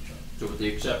 So with the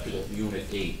exception of Unit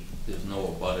 8, there's no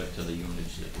abutter to the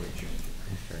units that we're changing.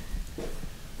 Okay.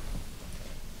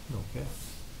 Okay.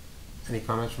 Any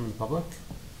comments from the public?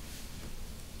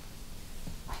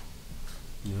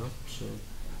 No, so.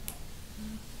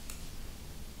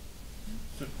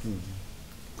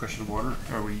 Question of order,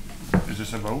 is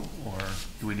this a vote, or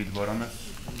do we need to vote on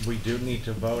this? We do need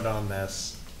to vote on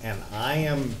this, and I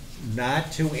am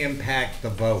not to impact the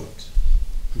vote,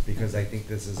 because I think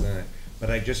this is but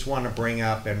I just want to bring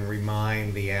up and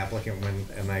remind the applicant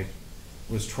and I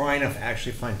was trying to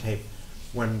actually find tape,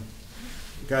 when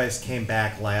you guys came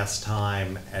back last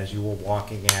time, as you were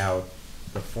walking out,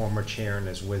 the former chair in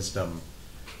his wisdom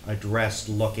addressed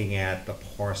looking at the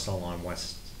parcel on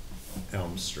West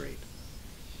Elm Street.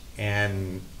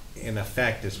 And in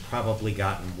effect, it's probably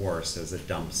gotten worse as a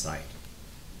dump site.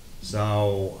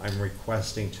 So I'm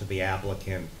requesting to the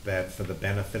applicant that for the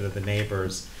benefit of the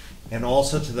neighbors, and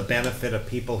also to the benefit of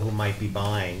people who might be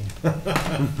buying,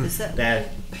 that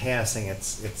passing,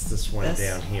 it's this one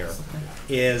down here,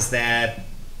 is that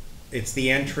it's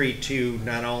the entry to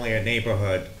not only a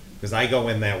neighborhood, because I go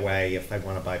in that way if I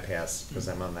want to bypass, because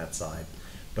I'm on that side,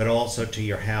 but also to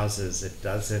your houses. It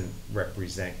doesn't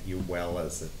represent you well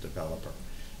as a developer.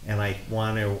 And I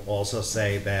want to also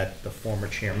say that the former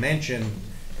chair mentioned,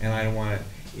 and I don't want to,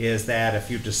 is that if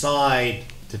you decide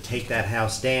to take that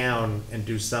house down and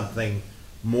do something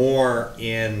more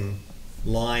in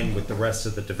line with the rest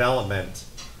of the development,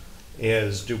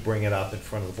 is do bring it up in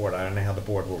front of the board. I don't know how the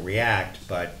board will react,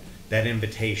 but that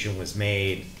invitation was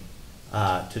made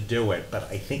to do it, but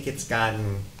I think it's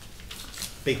gotten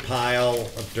big pile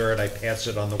of dirt. I passed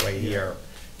it on the way here,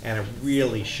 and it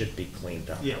really should be cleaned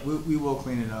up. Yeah, we will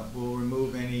clean it up. We'll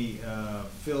remove any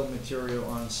fill material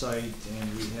on site,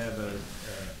 and we have a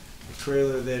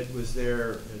trailer that was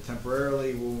there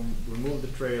temporarily. We'll remove the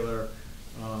trailer,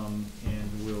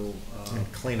 and we'll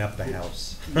And clean up the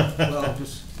house. well,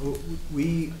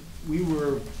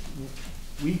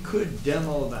 we could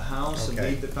demo the house and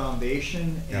Okay. leave the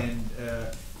foundation, Yep. and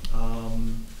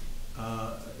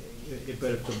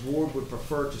but if the board would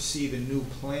prefer to see the new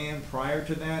plan prior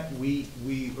to that, we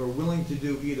are willing to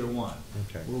do either one.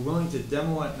 Okay. We're willing to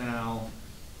demo it now,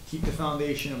 keep the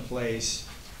foundation in place,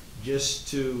 just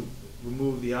to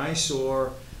remove the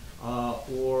eyesore,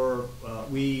 or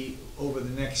we, over the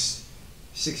next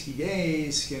 60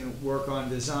 days, can work on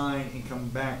design and come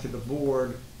back to the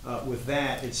board with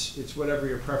that. It's whatever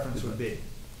your preference would be.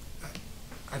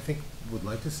 I think would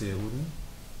like to see it, wouldn't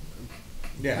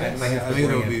Yeah, Yes. I might have I to think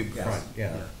bring it'll it be- front,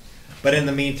 yes. yeah. But in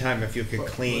the meantime, if you could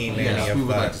clean Yes, any we of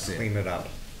would like that, to see it. clean it up.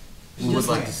 We would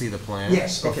like to see the plan.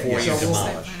 Yes, okay, Before yeah, you so we'll,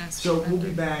 demolish. so we'll be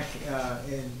back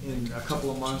in a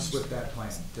couple of months with that plan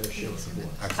to share with the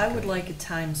board. I would like a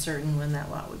time certain when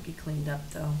that lot would be cleaned up,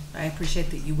 though. I appreciate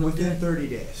that you will do Within it. 30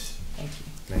 days. Thank you.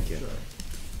 Thank you.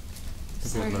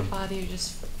 Sorry to bother you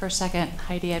just for a second.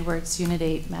 Heidi Edwards, Unit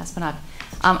 8, Maspinock.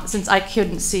 Since I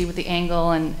couldn't see with the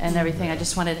angle and everything, I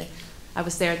just wanted to, I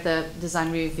was there at the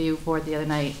design review board the other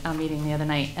night, meeting the other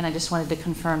night, and I just wanted to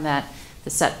confirm that the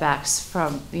setbacks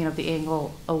from, the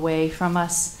angle away from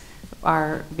us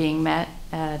are being met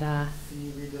at, Can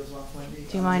you read those off, Wendy?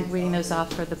 do you mind reading those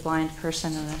off for the blind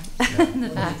person in the, in the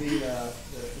back? The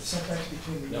setbacks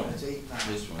between the No, units 8 and 9.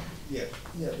 this one. Yeah,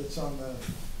 it's on the,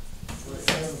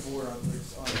 right on the board,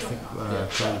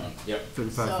 it's on Yep.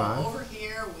 35.5? So over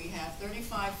here, we have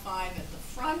 35.5 at the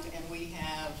front, and we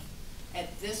have,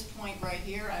 at this point right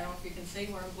here, I don't know if you can see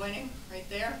where I'm pointing, right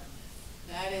there.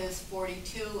 That is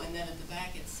 42, and then at the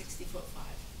back, it's 60'5".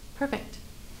 Perfect.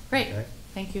 Great. Okay.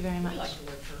 Thank you very much. We like the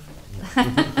word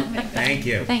perfect. Thank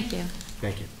you. Thank you.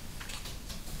 Thank you.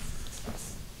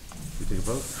 We take a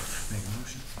vote? Make a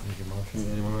motion. Make a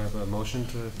motion. Anyone have a motion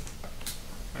to?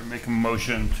 I make a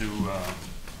motion to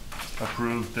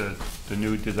approve the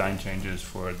new design changes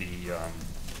for the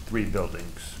 3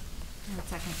 buildings.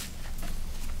 Second.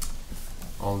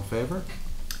 All in favor?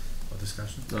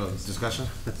 Discussion? No, discussion?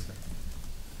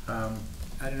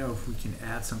 I don't know if we can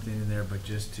add something in there, but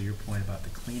just to your point about the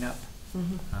cleanup,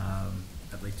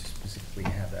 I'd like to specifically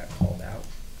have that called out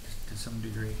to some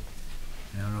degree.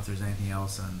 And I don't know if there's anything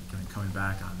else on, coming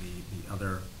back on the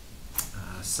other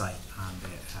site, on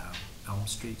the Elm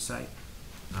Street site,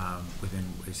 within,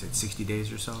 what you said, 60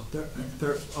 days or so? The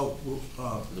building.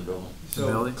 So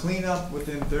building? clean up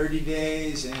within 30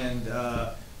 days, and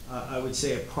I would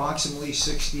say approximately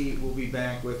 60, we'll be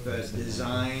back with a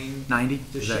design. 90?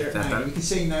 To Is share, that 90. better? We could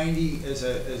say 90 as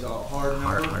a hard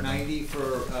number, Hard 90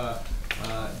 for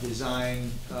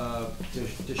design,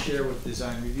 to share with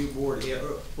design review board. Yeah,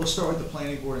 we'll start with the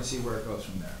planning board and see where it goes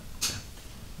from there.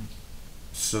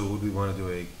 So would we want to do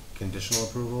a conditional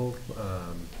approval?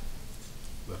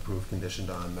 Approve conditioned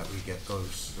on that we get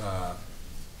those,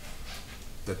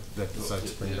 that the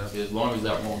site's cleaned up? As long as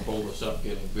that won't hold us up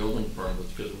getting building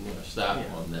permits, because we're gonna start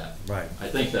on that. Right. I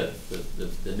think that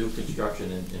the new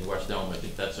construction in West Elm, I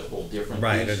think that's a whole different piece.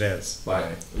 Right, it is.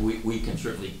 But we can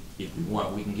certainly, if we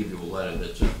want, we can give you a letter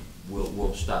that says,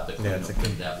 we'll start the cleanup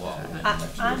of that lot within the next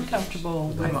 30 I'm days. comfortable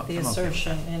with the I'm okay with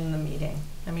assertion in the meeting.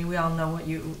 I mean, we all know what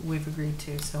we've agreed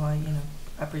to, so I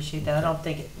appreciate that. I don't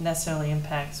think it necessarily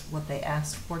impacts what they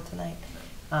asked for tonight.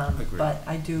 Agreed. But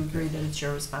I do agree that it's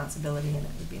your responsibility, and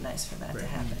it would be nice for that to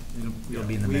happen. It'll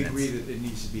be in the We minutes. agree that it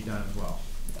needs to be done as well.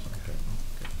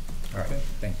 All right,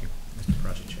 thank you, Mr.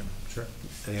 Project Chairman. Sure.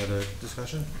 Any other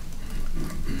discussion?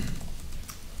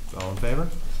 All in favor?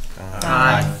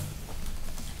 Aye.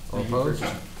 All opposed?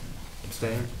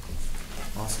 Abstained?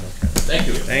 Awesome. Thank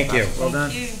you. Thank you. Well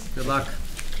done. you. Good luck.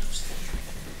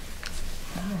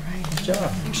 All right. Good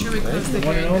job. Make sure we close the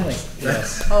One and hearing. only.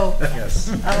 Yes. Oh, Yes.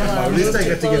 I'll At least move I to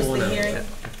get to get close one the out. hearing.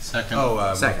 Second.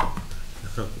 Oh, Second.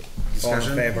 All in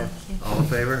Discussion? favor? All in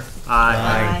favor?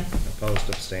 Aye. Opposed,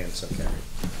 abstained, so carried.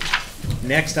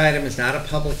 Next item is not a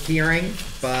public hearing,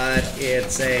 but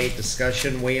it's a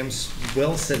discussion,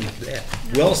 Wilson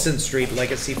Street,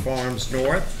 Legacy Farms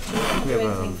North. We have,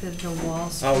 I think the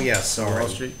walls. Oh, yes, sorry. Wall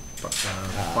Street,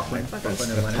 Buckland and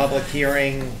The Leonard. public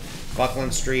hearing,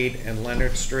 Buckland Street and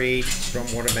Leonard Street,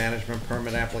 stormwater management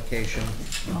permit application.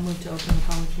 I'll move to open the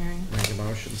public hearing. Make a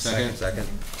motion. Second.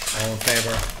 All in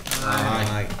favor?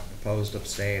 Aye. Opposed,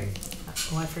 abstained,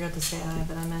 Oh, I forgot to say aye,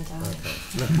 but I meant aye.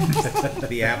 Okay.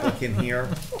 The applicant here.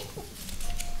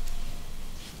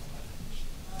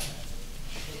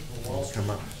 Come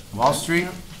up. Wall Street?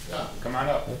 Come on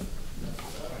up.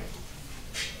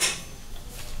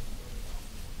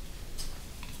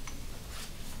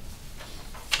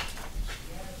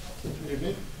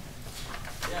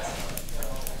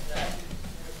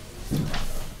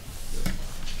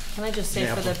 Can I just say,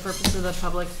 for the purpose of the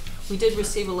public, we did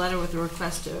receive a letter with a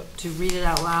request to read it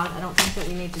out loud. I don't think that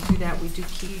we need to do that. We do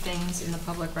keep things in the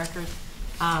public record.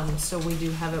 So we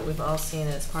do have it, we've all seen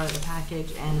it as part of the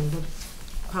package, and the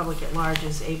public at large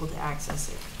is able to access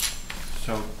it.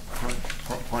 So,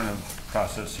 point of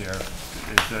process here,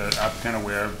 is the applicant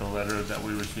aware of the letter that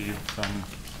we received from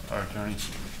our attorney?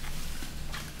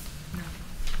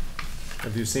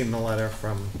 Have you seen the letter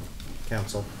from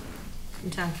council?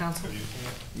 From town council?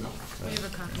 No. We have a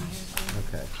copy here.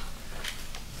 Okay.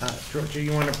 Georgia,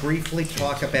 you want to briefly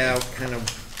talk about kind of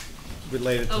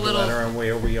related to the letter and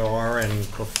where we are, and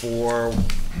before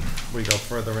we go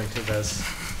further into this,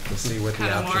 to see what the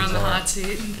options are? More on the hot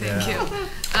seat, thank you.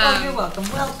 Oh, you're welcome,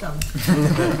 welcome.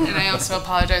 And I also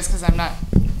apologize because I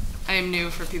am new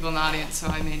for people in the audience, so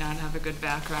I may not have a good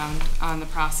background on the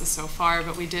process so far,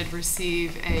 but we did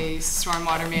receive a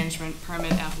stormwater management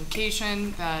permit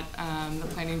application that the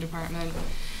planning department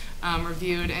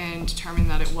reviewed and determined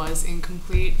that it was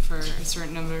incomplete for a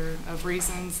certain number of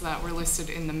reasons that were listed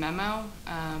in the memo.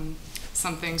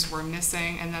 Some things were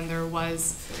missing, and then there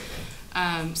was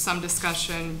some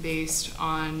discussion based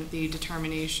on the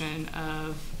determination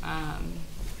of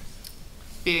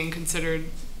being considered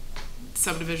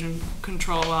subdivision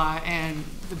control law and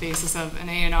the basis of an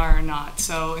A&R or not.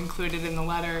 So included in the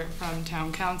letter from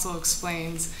town council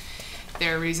explains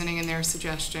their reasoning and their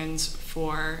suggestions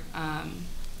for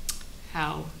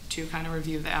how to kind of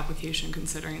review the application,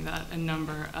 considering that a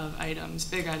number of items,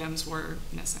 big items, were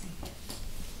missing.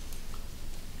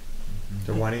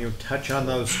 So why don't you touch on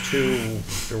those two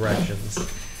directions?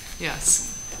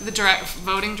 Yes. The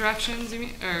voting directions, you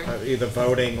mean? Or Either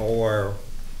voting or...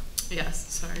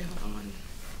 Yes, sorry, hold on one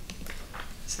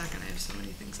second, I have so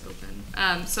many things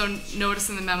open. So notice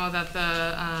in the memo that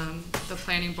the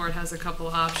planning board has a couple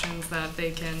options that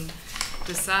they can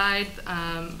decide.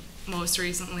 Most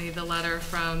recently, the letter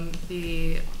from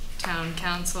the town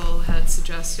council had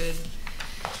suggested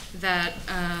that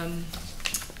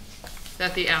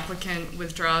that the applicant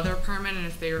withdraw their permit, and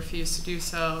if they refuse to do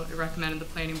so, it recommended the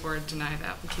planning board deny the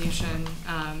application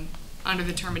under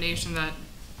the determination that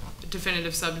a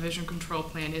definitive subdivision control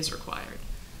plan is required.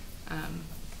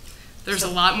 There's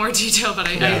a lot more detail, but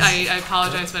I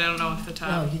apologize, but I don't know off the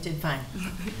top. No, you did fine.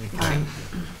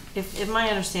 If my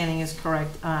understanding is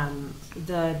correct,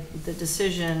 the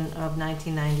decision of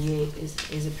 1998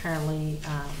 is apparently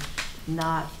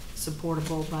not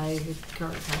supportable by the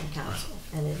current town council,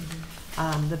 and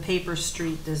the paper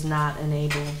street does not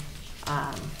enable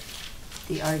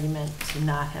the argument to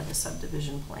not have a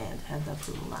subdivision plan, to have the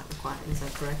approval not required. Is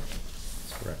that correct?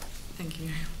 That's correct. Thank you.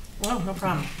 Well, no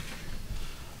problem.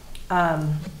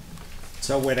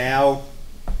 So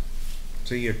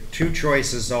your two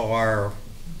choices are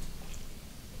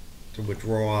to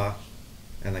withdraw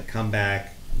and then come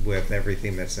back with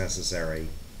everything that's necessary,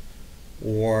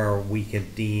 or we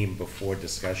can deem before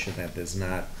discussion that there's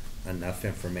not enough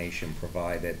information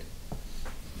provided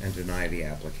and deny the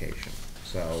application.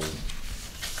 So,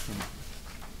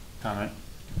 Comment.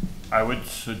 I would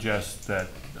suggest that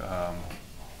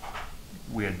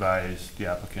we advise the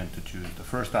applicant to choose the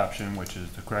first option, which is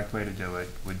the correct way to do it,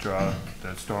 withdraw the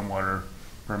stormwater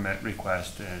permit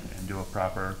request and do a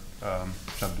proper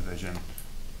subdivision,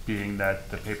 being that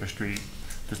the paper street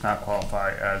does not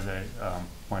qualify as a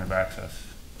point of access.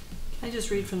 I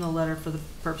just read from the letter for the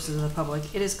purposes of the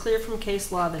public. It is clear from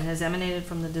case law that has emanated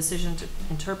from the decision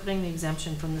interpreting the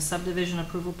exemption from the subdivision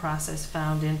approval process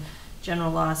found in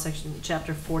General Law,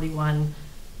 Chapter 41,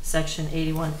 Section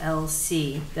 81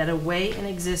 LC, that a way in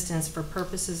existence for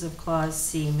purposes of Clause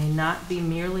C may not be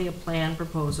merely a plan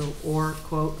proposal or,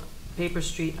 quote, paper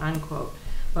street, unquote,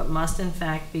 but must in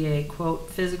fact be a, quote,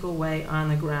 physical way on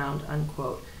the ground,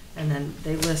 unquote. And then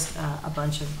they list a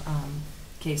bunch of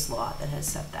case law that has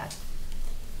set that.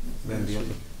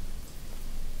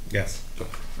 Yes.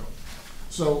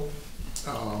 So,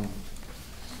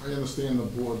 I understand the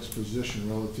board's position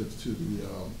relative to the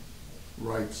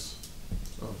rights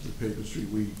of the paper street.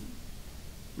 We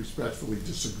respectfully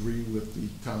disagree with the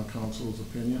town council's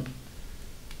opinion.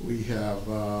 We have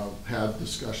had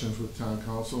discussions with town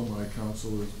council. My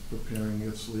council is preparing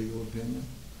its legal opinion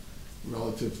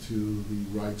relative to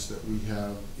the rights that we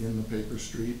have in the paper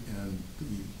street and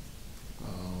the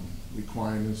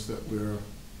requirements that we're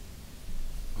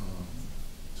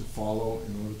to follow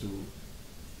in order to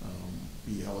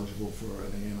be eligible for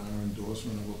an A&R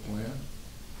endorsement of a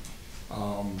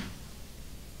plan.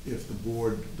 If the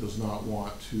board does not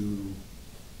want to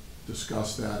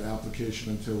discuss that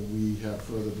application until we have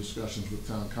further discussions with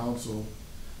town council,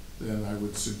 then I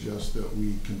would suggest that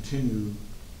we continue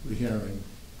the hearing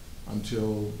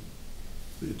until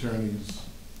the attorneys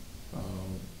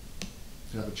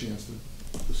have a chance to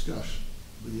discuss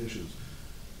the issues.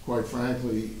 Quite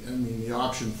frankly, I mean, the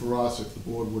option for us, if the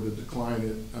board were to decline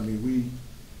it, I mean, we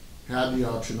had the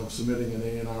option of submitting an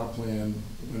A&R plan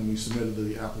when we submitted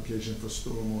the application for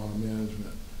stormwater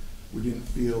management. We didn't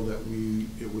feel that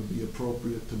it would be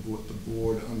appropriate to put the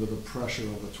board under the pressure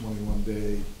of a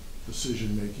 21-day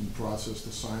decision-making process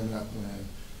to sign that plan.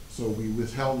 So we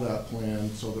withheld that plan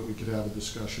so that we could have a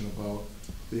discussion about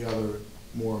the other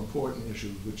more important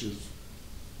issues, which is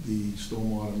the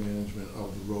stormwater management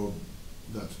of the road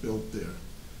that's built there.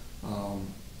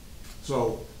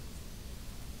 So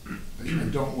I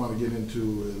don't want to get into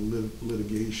a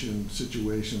litigation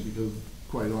situation because,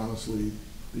 quite honestly,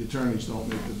 the attorneys don't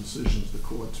make the decisions, the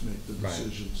courts make the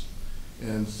decisions. Right.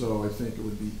 And so I think it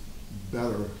would be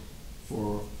better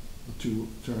for the two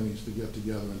attorneys to get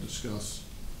together and discuss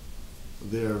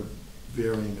their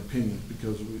varying opinions,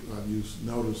 because I've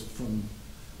noticed from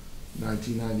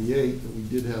 1998 that we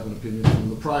did have an opinion from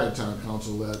the prior town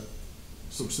council that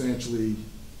substantially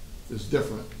is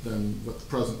different than what the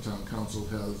present town council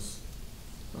has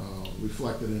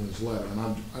reflected in his letter. And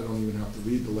I don't even have to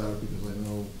read the letter because I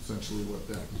know essentially what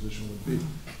that position would be.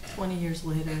 20 years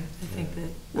later, I think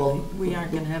that we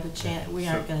aren't going to have a chance. We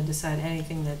aren't going to decide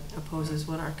anything that opposes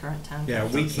what our current town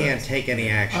council we can't take any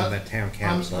action that town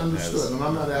council has. Understood, and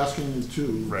I'm not asking you to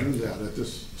do that at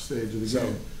this stage of the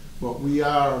game. But we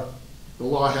are, the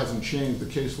law hasn't changed, the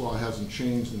case law hasn't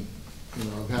changed, and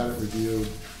I've had it reviewed.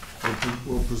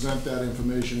 We'll present that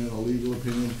information in a legal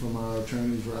opinion from our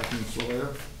attorneys, Rackman and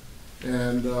Sawyer,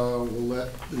 and we'll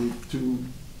let the two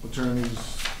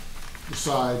attorneys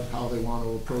decide how they want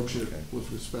to approach it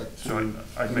with respect to an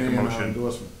A&R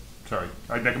endorsement. Sorry,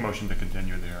 I'd make a motion to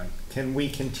continue the hearing. Can we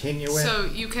continue it? So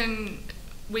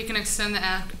we can extend the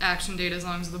action date as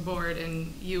long as the board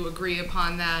and you agree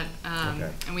upon that,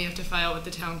 and we have to file with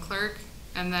the town clerk,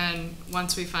 and then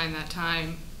once we find that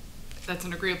time, that's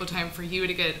an agreeable time for you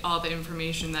to get all the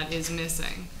information that is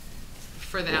missing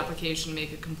for the application to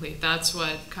make it complete. That's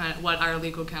what our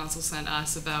legal counsel sent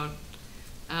us about.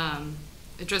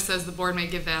 It just says the board may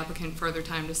give the applicant further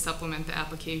time to supplement the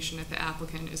application if the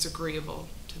applicant is agreeable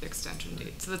to the extension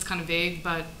date. So that's kind of vague,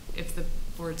 but if the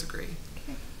boards agree.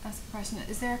 Okay, ask a question.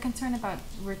 Is there a concern about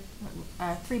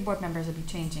 3 board members will be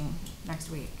changing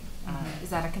next week? Is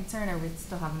that a concern, or we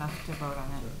still have enough to vote on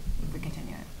it if we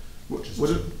continue it?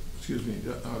 Excuse me,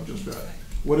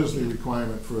 what is the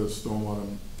requirement for a stormwater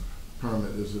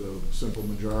permit? Is it a simple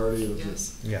majority? Or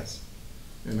Yes.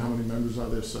 And how many members are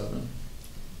there? 7?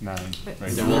 9.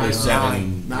 There will be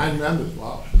 7. 9 members,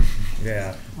 wow.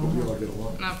 Yeah. Hope you all get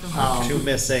along. 2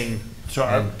 missing,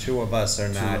 and 2 of us are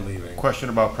not. Question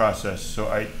about process. So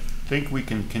I think we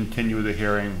can continue the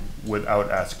hearing without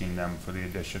asking them for the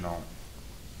additional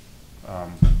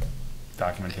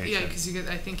documentation. Yeah, because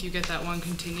I think you get that one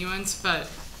continuance, but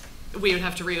we would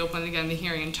have to reopen again the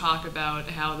hearing and talk about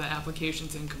how the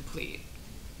application's incomplete.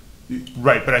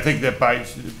 Right, but I think that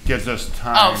gives us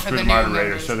time for through the the new moderator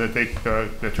members. so that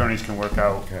the attorneys can work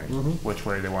out which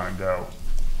way they want to go.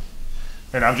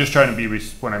 And I'm just trying to be,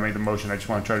 when I made the motion, I just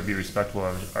want to try to be respectful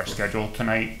of our schedule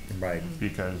tonight. Right.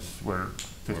 Because we're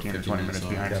 15 to 20 minutes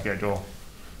behind schedule.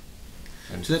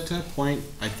 And to that point,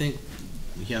 I think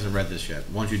he hasn't read this yet.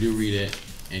 Once you do read it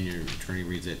and your attorney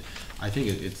reads it, I think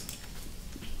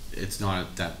it's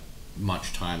not that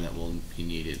much time that will be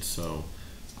needed. So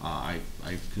I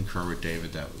concur with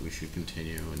David that we should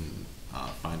continue and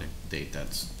find a date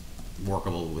that's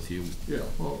workable with you. Yeah,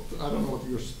 well, I don't know what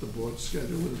the board's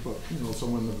schedule is, but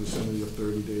somewhere in the vicinity of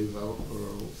 30 days out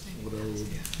or whatever.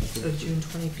 So June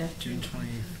 25th? June 20,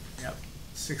 yep.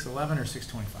 6/11 or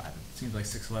 6/25? It seems like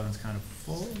 6/11 is kind of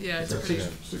full. Yeah, it's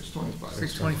 6/25.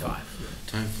 6/25.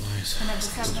 Time flies. And of the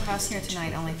 7 of us here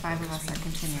tonight, only 5 of us are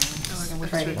continuing.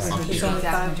 Which Right. would There's be the only exact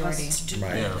 5 of us. majority.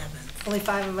 Right. Only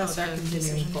 5 of us are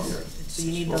continuing forward, so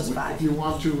you need those 5. If you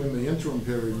want to, in the interim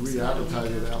period,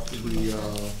 re-advertise it after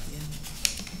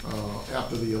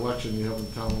the election, you have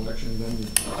the town election, then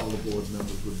all the board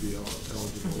members would be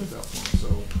eligible at that point. So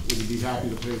would you be happy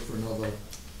to pay for another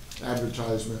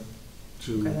advertisement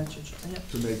to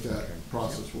make that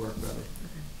process work better?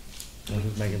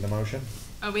 Who's making the motion?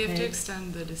 We have to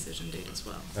extend the decision date as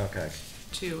well. Okay.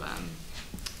 To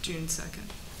June 2nd.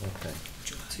 Okay.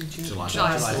 To June. July.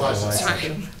 July July. July July. Sorry.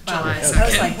 Wow. July I was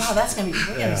 2nd. like, wow, that's gonna be.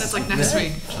 That's like next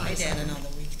week. I'd add another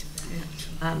week to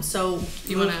that. So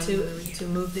You move wanna add another week? to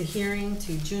move the hearing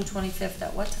to June 25th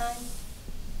at what time?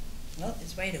 Well,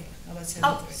 it's right over. How about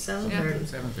Oh, 7:30?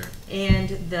 7:30. And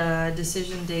the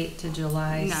decision date to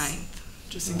July 9th,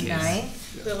 just in case.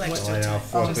 9th? Little extra July, time.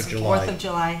 4th of July. 4th of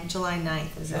July, July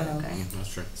 9th, is that okay? That's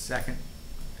true. Second.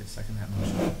 I second that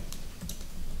motion.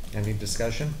 Any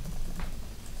discussion?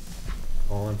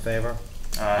 All in favor?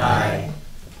 Aye.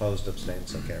 Opposed, abstained,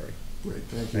 so carried. Great,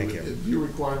 thank Thank you. you. Do you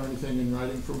require anything in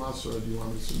writing from us, or do you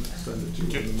want me to send it to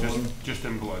you in the morning? Just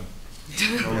in blood.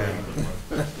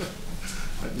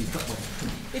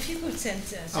 If you could send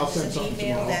I'll us send an something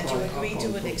email tomorrow. that you I'll agree call to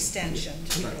you. an extension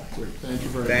to July. Great, thank you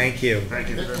very much. Thank you. Thank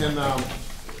you. And,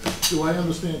 do I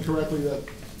understand correctly that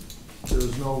there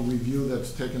is no review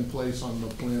that's taken place on the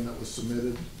plan that was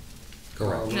submitted?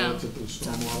 Correct. No. Relative to the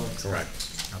stormwater? Correct.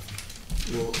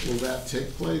 Will that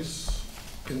take place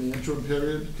in the interim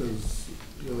period? Because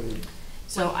really,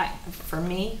 So for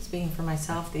me, speaking for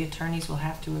myself, the attorneys will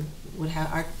have to,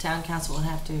 our town council would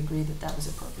have to agree that that was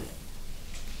appropriate.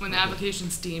 When the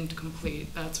application's deemed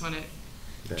complete, that's when it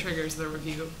Yeah. triggers the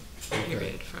review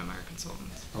period from our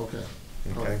consultants. okay.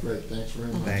 All Okay. right, great, thanks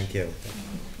very much. Thank you.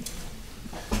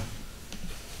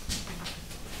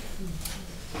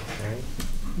 Okay.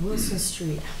 Wilson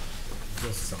Street. Okay.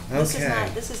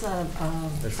 This is not a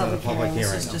It's not a public public hearing, this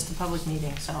hearing, is no. just a public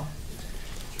meeting, so.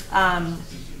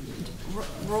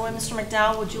 Roy, Mr.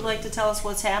 McDowell, would you like to tell us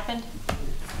what's happened?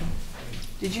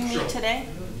 Did you meet Sure. today?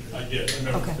 I did, I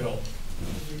met Okay. with Bill.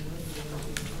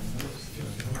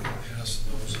 Pass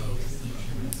those out.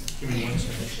 Give me 1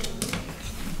 second.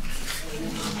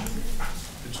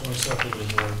 Just want to step a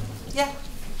little more. Yeah.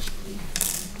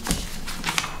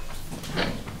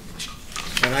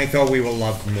 And I thought we were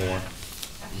loved more.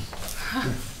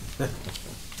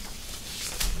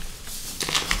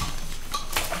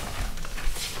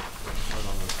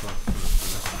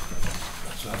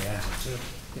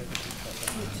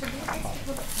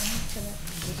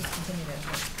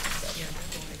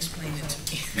 Explain it to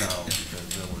me. No, because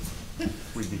there was,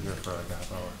 we'd be here for like a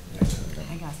half hour.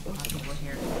 I got people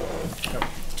here.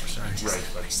 Right,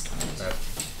 but that,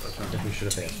 We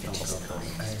should have asked.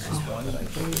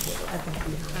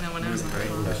 I know when I was on the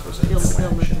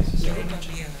phone.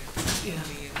 Yeah,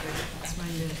 it's my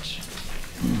niche.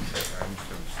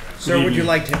 Sir, would you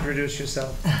like to introduce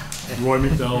yourself? Roy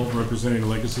McDowell, representing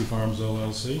Legacy Farms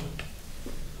LLC.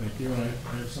 Thank you, and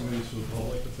I have some of these for the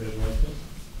public if they'd like them.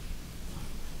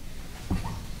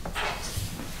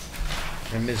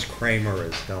 And Ms. Kramer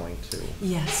is going to.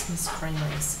 Yes, Ms. Kramer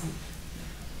is.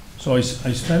 So I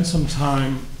spent some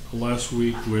time last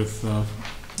week with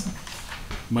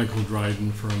Michael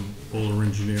Dryden from Bowler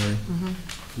Engineering.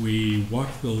 We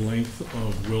walked the length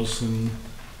of Wilson,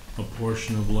 a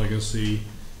portion of Legacy,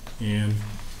 and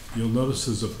you'll notice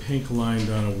there's a pink line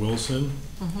down at Wilson.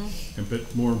 And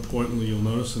but more importantly, you'll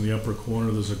notice in the upper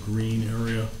corner, there's a green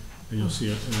area, and you'll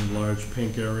see an enlarged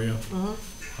pink area.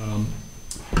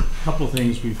 Couple of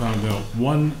things we found out.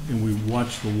 One, and we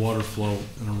watched the water flow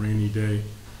on a rainy day.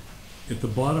 At the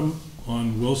bottom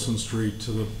on Wilson Street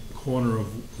to the corner of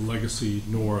Legacy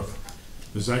North,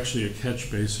 there's actually a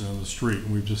catch basin on the street,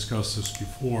 and we've discussed this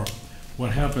before.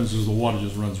 What happens is the water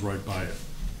just runs right by it.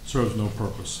 Serves no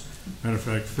purpose. Matter of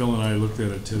fact, Phil and I looked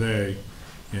at it today,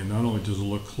 and not only does it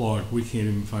look clogged, we can't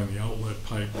even find the outlet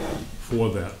pipe for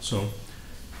that. So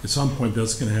at some point,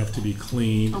 that's gonna have to be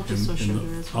cleaned, and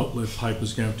the outlet pipe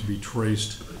is gonna have to be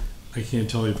traced. I can't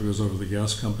tell you if it goes over the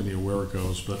gas company or where it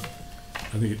goes, but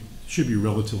I think it should be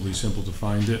relatively simple to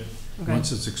find it. Okay.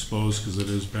 Once it's exposed, because it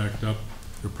is backed up,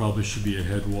 there probably should be a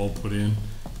head wall put in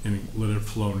and let it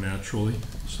flow naturally.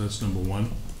 So that's number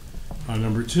one.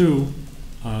 Number two,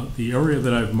 the area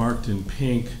that I've marked in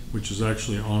pink, which is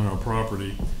actually on our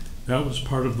property, that was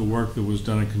part of the work that was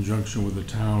done in conjunction with the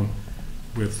town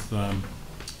with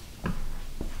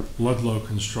Ludlow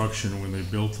Construction when they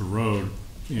built the road.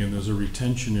 And there's a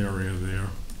retention area there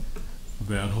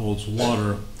that holds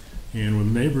water. And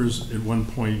when neighbors at one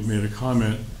point made a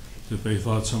comment that they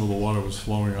thought some of the water was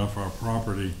flowing off our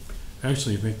property,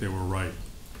 actually I think they were right.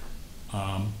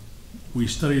 We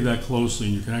studied that closely,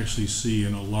 and you can actually see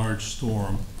in a large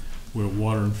storm where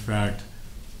water in fact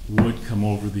would come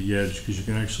over the edge, because you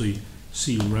can actually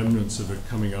see remnants of it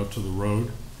coming out to the road.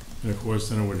 And of course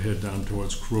then it would head down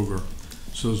towards Kruger.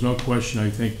 So there's no question, I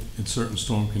think in certain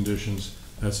storm conditions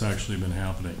that's actually been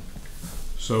happening.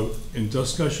 So in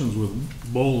discussions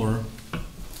with Bowler,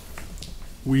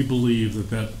 we believe that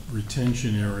that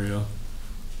retention area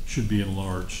should be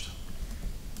enlarged.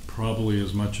 probably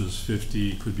as much as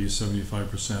 50, could be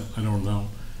 75%, I don't know.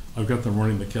 I've got them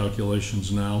running the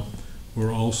calculations now.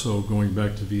 We're also going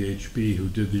back to VHB, who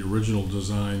did the original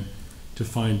design, to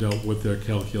find out what their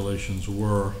calculations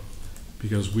were,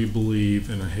 because we believe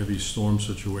in a heavy storm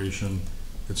situation,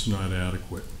 it's not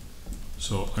adequate.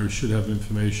 So I should have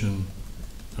information,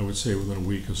 I would say within a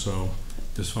week or so,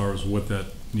 as far as what that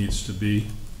needs to be,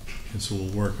 and so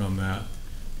we'll work on that.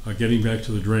 Getting back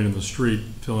to the drain in the street,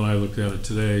 Phil and I looked at it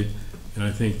today, and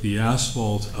I think the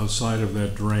asphalt outside of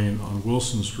that drain on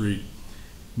Wilson Street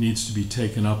needs to be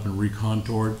taken up and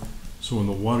recontoured. So when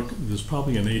the water, there's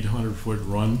probably an 800-foot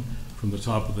run from the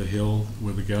top of the hill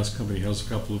where the gas company has a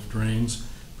couple of drains,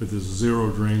 but there's 0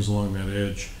 drains along that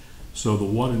edge. So the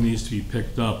water needs to be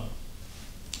picked up,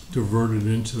 diverted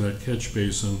into that catch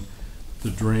basin,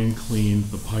 the drain cleaned,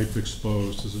 the pipe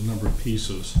exposed. There's a number of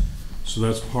pieces. So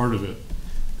that's part of it.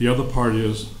 The other part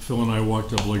is, Phil and I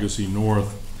walked up Legacy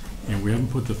North, and we haven't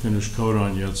put the finished coat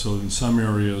on yet, so in some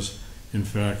areas, in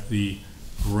fact, the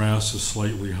grass is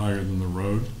slightly higher than the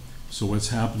road. So what's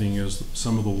happening is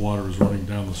some of the water is running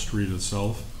down the street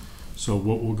itself. So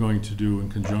what we're going to do in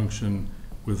conjunction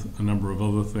with a number of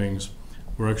other things,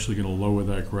 we're actually going to lower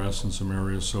that grass in some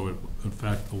areas so in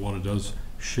fact the water does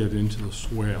shed into the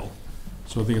swale.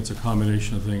 So I think it's a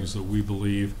combination of things that we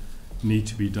believe need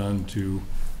to be done to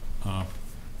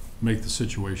make the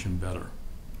situation better.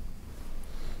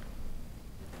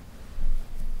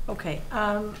 Okay,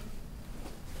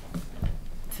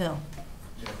 Phil,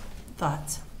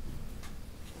 thoughts?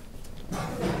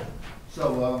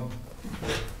 So,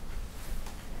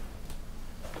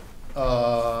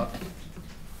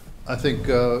 I think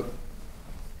the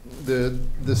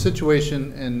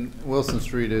situation in Wilson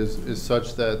Street is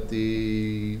such that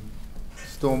the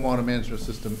stormwater management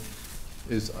system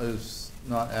is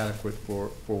not adequate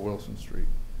for Wilson Street.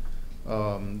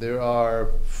 There are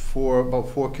about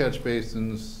four catch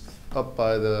basins up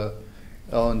by the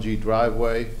LNG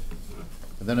driveway,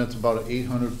 and then it's about an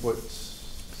 800-foot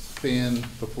span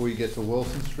before you get to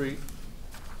Wilson Street.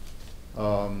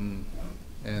 And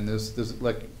there's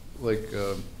like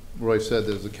Roy said,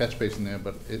 there's a catch basin there,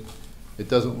 but it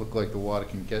doesn't look like the water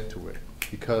can get to it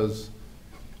because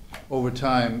over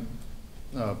time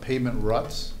pavement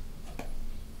ruts,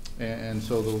 and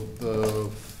so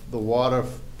the water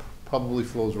probably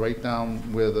flows right down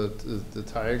where the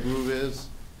tire groove is,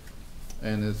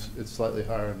 and it's slightly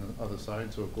higher on the other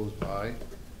side, so it goes by.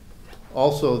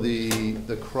 Also,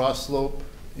 the cross slope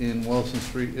in Wilson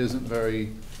Street isn't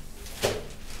very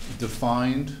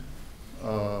defined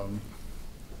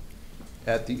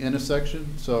at the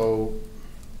intersection, so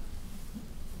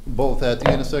both at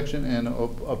the intersection and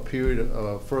a period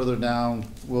further down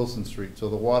Wilson Street. So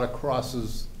the water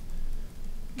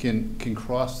can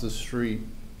cross the street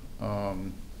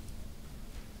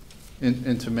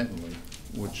intermittently,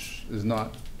 which is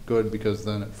not good because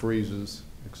then it freezes,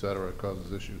 et cetera, it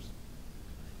causes issues.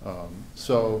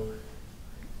 So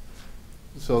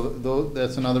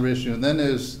that's another issue. And then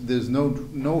there's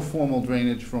no formal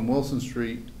drainage from Wilson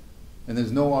Street, and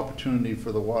there's no opportunity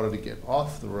for the water to get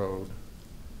off the road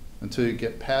until you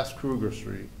get past Kruger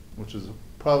Street, which is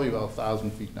probably about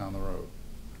 1,000 feet down the road.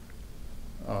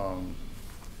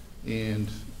 And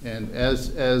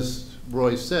as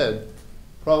Roy said,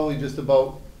 probably just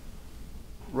about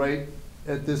right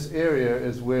at this area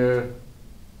is where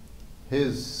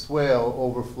his swale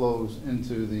overflows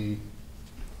into the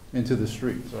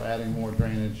street. So adding more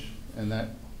drainage, and that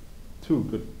too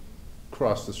could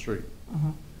cross the street.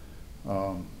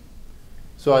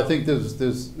 So I think there's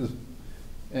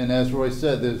and as Roy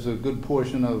said, there's a good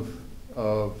portion of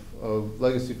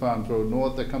Legacy Farms Road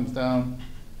North that comes down,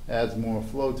 adds more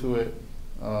flow to it.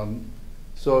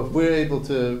 So if we're able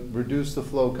to reduce the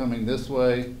flow coming this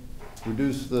way,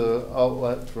 reduce the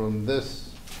outlet from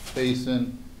this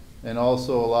basin, and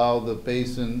also allow the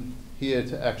basin here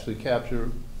to actually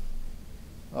capture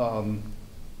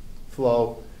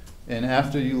flow. And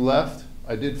after you left,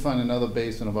 I did find another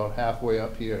basin about halfway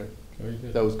up here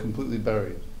that was completely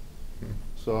buried.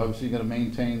 So obviously you're gonna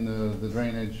maintain the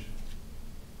drainage,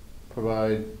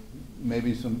 provide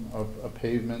maybe a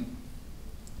pavement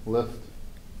lift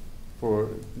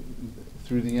through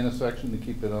the intersection to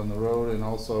keep it on the road, and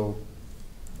also,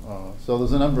 so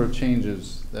there's a number of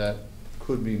changes that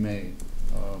could be made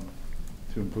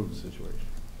to improve the situation.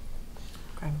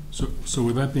 Okay. So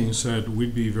with that being said,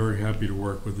 we'd be very happy to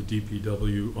work with the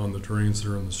DPW on the drains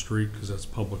that are in the street, because that's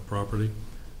public property.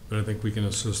 But I think we can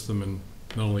assist them in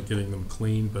not only getting them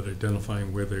clean, but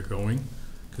identifying where they're going.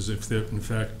 Because if they're in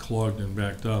fact clogged and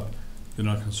backed up, they're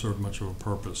not going to serve much of a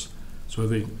purpose. So I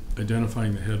think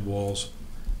identifying the head walls,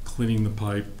 cleaning the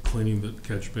pipe, cleaning the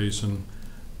catch basin,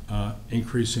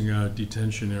 increasing our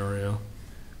detention area,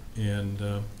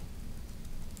 and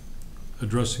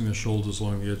addressing the shoulders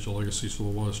along the edge of Legacy so the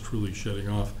water's truly shedding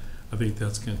off. I think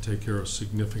that's going to take care of a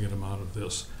significant amount of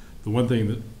this. The one thing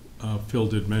that Phil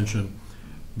did mention,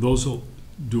 those will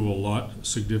do a lot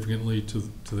significantly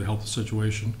to the health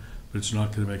situation, but it's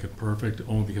not going to make it perfect,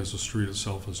 only because the street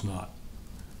itself is not.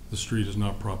 The street is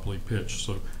not properly pitched,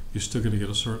 so you're still going to get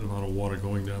a certain amount of water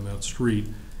going down that street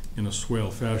in a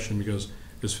swale fashion, because,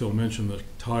 as Phil mentioned, the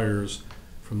tires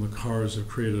from the cars have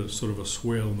created a sort of a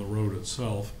swale in the road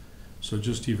itself, so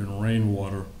just even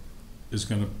rainwater is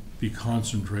going to be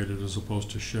concentrated as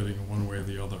opposed to shedding in one way or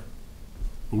the other.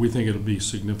 But we think it'll be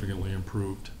significantly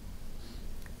improved.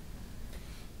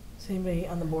 Does anybody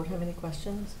on the board have any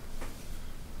questions?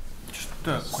 Just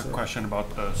a quick question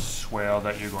about the swale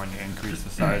that you're going to increase the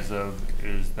size of.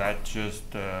 Is that just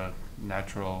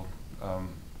natural,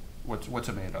 what's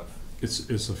it made of?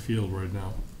 It's a field right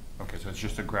now. Okay, so it's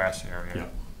just a grass area? Yeah.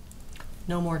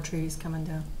 No more trees coming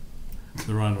down.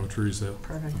 There are no trees there.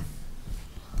 Perfect.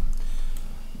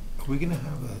 Are we gonna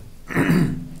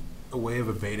have a way of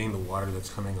abating the water that's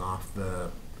coming off the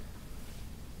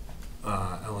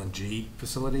LNG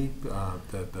facility,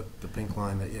 the pink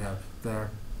line that you have there?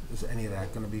 Is any of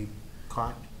that gonna be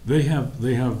caught? They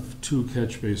have two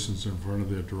catch basins in front of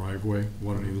their driveway,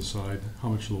 one on either side. How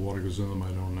much of the water goes in them,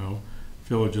 I don't know.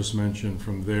 Phil had just mentioned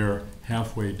from there,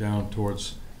 halfway down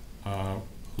towards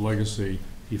Legacy,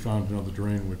 he found another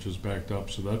drain which is backed up,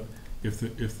 so that if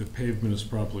the pavement is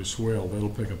properly swaled, that'll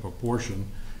pick up a portion.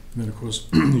 And then, of course,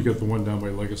 you get the one down by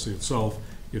Legacy itself.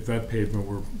 If that pavement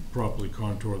were properly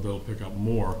contoured, that'll pick up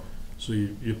more. So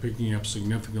you're picking up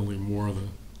significantly more than,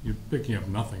 you're picking up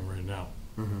nothing right now.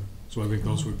 Mm-hmm. So I think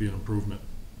those would be an improvement.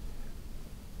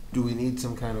 Do we need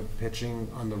some kind of pitching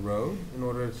on the road in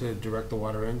order to direct the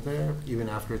water in there, even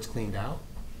after it's cleaned out?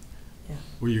 Yeah.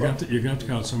 Well, you're going to have to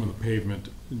count some of the pavement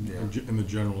Yeah. in the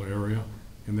general area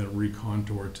and then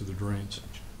recontour it to the drains.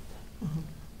 Mm-hmm.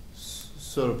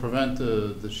 So to prevent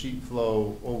the sheet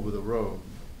flow over the road,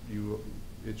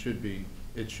 it should be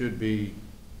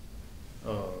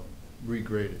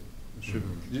regraded. It should,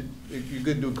 you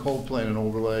could do cold plane and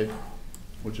overlay,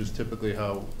 which is typically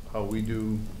how we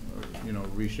do,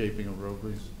 reshaping of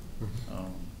roadways.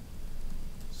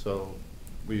 So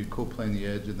we cold plane the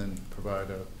edge and then provide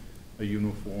a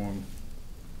uniform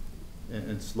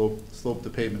and slope the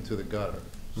pavement to the gutter.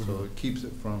 So it keeps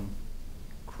it from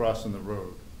crossing the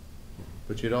road.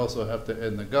 But you'd also have to,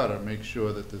 in the gutter, make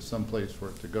sure that there's some place for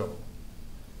it to go.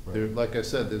 Right. There, like I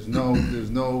said, there's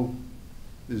no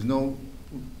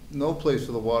place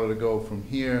for the water to go from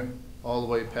here all the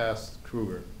way past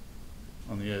Kruger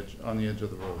on the edge of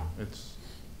the road.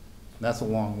 That's a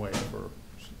long way for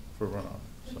runoff.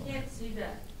 So. We can't see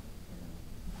that.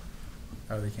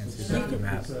 Oh, they can't see that on the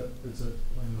map. It's a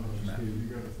Map.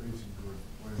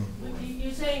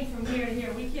 You're saying from here to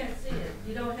here, we can't see it.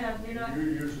 You're not projecting.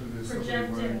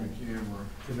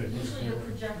 Usually you're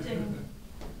projecting.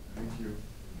 Thank you.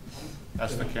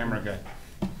 That's the camera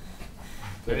guy.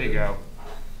 There you go.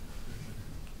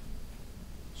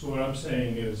 So what I'm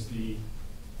saying is the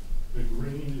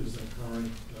green is the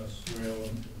current swale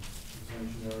and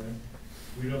detention area.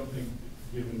 We don't think,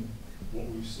 given what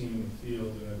we've seen in the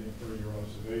field, and I think per your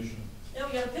observation. No,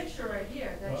 we got a picture right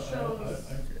here that Well, shows.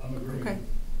 I'm agreeing. Okay.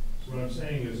 So what I'm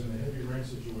saying is, in a heavy rain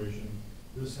situation,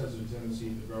 this has a tendency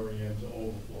at the very end to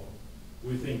overflow.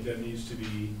 We think that needs to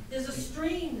be. There's a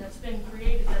stream that's been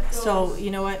created that goes. So,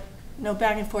 you know what? No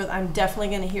back and forth. I'm definitely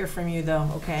gonna hear from you though,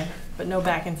 okay? But no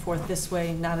back and forth this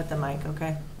way, not at the mic,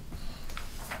 okay?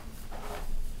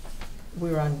 We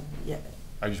were on, yeah.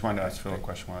 I just wanted to ask Phil a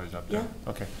question while I was up there. Yeah.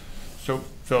 Okay. So,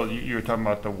 Phil, you were talking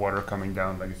about the water coming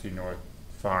down Legacy North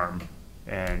Farm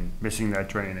and missing that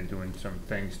drain and doing some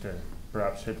things to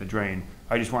perhaps hit the drain.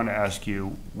 I just wanted to ask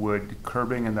you, would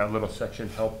curbing in that little section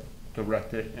help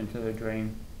direct it into the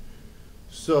drain?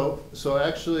 So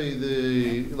actually,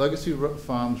 the Legacy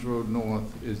Farms Road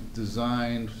North is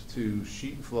designed to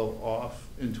sheet flow off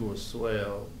into a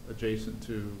swale adjacent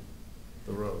to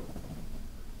the road.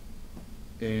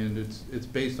 And it's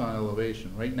based on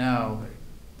elevation. Right now,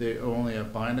 they only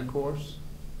have binder course,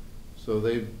 so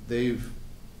they've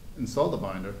installed the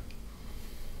binder,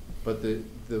 but the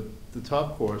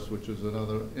top course, which is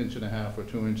another 1.5 or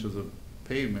 2 inches of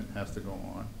pavement, has to go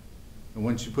on. And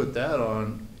once you put that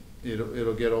on,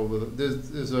 it'll get over there's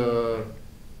the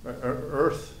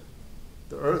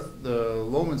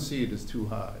loam and seed is too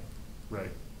high.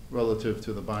 Right. Relative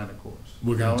to the binder course.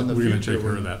 We're gonna take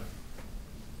care of that.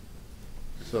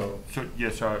 So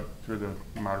yes, through the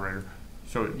moderator.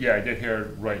 So, yeah, I did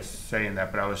hear Royce saying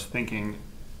that, but I was thinking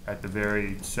at the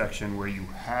very section where you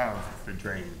have the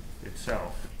drain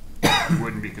itself, you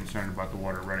wouldn't be concerned about the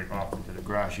water running off into the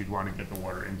grass. You'd want to get the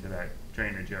water into that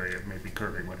drainage area. Maybe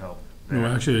curbing would help there.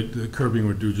 No, actually, the curbing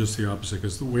would do just the opposite,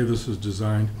 because the way this is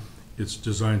designed, it's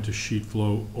designed to sheet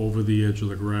flow over the edge of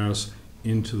the grass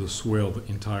into the swale the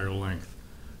entire length.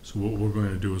 So what we're going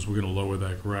to do is we're going to lower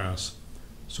that grass,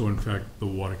 so in fact, the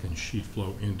water can sheet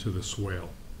flow into the swale.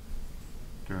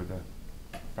 Through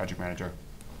the project manager.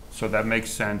 So that makes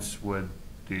sense with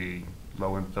the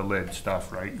the lid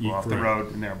stuff, right? Go off the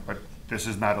road in there, but this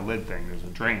is not a lid thing, there's a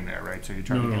drain there, right? So you're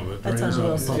trying to. No, the drain is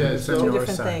on Two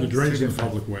different things. the drain's in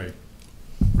public way.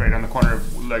 Right on the corner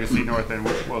of Legacy North and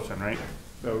Wilson, right?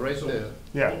 No, right there.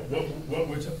 Yeah.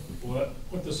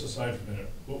 Put this aside for a minute.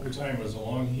 What we're talking about is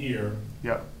along here,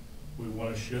 Yeah. we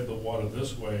want to shed the water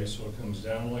this way, so it comes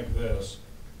down like this,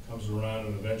 comes around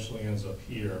and eventually ends up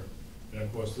here. And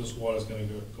of course, this water's gonna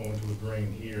go into a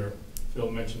drain here.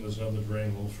 Phil mentioned there's another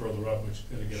drain a little further up, which is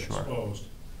gonna get exposed.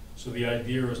 So the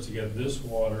idea is to get this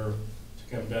water to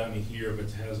come down to here, but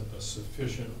has a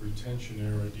sufficient detention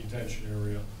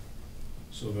area,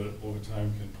 so that it over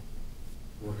time can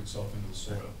work itself into the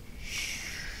soil.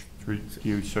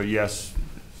 So yes,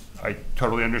 I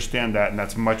totally understand that, and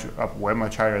that's way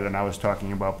much higher than I was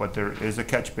talking about, but there is a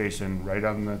catch basin right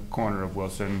on the corner of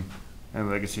Wilson and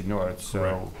Legacy North, so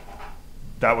Correct.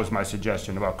 that was my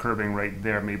suggestion about curbing right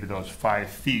there, maybe those 5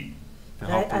 feet to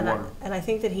help the water. And I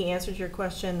think that he answered your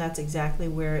question. That's exactly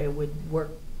where it would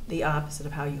work, the opposite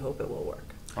of how you hope it will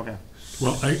work. Okay.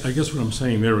 Well, I guess what I'm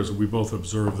saying there is we both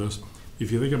observe this.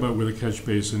 If you think about where the catch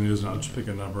basin is, and I'll just pick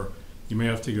a number, you may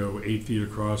have to go 8 feet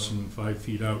across and 5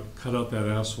 feet out, cut out that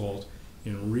asphalt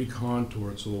and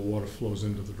recontour it so the water flows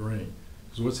into the drain.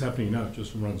 Because what's happening now, it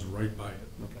just runs right by it.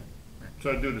 Okay.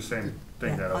 So I'd do the same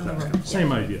thing that I was on the asking. road.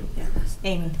 Same idea. Yeah.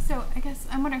 Amy? So I guess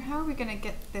I'm wondering, how are we gonna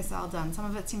get this all done? Some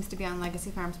of it seems to be on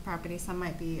Legacy Farms property, some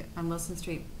might be on Wilson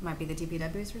Street, might be the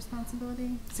DPW's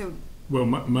responsibility, so. Well,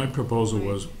 my proposal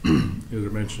was, as I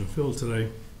mentioned to Phil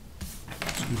today,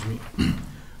 excuse me,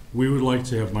 we would like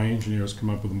to have my engineers come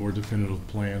up with a more definitive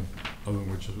plan, other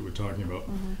than which is what we're talking about.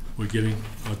 We're getting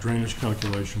drainage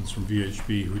calculations from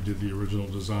VHB, who did the original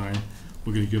design.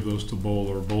 We're gonna give those to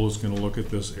Bowler. Bowler's gonna look at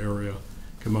this area,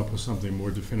 come up with something more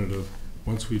definitive.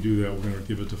 Once we do that, we're gonna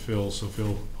give it to Phil, so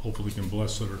Phil hopefully can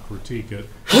bless it or critique it.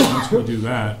 Once we do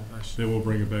that, then we'll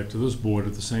bring it back to this board.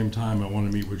 At the same time, I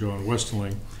wanna meet with John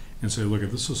Westerling and say, look,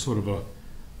 this is sort of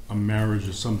a marriage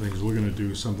of some things we're gonna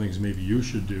do, some things maybe you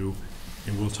should do,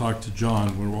 and we'll talk to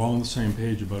John. When we're all on the same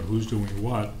page about who's doing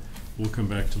what, we'll come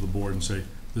back to the board and say,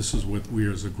 this is what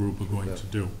we as a group are going to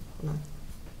do.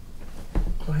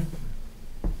 Go ahead.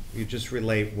 You just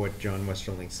relate what John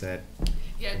Westerling said.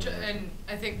 Yeah, and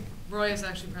I think Roy has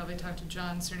actually probably talked to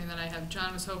John sooner than I have.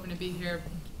 John was hoping to be here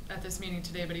at this meeting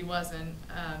today, but he wasn't.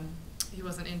 He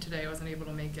wasn't in today, wasn't able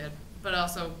to make it. But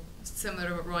also, similar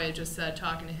to what Roy had just said,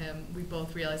 talking to him, we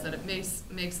both realized that it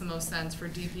makes the most sense for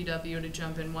DPW to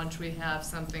jump in once we have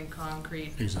something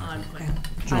concrete on plan.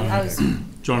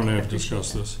 John and I have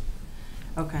discussed this.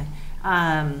 Okay.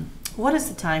 What is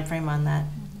the time frame on that?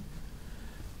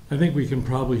 I think we can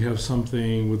probably have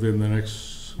something within the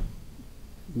next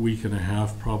week and a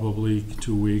half, probably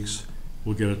 2 weeks.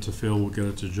 We'll get it to Phil, we'll get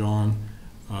it to John.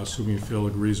 Assuming Phil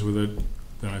agrees with it,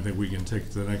 then I think we can take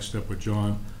the next step with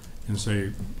John and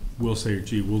say, we'll say,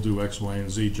 gee, we'll do X, Y,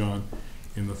 and Z, John,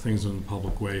 in the things in the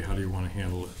public way. How do you want to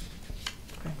handle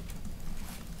it?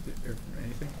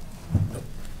 Anything?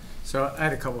 So I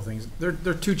had a couple of things. There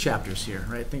are 2 chapters here,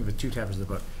 right? Think of the 2 chapters of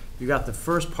the book. You got the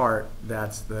first part,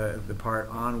 that's the part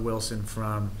on Wilson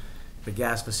from the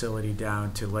gas facility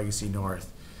down to Legacy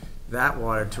North. That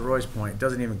water, to Roy's point,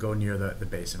 doesn't even go near the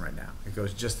basin right now. It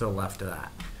goes just to the left of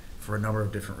that for a number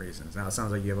of different reasons. Now, it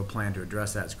sounds like you have a plan to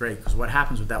address that. It's great, because what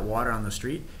happens with that water on the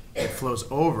street, it flows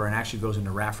over and actually goes into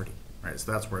Rafferty, right?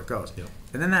 So that's where it goes. Yep.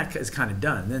 And then that is kind of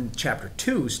done. Then chapter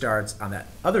 2 starts on that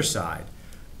other side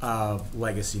of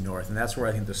Legacy North, and that's where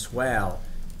I think the swale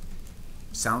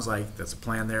sounds like that's a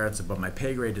plan there. It's above my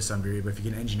pay grade to some degree, but if you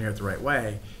can engineer it the right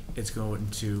way, it's going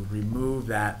to remove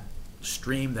that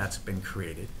stream that's been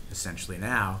created essentially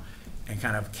now and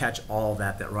kind of catch all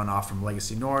that run off from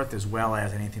Legacy North, as well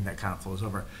as anything that kind of flows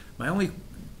over. My only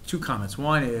 2 comments.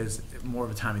 One is more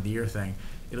of a time of the year thing.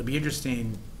 It'll be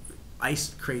interesting.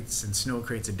 Ice creates and snow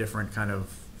creates a different kind of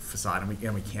facade, and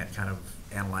we can't kind of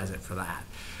analyze it for that.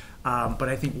 But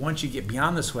I think once you get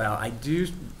beyond the swale, I do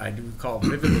recall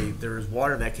vividly there is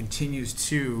water that continues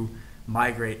to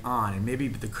migrate on, and maybe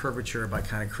the curvature by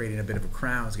kind of creating a bit of a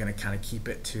crown is going to kind of keep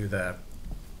it to the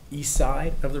east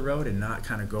side of the road and not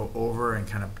kind of go over and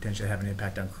kind of potentially have an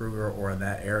impact on Kruger or in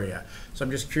that area. So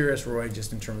I'm just curious, Roy,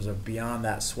 just in terms of beyond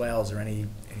that swale, is there any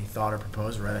thought or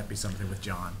proposal, or would that be something with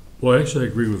John? Well, actually, I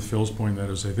agree with Phil's point. That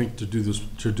is, I think to do this,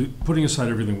 putting aside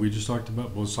everything we just talked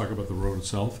about, let's talk about the road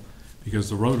itself, because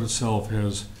the road itself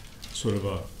has sort of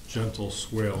a gentle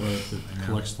swale in it that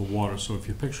collects the water. So if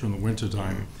you picture in the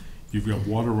wintertime, you've got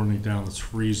water running down that's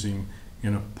freezing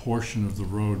in a portion of the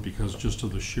road because just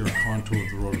of the sheer contour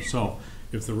of the road itself.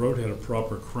 If the road had a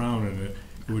proper crown in it,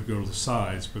 it would go to the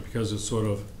sides, but because it's sort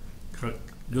of cut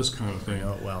this kind of thing.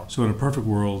 Oh, well. So in a perfect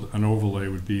world, an overlay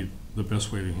would be the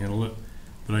best way to handle it.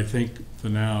 But I think for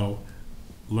now,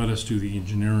 let us do the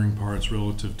engineering parts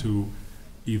relative to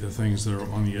either things that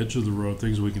are on the edge of the road,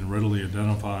 things we can readily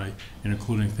identify, and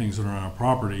including things that are on our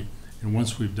property. And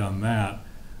once we've done that,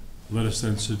 let us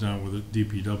then sit down with the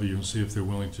DPW and see if they're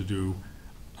willing to do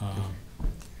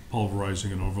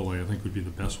pulverizing and overlay. I think would be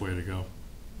the best way to go.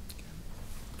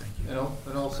 Thank you.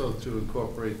 And also to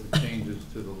incorporate the changes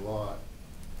to the lot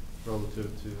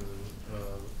relative to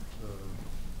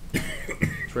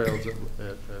trails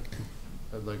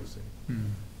at Legacy.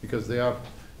 Because they are,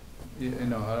 you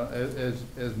know,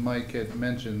 as Mike had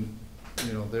mentioned,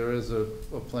 you know, there is a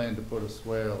plan to put a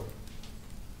swale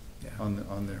on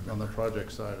the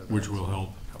project side of that. Which will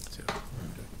help.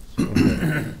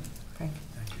 Okay.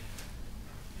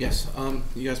 Yes,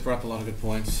 you guys brought up a lot of good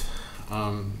points.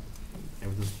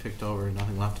 Everything's picked over,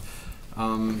 nothing left.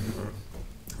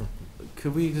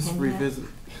 Could we just revisit?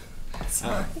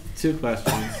 Two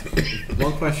questions.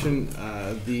 One question,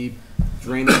 the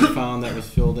drain that you found that was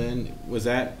filled in, was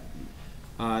that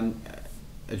on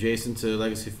adjacent to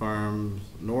Legacy Farms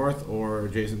North or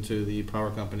adjacent to the power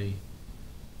company?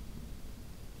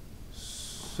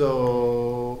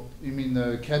 So, you mean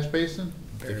the catch basin?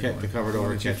 The covered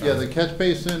over catch basin. Yeah, the catch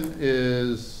basin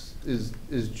is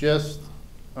just,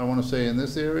 I want to say in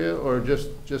this area, or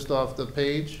just off the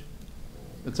page.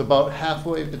 It's about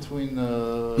halfway between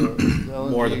the LNG.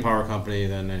 More the power company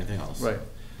than anything else. Right.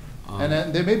 And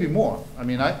then there may be more. I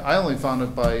mean, I only found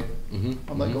it by,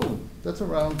 I'm like, oh, that's a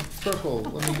round circle.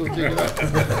 Let me go dig it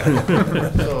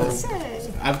up.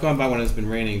 So, I've gone by when it's been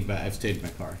raining, but I've stayed in my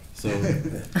car. So,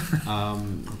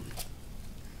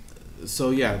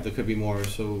 so yeah, there could be more.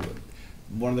 So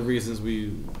one of the reasons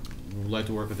we would like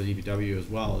to work with the DPW as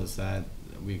well is that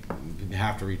we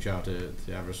have to reach out to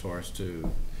Eversource to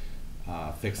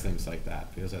fix things like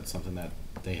that, because that's something that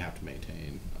they have to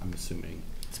maintain, I'm assuming.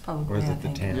 It's probably, or is I it the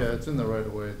think. town? yeah, it's in the right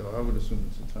of way though. I would assume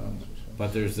it's the town's.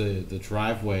 But there's the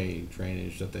driveway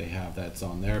drainage that they have that's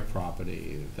on their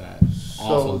property that So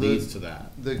also leads to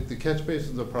that. The catch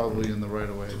basins are probably in the right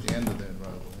of way at the end of their right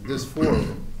of way. There's four of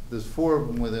them. There's four of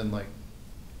them within like,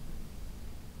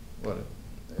 what,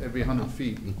 every 100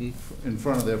 feet in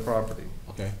front of their property.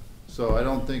 Okay. So I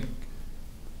don't think,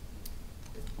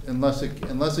 unless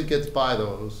it gets by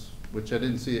those, which I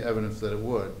didn't see evidence that it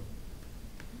would,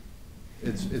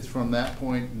 it's from that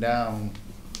point down,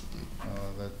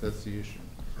 that's the issue.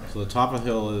 So the top of the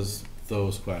hill is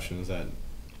those questions that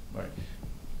Right.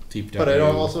 DPW. But I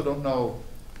also don't know,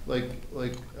 like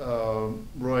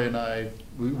Roy and I,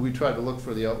 we tried to look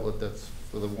for the outlet that's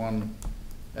for the one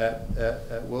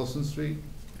at Wilson Street.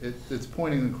 It's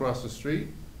pointing across the street.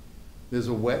 There's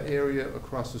a wet area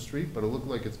across the street, but it looked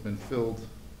like it's been filled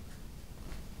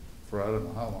for I don't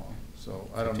know how long. So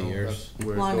I don't know if that's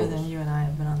where it goes. Longer than you and I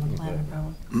have been on the planet,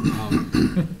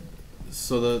 probably.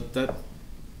 So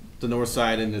the north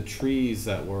side and the trees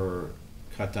that were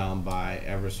cut down by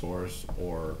Eversource,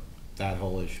 or that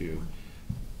whole issue,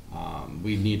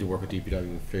 we need to work with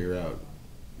DPW to figure out,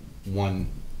 one,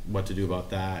 what to do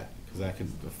about that, because that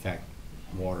could affect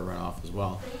water runoff as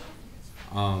well.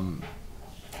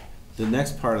 The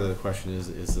next part of the question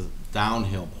is the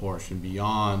downhill portion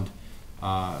beyond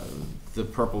the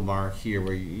purple mark here,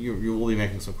 where you will be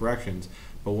making some corrections,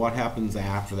 but what happens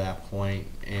after that point?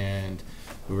 And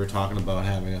we were talking about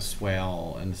having a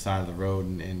swale on the side of the road,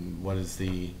 and where is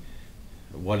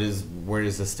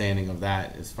the standing of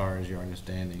that as far as your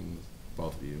understanding,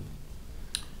 both of you?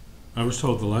 I was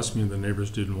told the last meeting the neighbors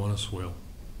didn't want a swale.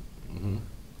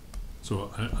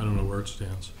 So I don't know where it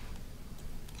stands.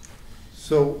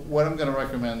 So what I'm gonna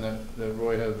recommend that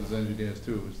Roy has his engineers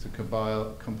do is to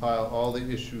compile all the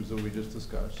issues that we just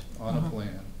discussed on a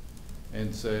plan,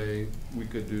 and say we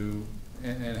could do,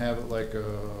 and have it like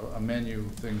a menu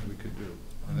of things we could do.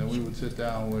 And then we would sit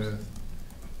down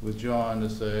with John to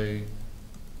say,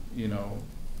 you know,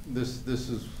 these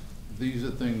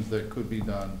are things that could be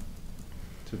done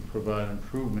to provide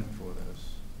improvement for this.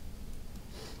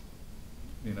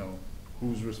 You know,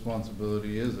 whose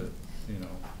responsibility is it, you know,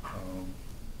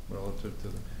 relative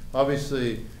to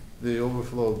Obviously, the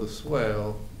overflow of the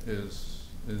swale is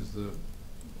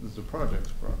the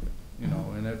project's problem, you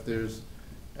know, and if there's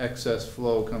excess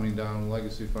flow coming down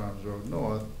Legacy Farms Road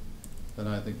North, then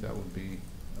I think that would be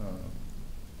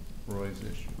Roy's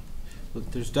issue.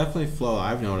 But there's definitely flow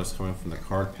I've noticed coming from the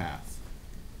cart path,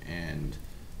 and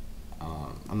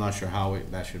I'm not sure how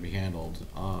that should be handled.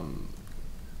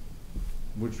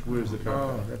 Where's the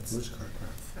cart path? That's Which cart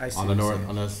path? I see On the what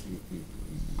you're north, saying.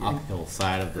 on the uphill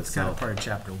side of the That's kind of south. part of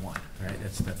chapter 1, right?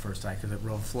 That's that first act, because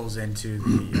it flows into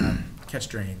the catch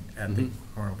drain at the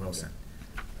corner of Wilson.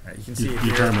 Right, you can see it You're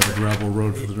here. talking about the gravel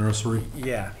road for the nursery?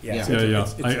 Yeah, yeah. Yeah. So Yeah,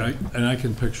 it's- yeah, it's- and I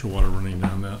can picture water running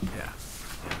down that. Yeah.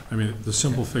 I mean, the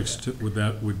simple fix with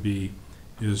that would be,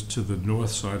 is to the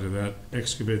north side of that,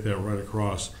 excavate that right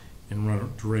across and run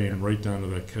a drain right down to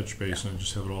that catch basin and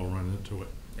just have it all run into it.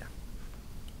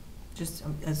 Just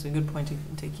as a good point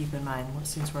to keep in mind,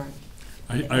 since we're.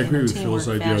 I in a agree with teamwork Phil's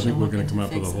idea. I fashion think we're gonna looking come to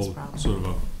up with a fix this whole, problem. sort of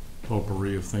a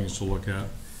potpourri of things to look at.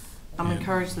 I'm And-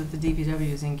 encouraged that the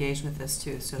DPW is engaged with this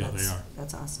too, so Yeah, they are.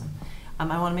 that's awesome. I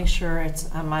want to make sure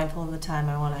I'm mindful of the time.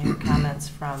 I want to hear comments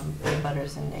from the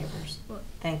butters and neighbors. Well,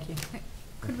 Thank you.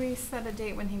 Could we set a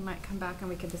date when he might come back and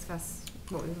we could discuss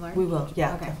what we've learned? We will,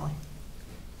 yeah, Okay. definitely.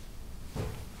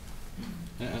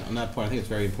 And on that point, I think it's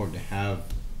very important to have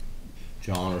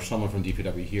John or someone from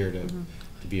DPW here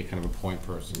to be a kind of a point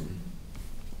person.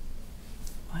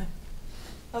 What?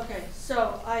 Okay,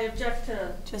 so I object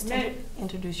to. Just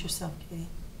introduce yourself, Katie.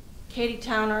 Katie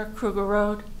Towner, Kruger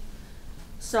Road.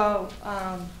 So,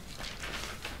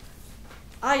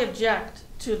 I object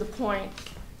to the point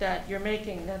that you're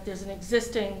making, that there's an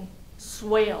existing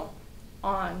swale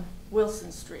on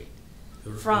Wilson Street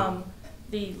from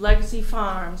the Legacy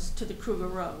Farms to the Kruger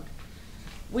Road.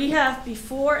 We have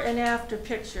before and after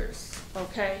pictures,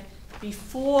 okay?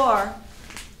 Before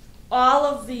all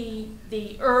of the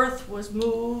earth was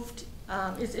moved,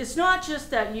 it's not just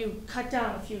that you cut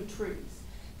down a few trees.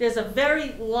 There's a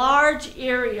very large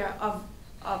area of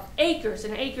acres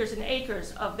and acres and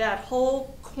acres of that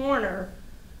whole corner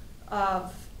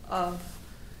of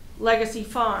Legacy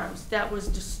Farms that was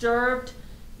disturbed,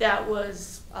 that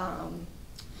was,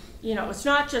 you know, it's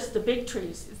not just the big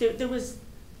trees. There was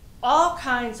all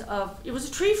kinds of, it was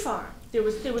a tree farm. There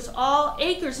was all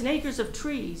acres and acres of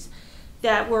trees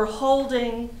that were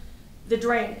holding the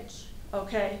drainage,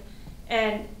 okay?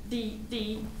 And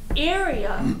the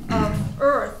area of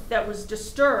earth that was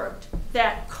disturbed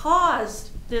that caused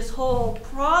this whole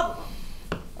problem,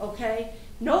 okay?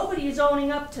 Nobody is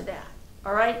owning up to that,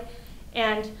 all right?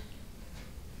 And,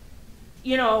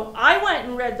 you know, I went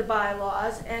and read the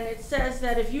bylaws, and it says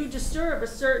that if you disturb a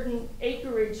certain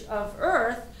acreage of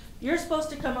earth, you're supposed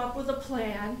to come up with a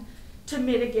plan to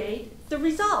mitigate the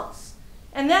results.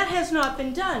 And that has not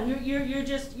been done. You're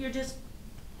just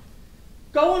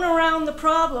going around the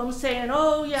problem saying,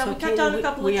 oh, yeah, So we cut down a Katie,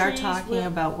 couple of trees. we are talking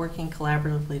about working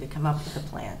collaboratively to come up with a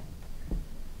plan.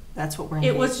 That's what we're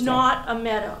engaged It was in. not a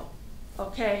meadow,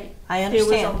 okay? I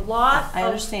understand. There was a lot I of-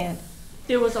 understand.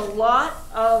 There was a lot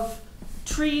of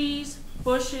trees,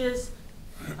 bushes,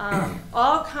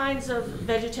 all kinds of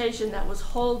vegetation that was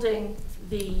holding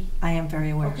the. I am very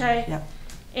aware. Okay? Yep.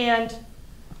 And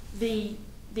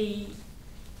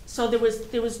so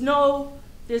there's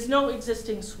no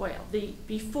existing swale.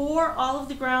 Before all of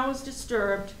the ground was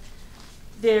disturbed,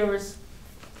 there was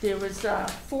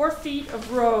 4 feet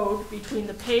of road between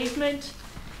the pavement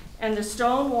and the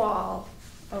stone wall,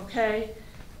 okay?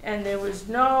 And there was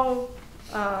no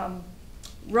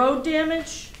road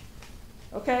damage,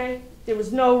 okay? There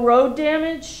was no road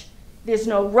damage, there's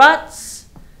no ruts,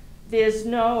 there's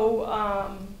no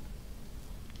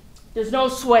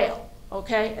swale,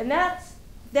 okay? And that's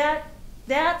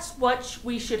what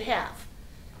we should have.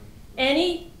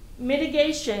 Any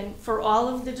mitigation for all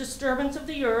of the disturbance of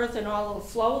the earth and all of the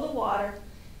flow of the water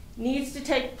needs to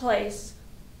take place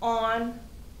on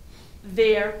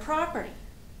their property.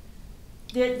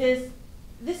 There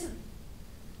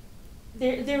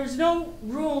is no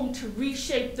room to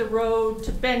reshape the road,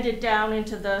 to bend it down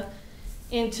into the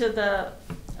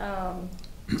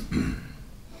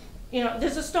you know,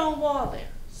 there's a stone wall there.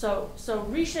 So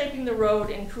reshaping the road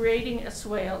and creating a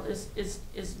swale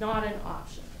is not an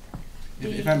option.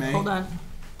 If I may. Hold on,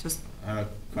 just, no,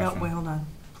 question. wait, hold on,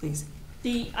 please.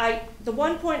 The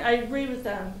one point I agree with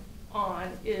them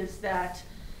on is that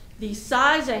the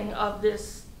sizing of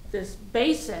this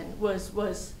basin was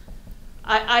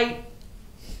I've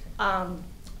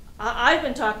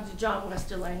been talking to John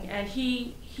Westerling, and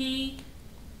he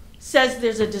says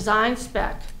there's a design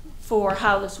spec for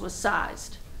how this was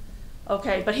sized.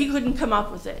 Okay, but he couldn't come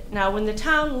up with it. Now, when the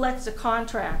town lets a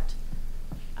contract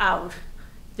out,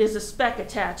 there's a spec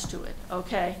attached to it,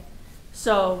 okay?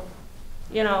 So,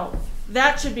 you know,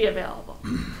 that should be available,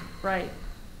 right?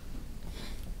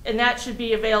 And that should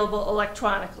be available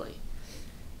electronically.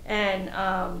 And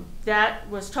that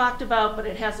was talked about, but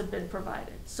it hasn't been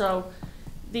provided. So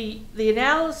the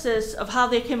analysis of how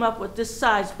they came up with this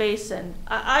size basin,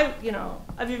 I'd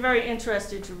be very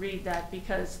interested to read that,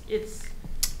 because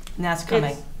And that's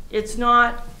coming. It's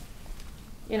not,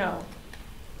 you know,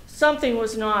 something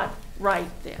was not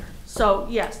right there. So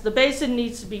yes, the basin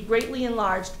needs to be greatly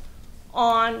enlarged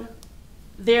on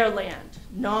their land,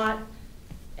 not,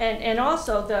 and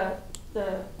also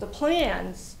the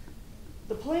plans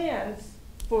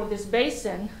for this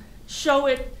basin show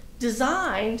it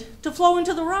designed to flow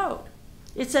into the road.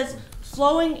 It says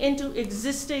flowing into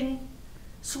existing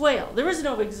swale. There is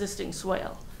no existing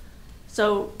swale.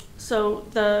 So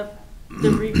the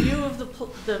review of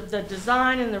the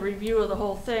design and the review of the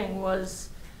whole thing was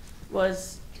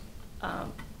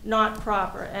not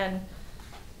proper. And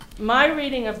my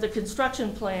reading of the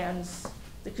construction plans,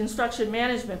 the construction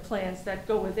management plans that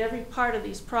go with every part of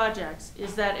these projects,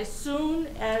 is that as soon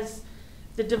as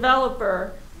the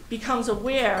developer becomes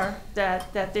aware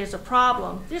that there's a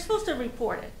problem, they're supposed to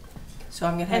report it. So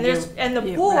I'm going to have And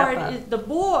the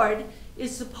board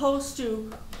is supposed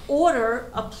to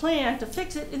order a plan to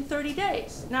fix it in 30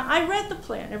 days. Now, I read the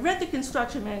plan. I read the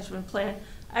construction management plan.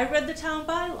 I read the town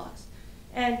bylaws.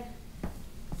 And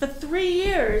for 3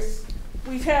 years,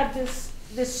 we've had this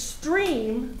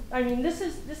stream. I mean, this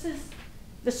is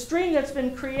the stream that's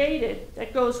been created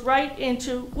that goes right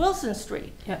into Wilson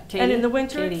Street. Yeah, Katie, and in the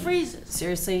winter, Katie, it freezes.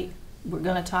 Seriously, we're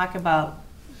going to talk about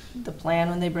the plan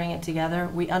when they bring it together.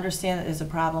 We understand that there's a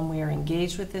problem. We are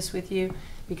engaged with this with you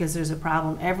because there's a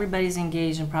problem. Everybody's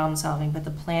engaged in problem solving, but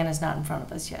the plan is not in front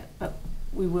of us yet. But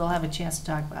we will have a chance to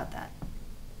talk about that.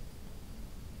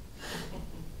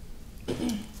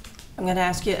 I'm going to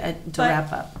ask you to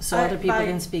wrap up so other people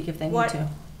can speak if they need to.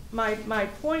 My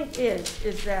point is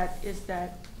that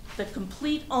the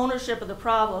complete ownership of the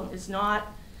problem is not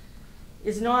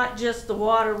just the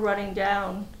water running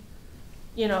down,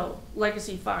 you know,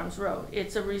 Legacy Farms Road.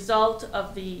 It's a result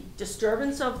of the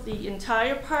disturbance of the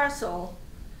entire parcel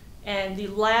and the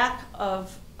lack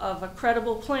of a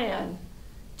credible plan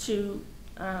to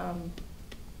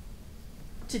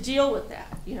deal with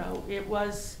that. You know, it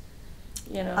was,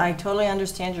 you know. I totally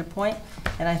understand your point,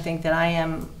 and I think that I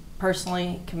am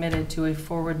personally committed to a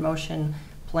forward motion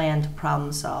plan to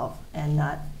problem solve and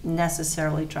not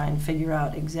necessarily try and figure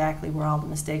out exactly where all the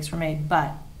mistakes were made,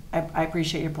 but I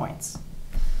appreciate your points.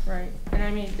 Right, and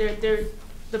I mean,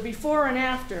 the before and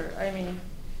after, I mean,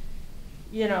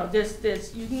 you know,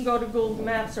 you can go to Google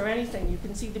Maps or anything, you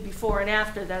can see the before and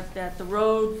after, that the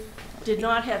road did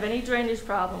not have any drainage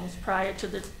problems prior to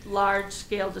the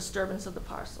large-scale disturbance of the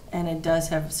parcel. And it does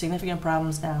have significant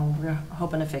problems now. We're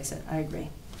hoping to fix it. I agree.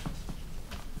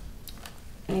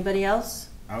 Anybody else?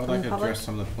 I would like to address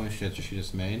some of the points that she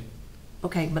just made.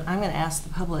 Okay, but I'm going to ask the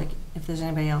public if there's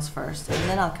anybody else first, and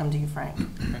then I'll come to you, Frank.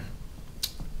 Okay.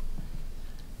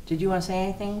 Did you want to say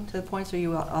anything to the points, or are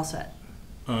you all set?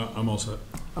 I'm all set.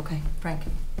 Okay, Frank.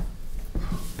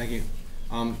 Thank you.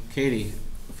 Katie,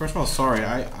 first of all, sorry,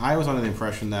 I was under the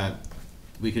impression that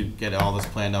we could get all this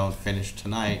planned out and finished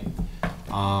tonight,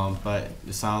 but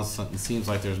it seems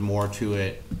like there's more to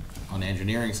it on the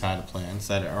engineering side of plans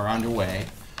that are underway,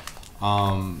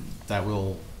 that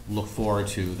we'll look forward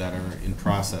to, that are in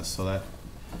process. So that,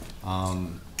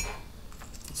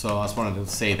 so I just wanted to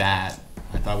say that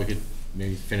I thought we could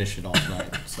maybe finish it all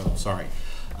tonight. So sorry.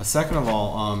 Second of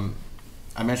all,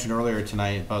 I mentioned earlier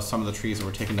tonight about some of the trees that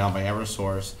were taken down by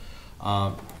Eversource.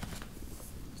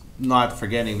 Not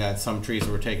forgetting that some trees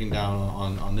that were taken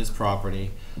down on this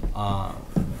property.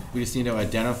 We just need to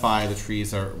identify the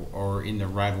trees that are in the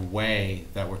right of way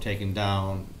that were taken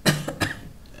down.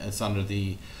 It's under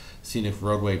the scenic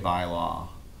roadway bylaw.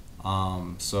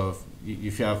 So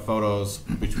if you have photos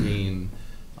between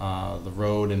the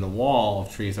road and the wall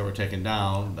of trees that were taken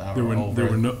down,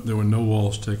 there were no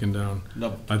walls taken down.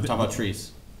 No, talk about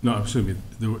trees. No, excuse me.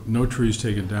 There were no trees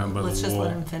taken down by the wall. Let's just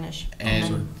let him finish.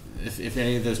 And if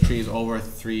any of those trees over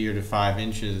 3 to 5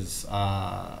 inches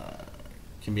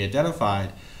can be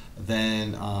identified,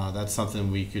 then that's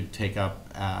something we could take up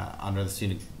under the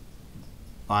scenic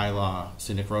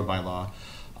road bylaw,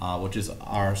 which is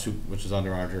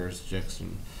under our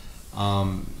jurisdiction.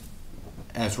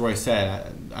 As Roy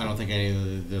said, I don't think any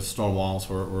of the stone walls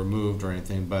were removed or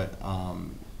anything, but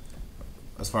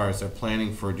as far as they're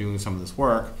planning for doing some of this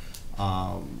work,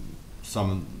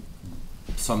 some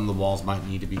of the walls might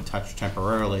need to be touched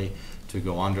temporarily to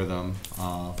go under them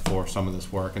for some of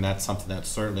this work, and that's something that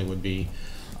certainly would be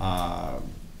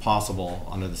possible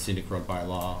under the scenic road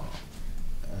bylaw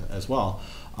as well.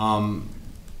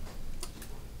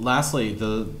 Lastly,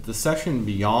 the section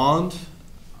beyond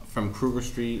from Kruger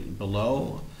Street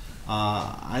below,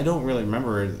 I don't really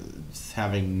remember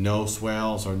having no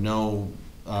swales or no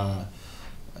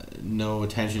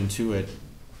attention to it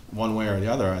one way or the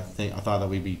other. I thought that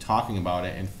we'd be talking about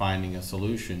it and finding a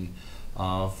solution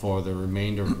for the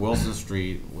remainder of Wilson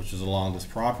Street, which is along this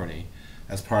property,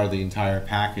 as part of the entire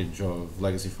package of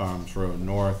Legacy Farms Road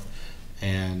North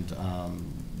and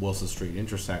Wilson Street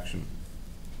intersection.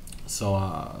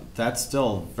 So that's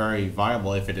still very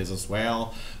viable if it is a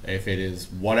swale, if it is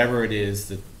whatever it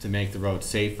is to make the road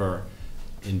safer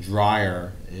and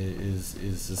drier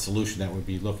is the solution that we'd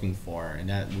be looking for, and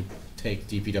that would take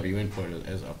DPW input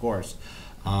as of course.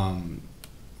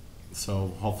 So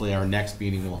hopefully our next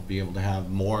meeting will be able to have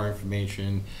more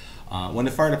information. When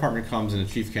the fire department comes and the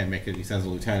chief can't make it, he sends a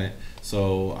lieutenant.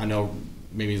 So I know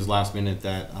maybe it's last minute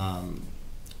that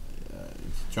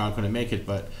John couldn't make it,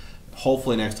 but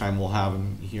hopefully next time we'll have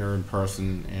him here in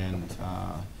person and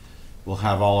we'll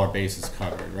have all our bases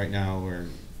covered. Right now we're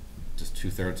just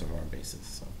 2/3 of our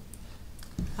bases. So.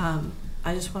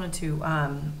 I just wanted to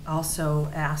also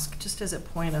ask, just as a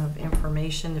point of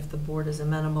information, if the board is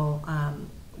amenable,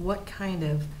 what kind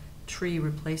of tree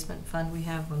replacement fund we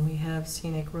have when we have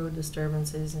scenic road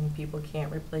disturbances and people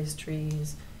can't replace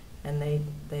trees and they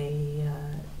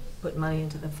put money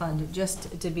into the fund,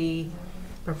 just to be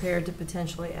prepared to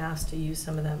potentially ask to use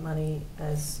some of that money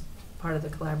as part of the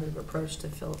collaborative approach to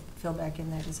fill back in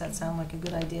there. Does that sound like a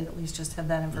good idea, to at least just have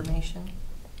that information?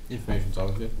 Information's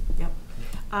always good. Yep.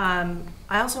 I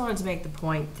also wanted to make the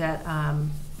point that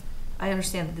I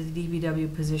understand that the DPW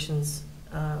positions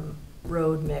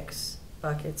road mix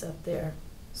buckets up there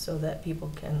so that people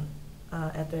can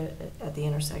at the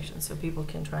intersection, so people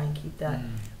can try and keep that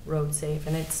road safe.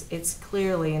 And it's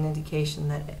clearly an indication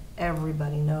that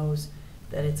everybody knows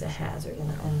that it's a hazard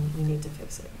and we need to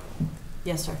fix it.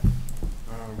 Yes, sir.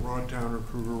 Ron Towner,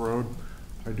 Kruger Road.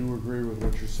 I do agree with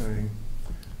what you're saying.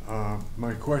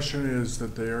 My question is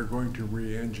that they are going to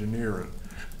re-engineer it.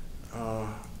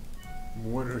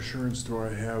 What assurance do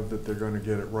I have that they're going to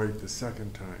get it right the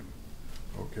second time?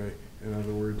 Okay, in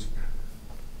other words,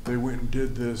 they went and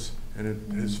did this and it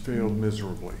has failed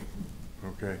miserably.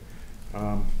 Okay,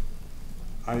 I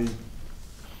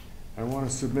want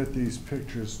to submit these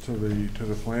pictures to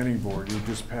the planning board. You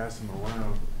just pass them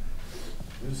around.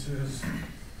 This is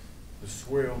the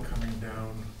swale coming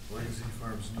down Legacy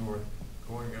Farms North,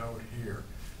 going out here.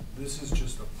 This is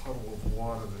just a puddle of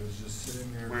water that is just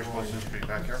sitting there. Where's Wilson Street,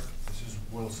 back here? This is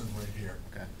Wilson right here.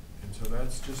 Okay. And so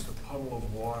that's just a puddle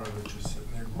of water that's just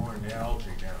sitting there growing algae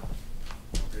now.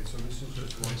 Okay, so this is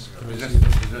just one. Is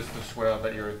this the swale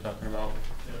that you were talking about?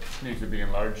 Yeah. Needs to be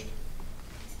enlarged?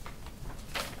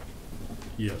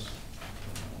 Yes.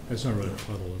 It's not really a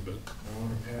puddle, but. I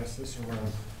want to pass this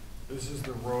around. This is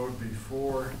the road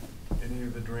before any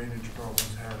of the drainage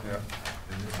problems happened. Yeah.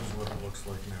 And this is what it looks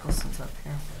like now. This is up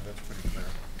here. Yeah, that's pretty clear.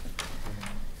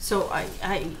 So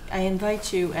I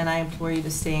invite you and I implore you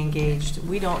to stay engaged.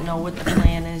 We don't know what the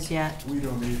plan is yet. We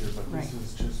don't either, but right. This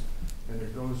is just, and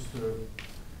it goes to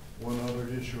one other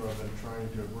issue I've been trying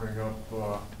to bring up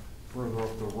further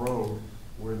up the road,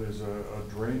 where there's a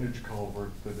drainage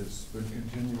culvert that has been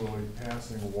continually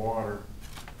passing water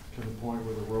to the point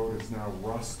where the road is now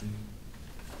rusty,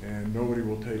 and nobody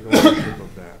will take ownership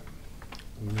of that.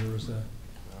 Where is that?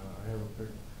 I have a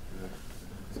picture.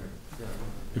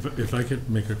 If I could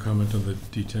make a comment on the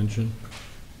detention,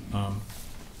 I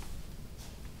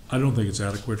don't think it's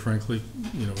adequate, frankly,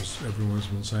 you know, as everyone's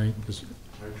been saying, because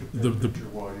I took that picture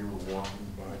while you were walking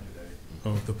by today.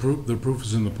 Oh, the proof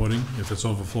is in the pudding. If it's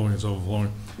overflowing, it's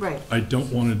overflowing. Right. I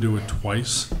don't want to do it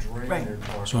twice. Right.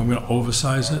 So I'm going to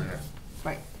oversize it.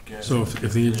 Right. So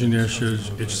if the engineer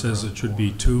says it should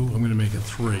be 2, I'm going to make it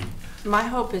 3. My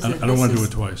hope is that I don't want to do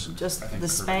this it twice. is just the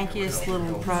spankiest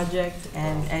little project,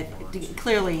 and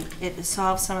clearly it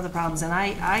solves some of the problems. And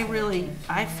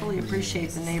I fully appreciate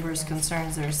the neighbors'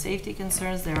 concerns. There are safety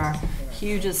concerns, there are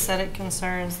huge aesthetic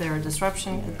concerns, there are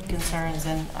disruption concerns,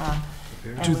 and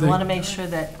we want to make sure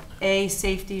that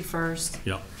safety first.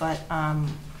 Yeah. But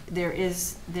there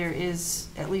is,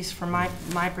 at least from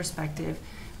my perspective,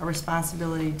 a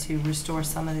responsibility to restore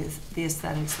some of the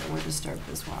aesthetics that were disturbed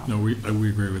as well. No, we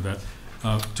agree with that.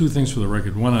 2 things for the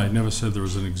record. One, I never said there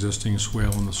was an existing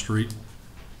swale in the street.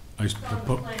 I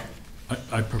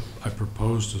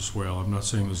proposed a swale. I'm not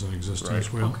saying there's an existing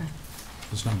swale. Okay.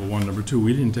 That's number 1. Number 2,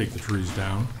 we didn't take the trees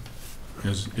down.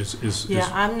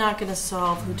 I'm not going to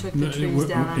solve who took the trees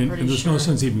down. I'm pretty sure. And there's no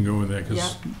sense even going there,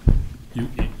 because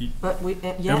But we,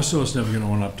 yeah. Eversource never gonna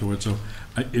own up to it, so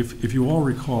if you all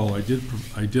recall, I did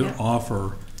Yeah.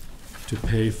 offer to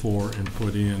pay for and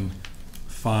put in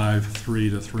 5 3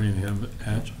 to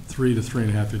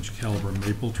 3.5 inch caliber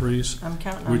maple trees. I'm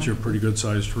counting on Which are it. pretty good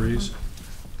sized trees.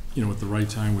 You know, at the right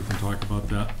time, we can talk about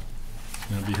that.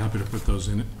 And I'd be happy to put those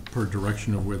in per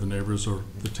direction of where the neighbors or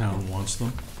the town wants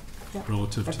them, Yep.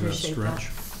 relative to that Appreciate that.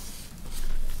 stretch.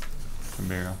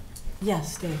 Mayor.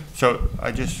 Yes, Dave. So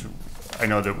I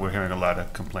know that we're hearing a lot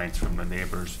of complaints from the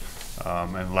neighbors,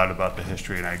 and a lot about the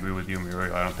history, and I agree with you,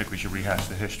 Muriel. I don't think we should rehash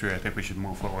the history. I think we should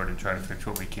move forward and try to fix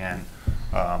what we can.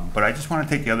 But I just want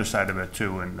to take the other side of it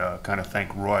too, and kind of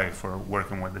thank Roy for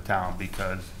working with the town,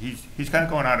 because he's kind of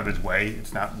going out of his way.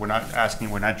 We're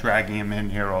not dragging him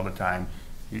in here all the time.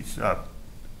 He's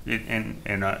in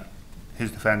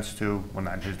his defense too. Well,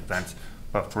 not in his defense.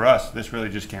 But for us, this really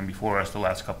just came before us the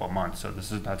last couple of months, so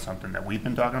this is not something that we've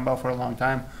been talking about for a long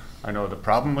time. I know the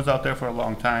problem was out there for a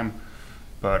long time,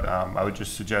 but I would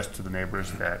just suggest to the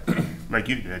neighbors that, like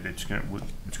you did, it's gonna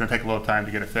take a little time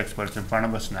to get it fixed, but it's in front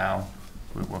of us now.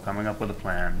 We're coming up with a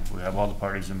plan. We have all the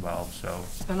parties involved, so.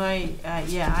 And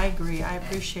yeah, I agree. I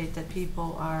appreciate that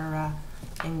people are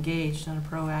engaged in a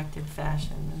proactive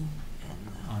fashion and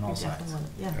On all we definitely sides. want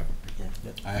it. Yeah.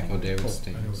 I echo David's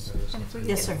statements.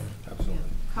 Yes, sir.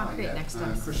 Concrete next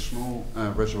steps. Chris Small,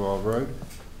 Reservoir Road.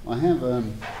 I have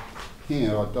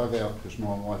here, I dug out because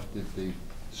my wife did the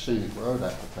scenic road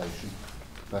application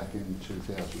back in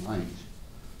 2008.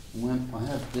 And when I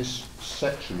have this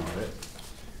section of it,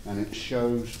 and it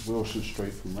shows Wilson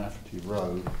Street from Rafferty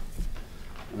Road.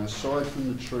 And aside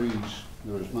from the trees,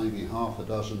 there is maybe half a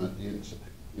dozen at the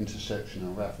intersection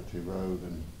of Rafferty Road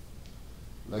and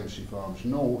Legacy Farms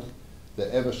North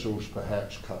that Eversource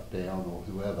perhaps cut down, or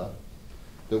whoever,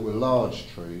 that were large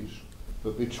trees.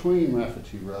 But between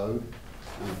Rafferty Road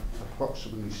and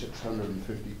approximately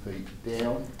 650 feet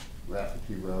down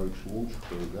Rafferty Road towards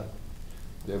Kruger,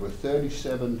 there were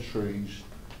 37 trees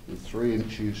with 3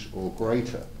 inches or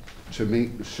greater to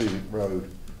meet the scenic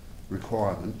road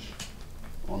requirements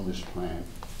on this plan.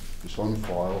 It's on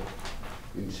file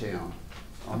in town.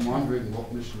 I'm wondering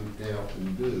what Mr. McDowell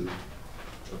can do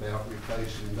about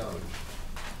replacing those,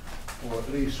 or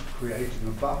at least creating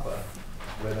a buffer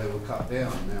where they were cut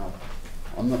down. Now,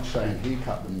 I'm not saying he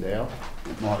cut them down.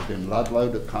 It might have been Ludlow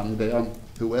that come down,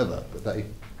 whoever, but they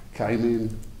came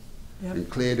in and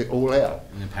cleared it all out.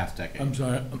 In the past decade. I'm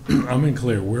sorry, I'm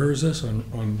unclear. Where is this?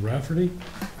 On Rafferty?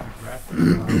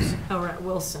 Oh, right,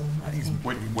 Wilson, I think.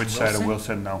 Which side of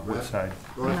Wilson? No, which side?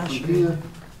 Right not from sure. here,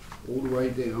 all the way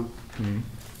down,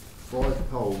 5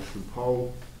 poles, from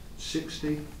pole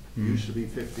 60, used to be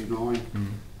 59,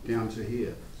 down to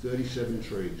here, 37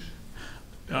 trees.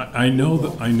 I know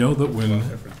that when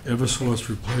Eversource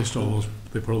replaced all those,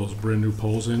 they put all those brand new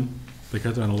poles in, they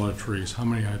cut down a lot of trees. How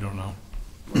many, I don't know.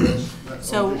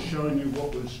 So- I'm just showing you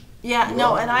what was. Yeah,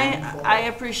 no, and I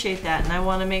appreciate that, and I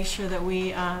want to make sure that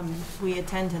we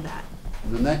attend to that.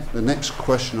 The next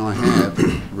question I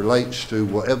have relates to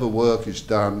whatever work is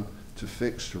done to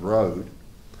fix the road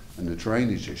and the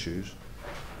drainage issues.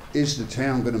 Is the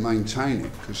town going to maintain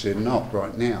it? Because they're not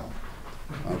right now,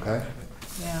 okay?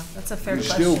 Yeah, that's a fair I'm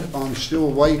question. I'm still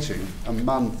waiting a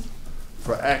month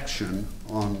for action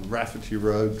on Rafferty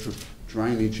Road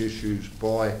drainage issues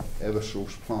by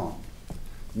Eversource plant.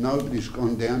 Nobody's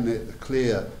gone down there to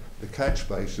clear the catch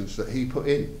basins that he put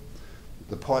in.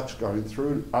 The pipe's going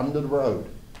through under the road.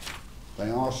 They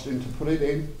asked him to put it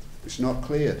in, it's not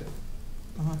cleared.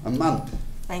 A month.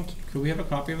 Thank you. Could we have a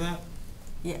copy of that?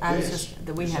 Yeah, I was Yes, just,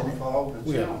 that we it's have on it. file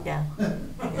in town. Yeah.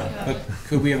 But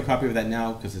could we have a copy of that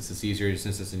now? Because it's just easier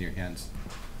since it's in your hands.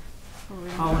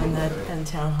 All in and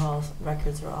town hall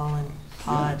records are all in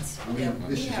pods. I mean,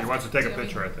 this is. He wants to take a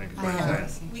picture, I think. is what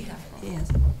he's saying. We have it. Yes.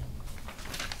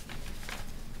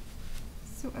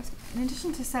 So in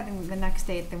addition to setting the next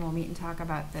date, then we'll meet and talk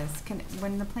about this.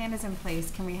 When the plan is in place,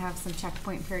 can we have some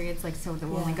checkpoint periods, like so that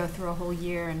we'll only Yeah. go through a whole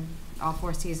year and all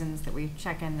 4 seasons that we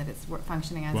check in that it's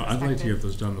functioning as Well, expected? I'd like to get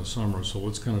this done this summer, so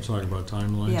let's kind of talk about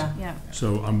timelines. Yeah. Yeah.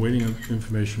 So I'm waiting on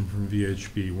information from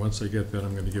VHB. Once I get that,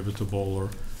 I'm going to give it to Bowler.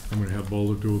 I'm going to have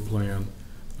Bowler do a plan.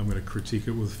 I'm going to critique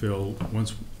it with Phil.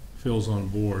 Once Phil's on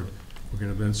board, we're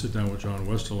going to then sit down with John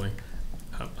Westerling.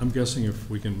 I'm guessing if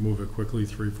we can move it quickly,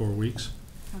 3-4 weeks.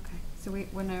 Okay, so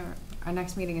our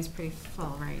next meeting is pretty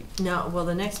full, right? No, well,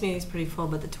 the next meeting is pretty full,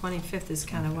 but the 25th is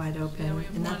kind of wide open. Yeah, we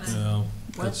have and one that's No,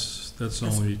 What? that's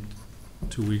only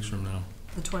 2 weeks from now.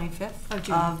 the 25th Of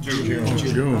June. of June. June.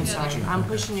 June. I'm sorry, I'm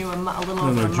pushing you a little No,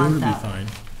 over no, a June month would be out. fine.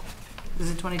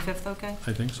 Is the 25th okay?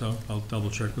 I think so. I'll double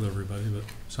check with everybody, but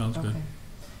sounds good.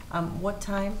 Okay. What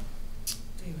time? Do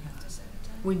you have to set a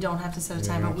time? We don't have to set a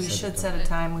time, don't but we set a should time. set a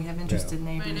time. We have interested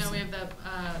Right neighbors. now, we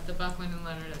have the Buckland and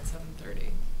Leonard at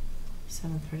 7:30.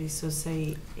 7:30, so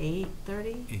say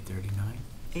 8:30? 8:39.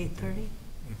 8:30?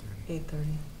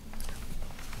 8:30.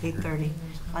 8:30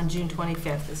 on June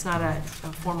 25th. It's not a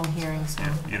formal hearing, so.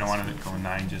 You don't want it to go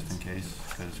 9 just in case,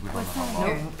 because we don't know how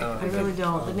long. Nope, I really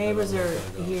don't. The neighbors are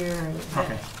here. And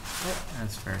Okay.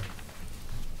 That's fair.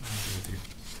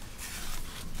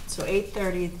 So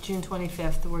 8:30, June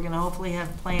 25th, we're gonna hopefully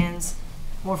have plans,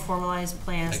 more formalized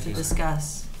plans Thank to you.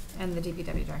 discuss. And the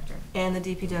DPW director. And the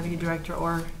DPW director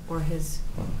or his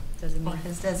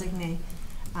designee.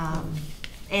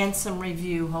 And some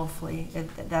review, hopefully.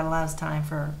 That allows time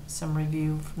for some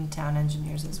review from town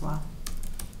engineers as well.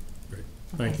 Great.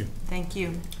 Thank you. Thank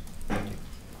you.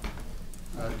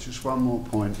 Just one more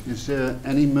point. Is there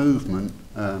any movement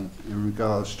in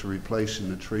regards to replacing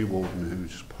the tree warden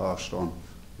who's passed on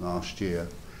last year?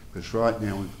 Because right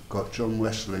now we've got John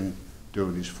Westling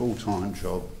doing his full-time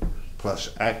job plus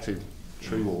acting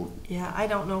tree warden. Yeah, I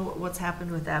don't know what's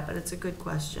happened with that, but it's a good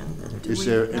question. Is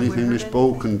there anything this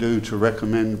board can do to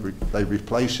recommend they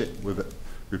replace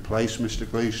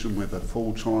Mr. Gleason with a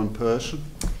full-time person?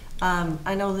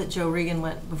 I know that Joe Regan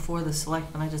went before the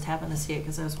selectmen. I just happened to see it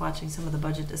because I was watching some of the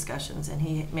budget discussions, and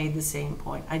he made the same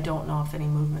point. I don't know if any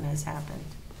movement has happened.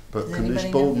 But Does can this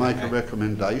anybody board know? make a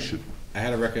recommendation? I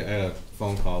had a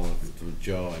phone call with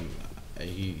Joe, and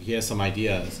he has some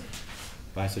ideas.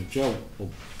 But I said, Joe, well,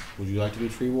 would you like to be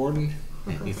tree warden?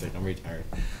 And he's like, I'm retired.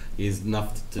 He has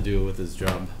enough to do with his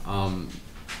job.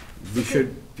 We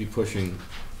should be pushing.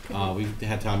 We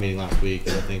had town meeting last week,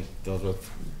 and I think those were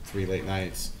 3 late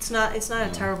nights. It's not a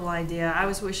terrible idea. I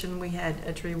was wishing we had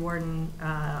a tree warden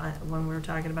when we were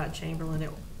talking about Chamberlain.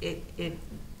 It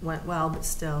went well, but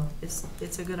still, it's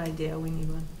a good idea. We need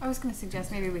one. I was going to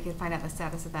suggest maybe we could find out the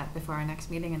status of that before our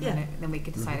next meeting, and Yeah. then we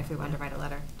could decide if we wanted to write a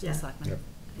letter to Yeah. the selectmen.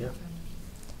 Yep.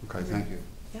 Okay, thank you.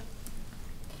 Yep.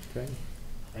 Okay.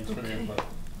 Thanks for the input.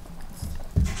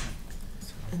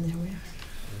 And there we are.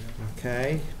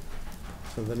 Okay.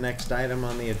 So the next item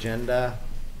on the agenda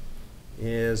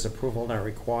is approval not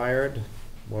required,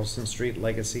 Wilson Street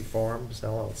Legacy Farms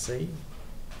LLC.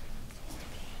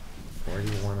 Or do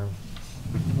you want to?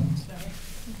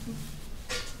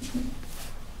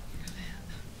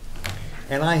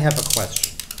 And I have a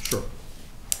question. Sure.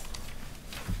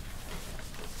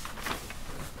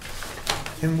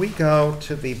 Can we go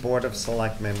to the Board of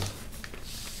Selectmen,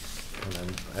 and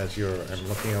I'm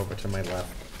looking over to my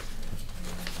left.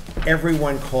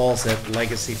 Everyone calls it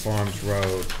Legacy Farms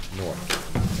Road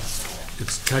North.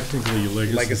 It's technically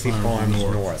Legacy Farms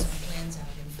North.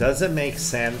 Does it make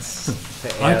sense to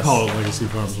ask? I call it Legacy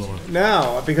Farms North.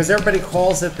 No, because everybody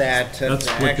calls it that to That's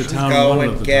what the actually town go wanted at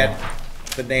and the get time.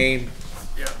 the name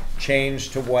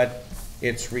changed to what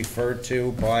it's referred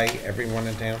to by everyone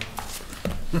in town.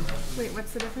 Wait,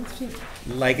 what's the difference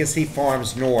between? Legacy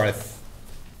Farms North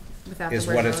Without the is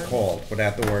word what it's road? called,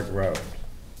 without the word road,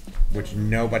 which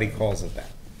nobody calls it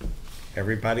that.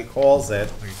 Everybody calls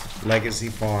it Legacy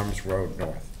Farms Road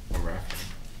North.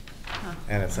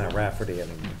 And it's not Rafferty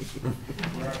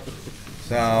anymore.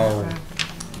 So,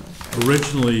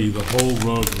 Originally, the whole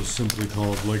road was simply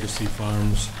called Legacy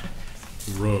Farms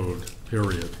Road,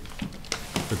 period.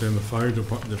 But then the fire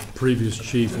department, the previous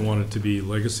chief wanted to be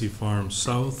Legacy Farms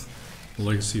South,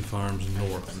 Legacy Farms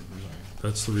North.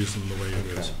 That's the reason the way it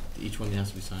is. Each one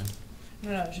has to be signed.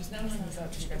 No, it's just things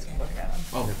out so you guys can look at them.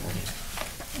 Oh,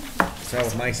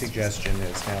 so my suggestion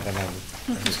is now that I'm.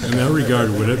 In that regard,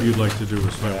 whatever you'd like to do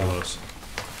is fine with us.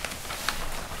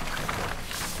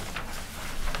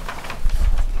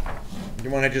 You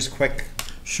want to just quick?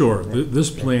 Sure. This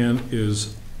plan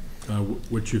is,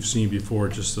 what you've seen before,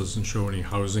 it just doesn't show any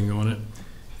housing on it.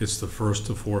 It's the first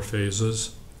of 4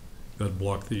 phases, that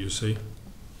block that you see.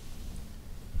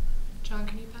 John,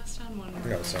 can you pass down one more?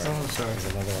 No, sorry. Oh, sorry. There's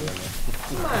another one in there.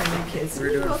 Come on, you kids. We're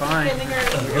doing Both fine. getting her-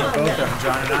 Both come on of them, now.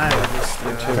 John and I, are just,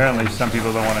 Apparently, some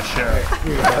people don't want to share.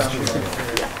 you and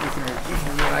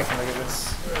I can look at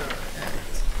this.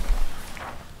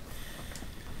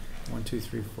 1, 2,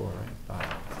 3, 4, right?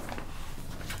 5.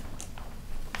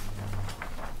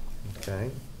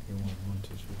 Okay. You want 1, 2,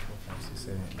 3, 4, 5, 6,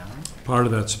 7, 8, 9? Part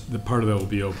of that will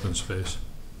be open space.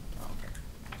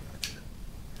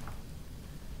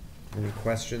 Any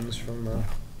questions from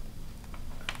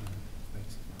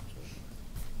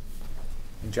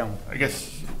John. I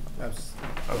guess, That's,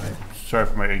 sorry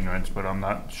for my ignorance, but I'm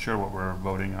not sure what we're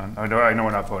voting on. I know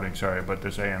we're not voting, sorry, but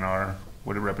this A&R,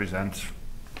 what it represents.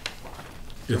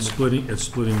 It's splitting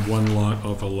one lot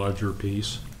off a larger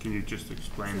piece. Can you just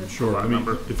explain the Sure, lot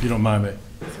number? if you don't mind me.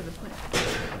 So the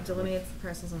plan delineates the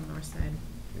parcels on the north side.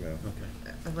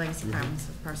 of Legacy Farms,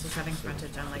 of parcels having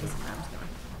frontage on Legacy Farms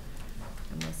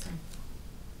North and Wilson.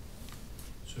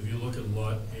 So if you look at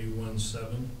lot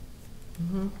A17,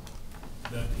 Mm-hmm.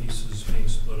 that piece is being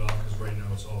split off, because right now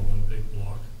it's all one big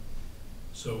block.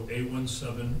 So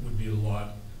A17 would be a lot,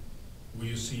 where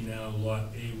you see now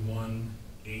lot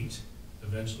A18,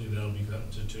 eventually that'll be cut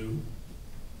into 2.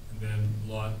 And then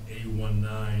lot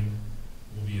A19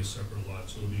 will be a separate lot,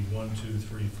 so it'll be 1, 2,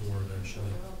 3, 4 eventually.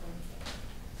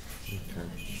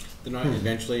 They're not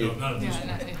eventually. No, not at this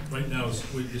Yeah, point. Right now it's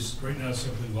right now it's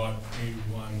simply lot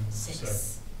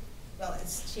A17. Well,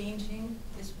 it's changing,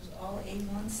 this was all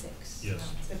A16.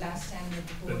 Yes. The last time that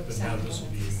the board But now decided this will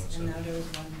on be this, and A17. now there is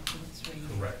 1, 2, 3.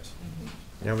 Correct.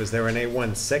 Now, is there an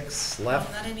A16 No,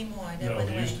 left? not anymore, that No, went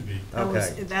there away. used to be.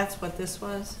 Okay, That's what this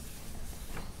was?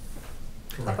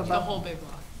 Correct. The whole big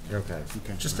block. okay.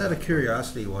 Just out of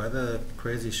curiosity, why the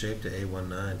crazy shape to A19?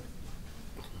 That's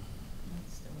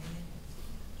the way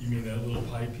You mean that little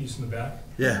pie piece in the back?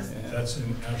 Yeah. That's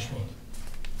in Ashland.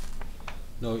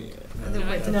 No,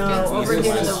 No, over here to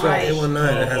the right.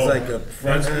 A19, it has like a Oh,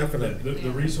 front that's- half and a. The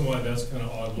reason why that's kind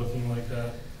of odd looking like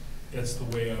that, that's the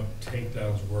way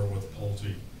takedowns were with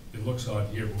Pulte. It looks odd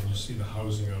here, but when you see the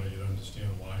housing on it, you understand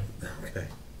why. Okay.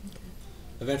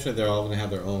 eventually they're all gonna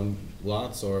have their own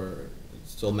lots or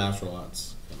still master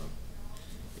lots.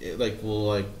 Like will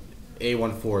like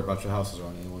A14, a bunch of houses are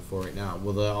on A14 right now.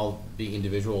 Will they all be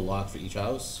individual lots for each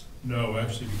house? No,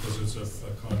 actually, because it's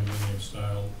a condominium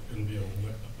style, it'll be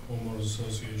a homeowners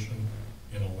association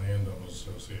and a landowners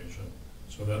association.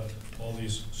 So that all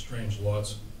these strange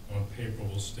lots on paper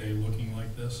will stay looking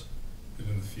like this, but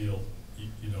in the field,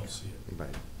 you don't see it. Right.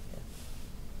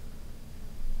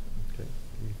 Okay,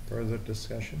 any further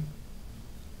discussion?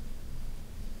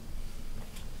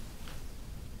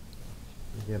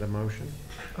 You get a motion?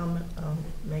 I'll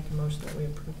make a motion that we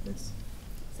approve this.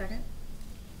 Second?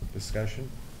 Discussion?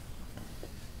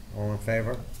 All in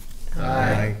favor?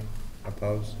 Aye.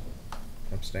 Opposed?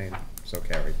 Abstained? So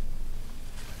carried.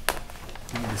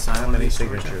 You need to sign How one of many these,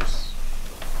 Georgia? signatures?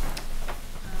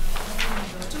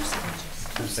 Two signatures.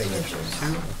 Two signatures.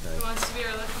 Who Okay. wants to be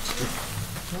our lucky two?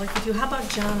 Like you do, how about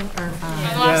John or?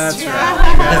 That's good.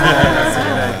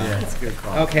 That's a good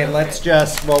call. Okay, let's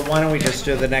just, well, why don't we just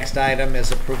do the next item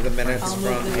is approve the minutes I'll from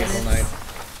move the April minutes. 9th.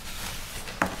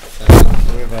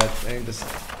 We have any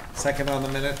second on the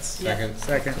minutes? Yeah.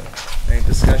 Second. Any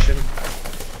discussion?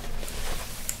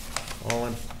 All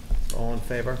in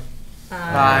favor?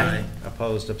 Aye.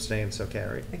 Opposed, abstained, so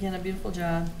carried. Again, a beautiful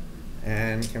job.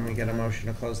 And can we get a motion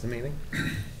to close the meeting?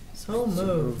 So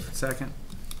moved. Second.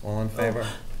 All in favor?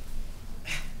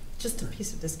 Just a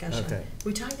piece of discussion. Okay.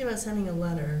 We talked about sending a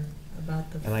letter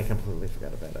about the. And I completely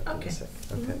forgot about it. I Okay. was sick.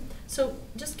 Mhm. Okay. So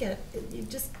just you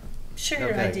just share your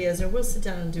Okay. ideas, or we'll sit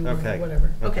down and do Okay.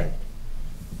 whatever. Okay. Okay.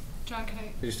 John, can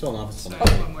I? You're still in office. Sorry,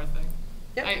 tonight. one more thing.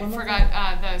 Yep, I one more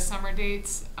forgot, the summer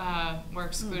dates, were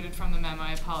excluded from the memo,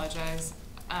 I apologize.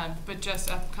 But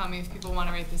just upcoming, if people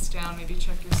wanna write this down, maybe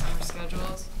check your summer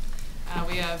schedules.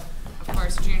 We have, of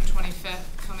course, June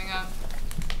 25th coming up.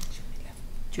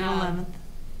 June Um, 11th.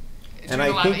 June And I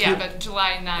 11th, think yeah, you- but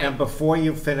July 9th. And before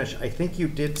you finish, I think you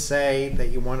did say that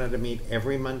you wanted to meet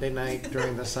every Monday night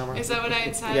during the summer? Is that what I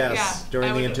had said? Yes, Yeah,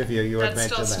 during I the would- interview, you had that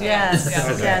still mentioned that. stands,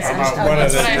 Yes, yeah. yes. I'm I'm one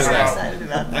of so the- excited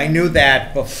about that. I knew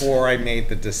that before I made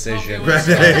the decision.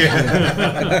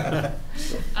 Okay,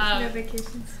 No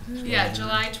vacations? Yeah,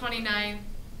 July 29th,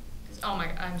 oh my,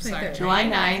 I'm sorry. 23rd. July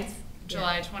 9th.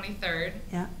 July 23rd,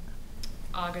 Yeah.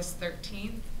 August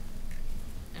 13th,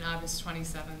 and August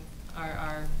 27th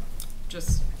are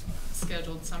just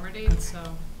scheduled summer dates,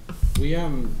 so. We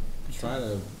try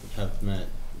to have met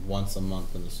once a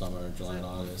month in the summer, July and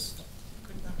August.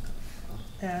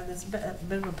 Yeah, there's a bit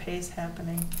of a pace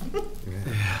happening.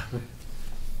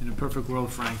 In a perfect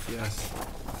world, Frank, yes.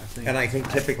 And I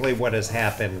think typically what has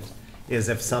happened is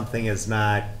if something is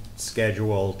not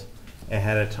scheduled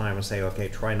ahead of time, we'll say, okay,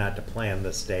 try not to plan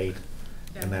this date.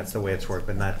 And that's the way it's worked,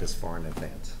 but not this far in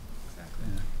advance.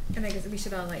 And I guess we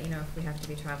should all let you know if we have to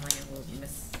be traveling and we'll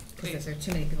miss, because if there are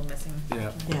too many people missing.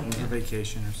 Yeah, Yeah. on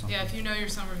vacation or something. Yeah, if you know your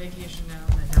summer vacation now.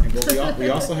 Well, we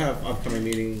also have upcoming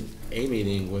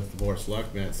meeting with the Board of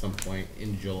Selectmen at some point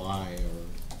in July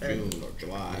or June or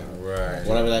July or Right.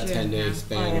 whatever that June, 10 yeah. days I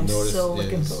thing am of notice so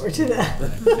looking is. forward to that.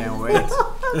 Can't wait.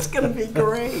 It's gonna be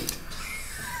great.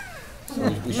 So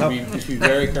we should be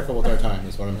very careful with our time,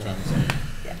 is what I'm trying to say.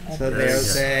 So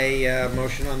there's a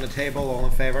motion on the table, all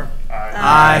in favor?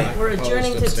 Aye. We're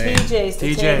adjourning to Opposed, abstained. TJ's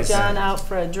to take TJ's. John out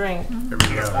for a drink. There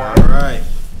we go. All right.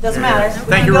 Doesn't matter.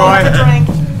 Thank you, We're going Roy. for a drink.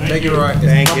 Thank you, Roy.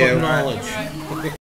 Thank Public you. knowledge.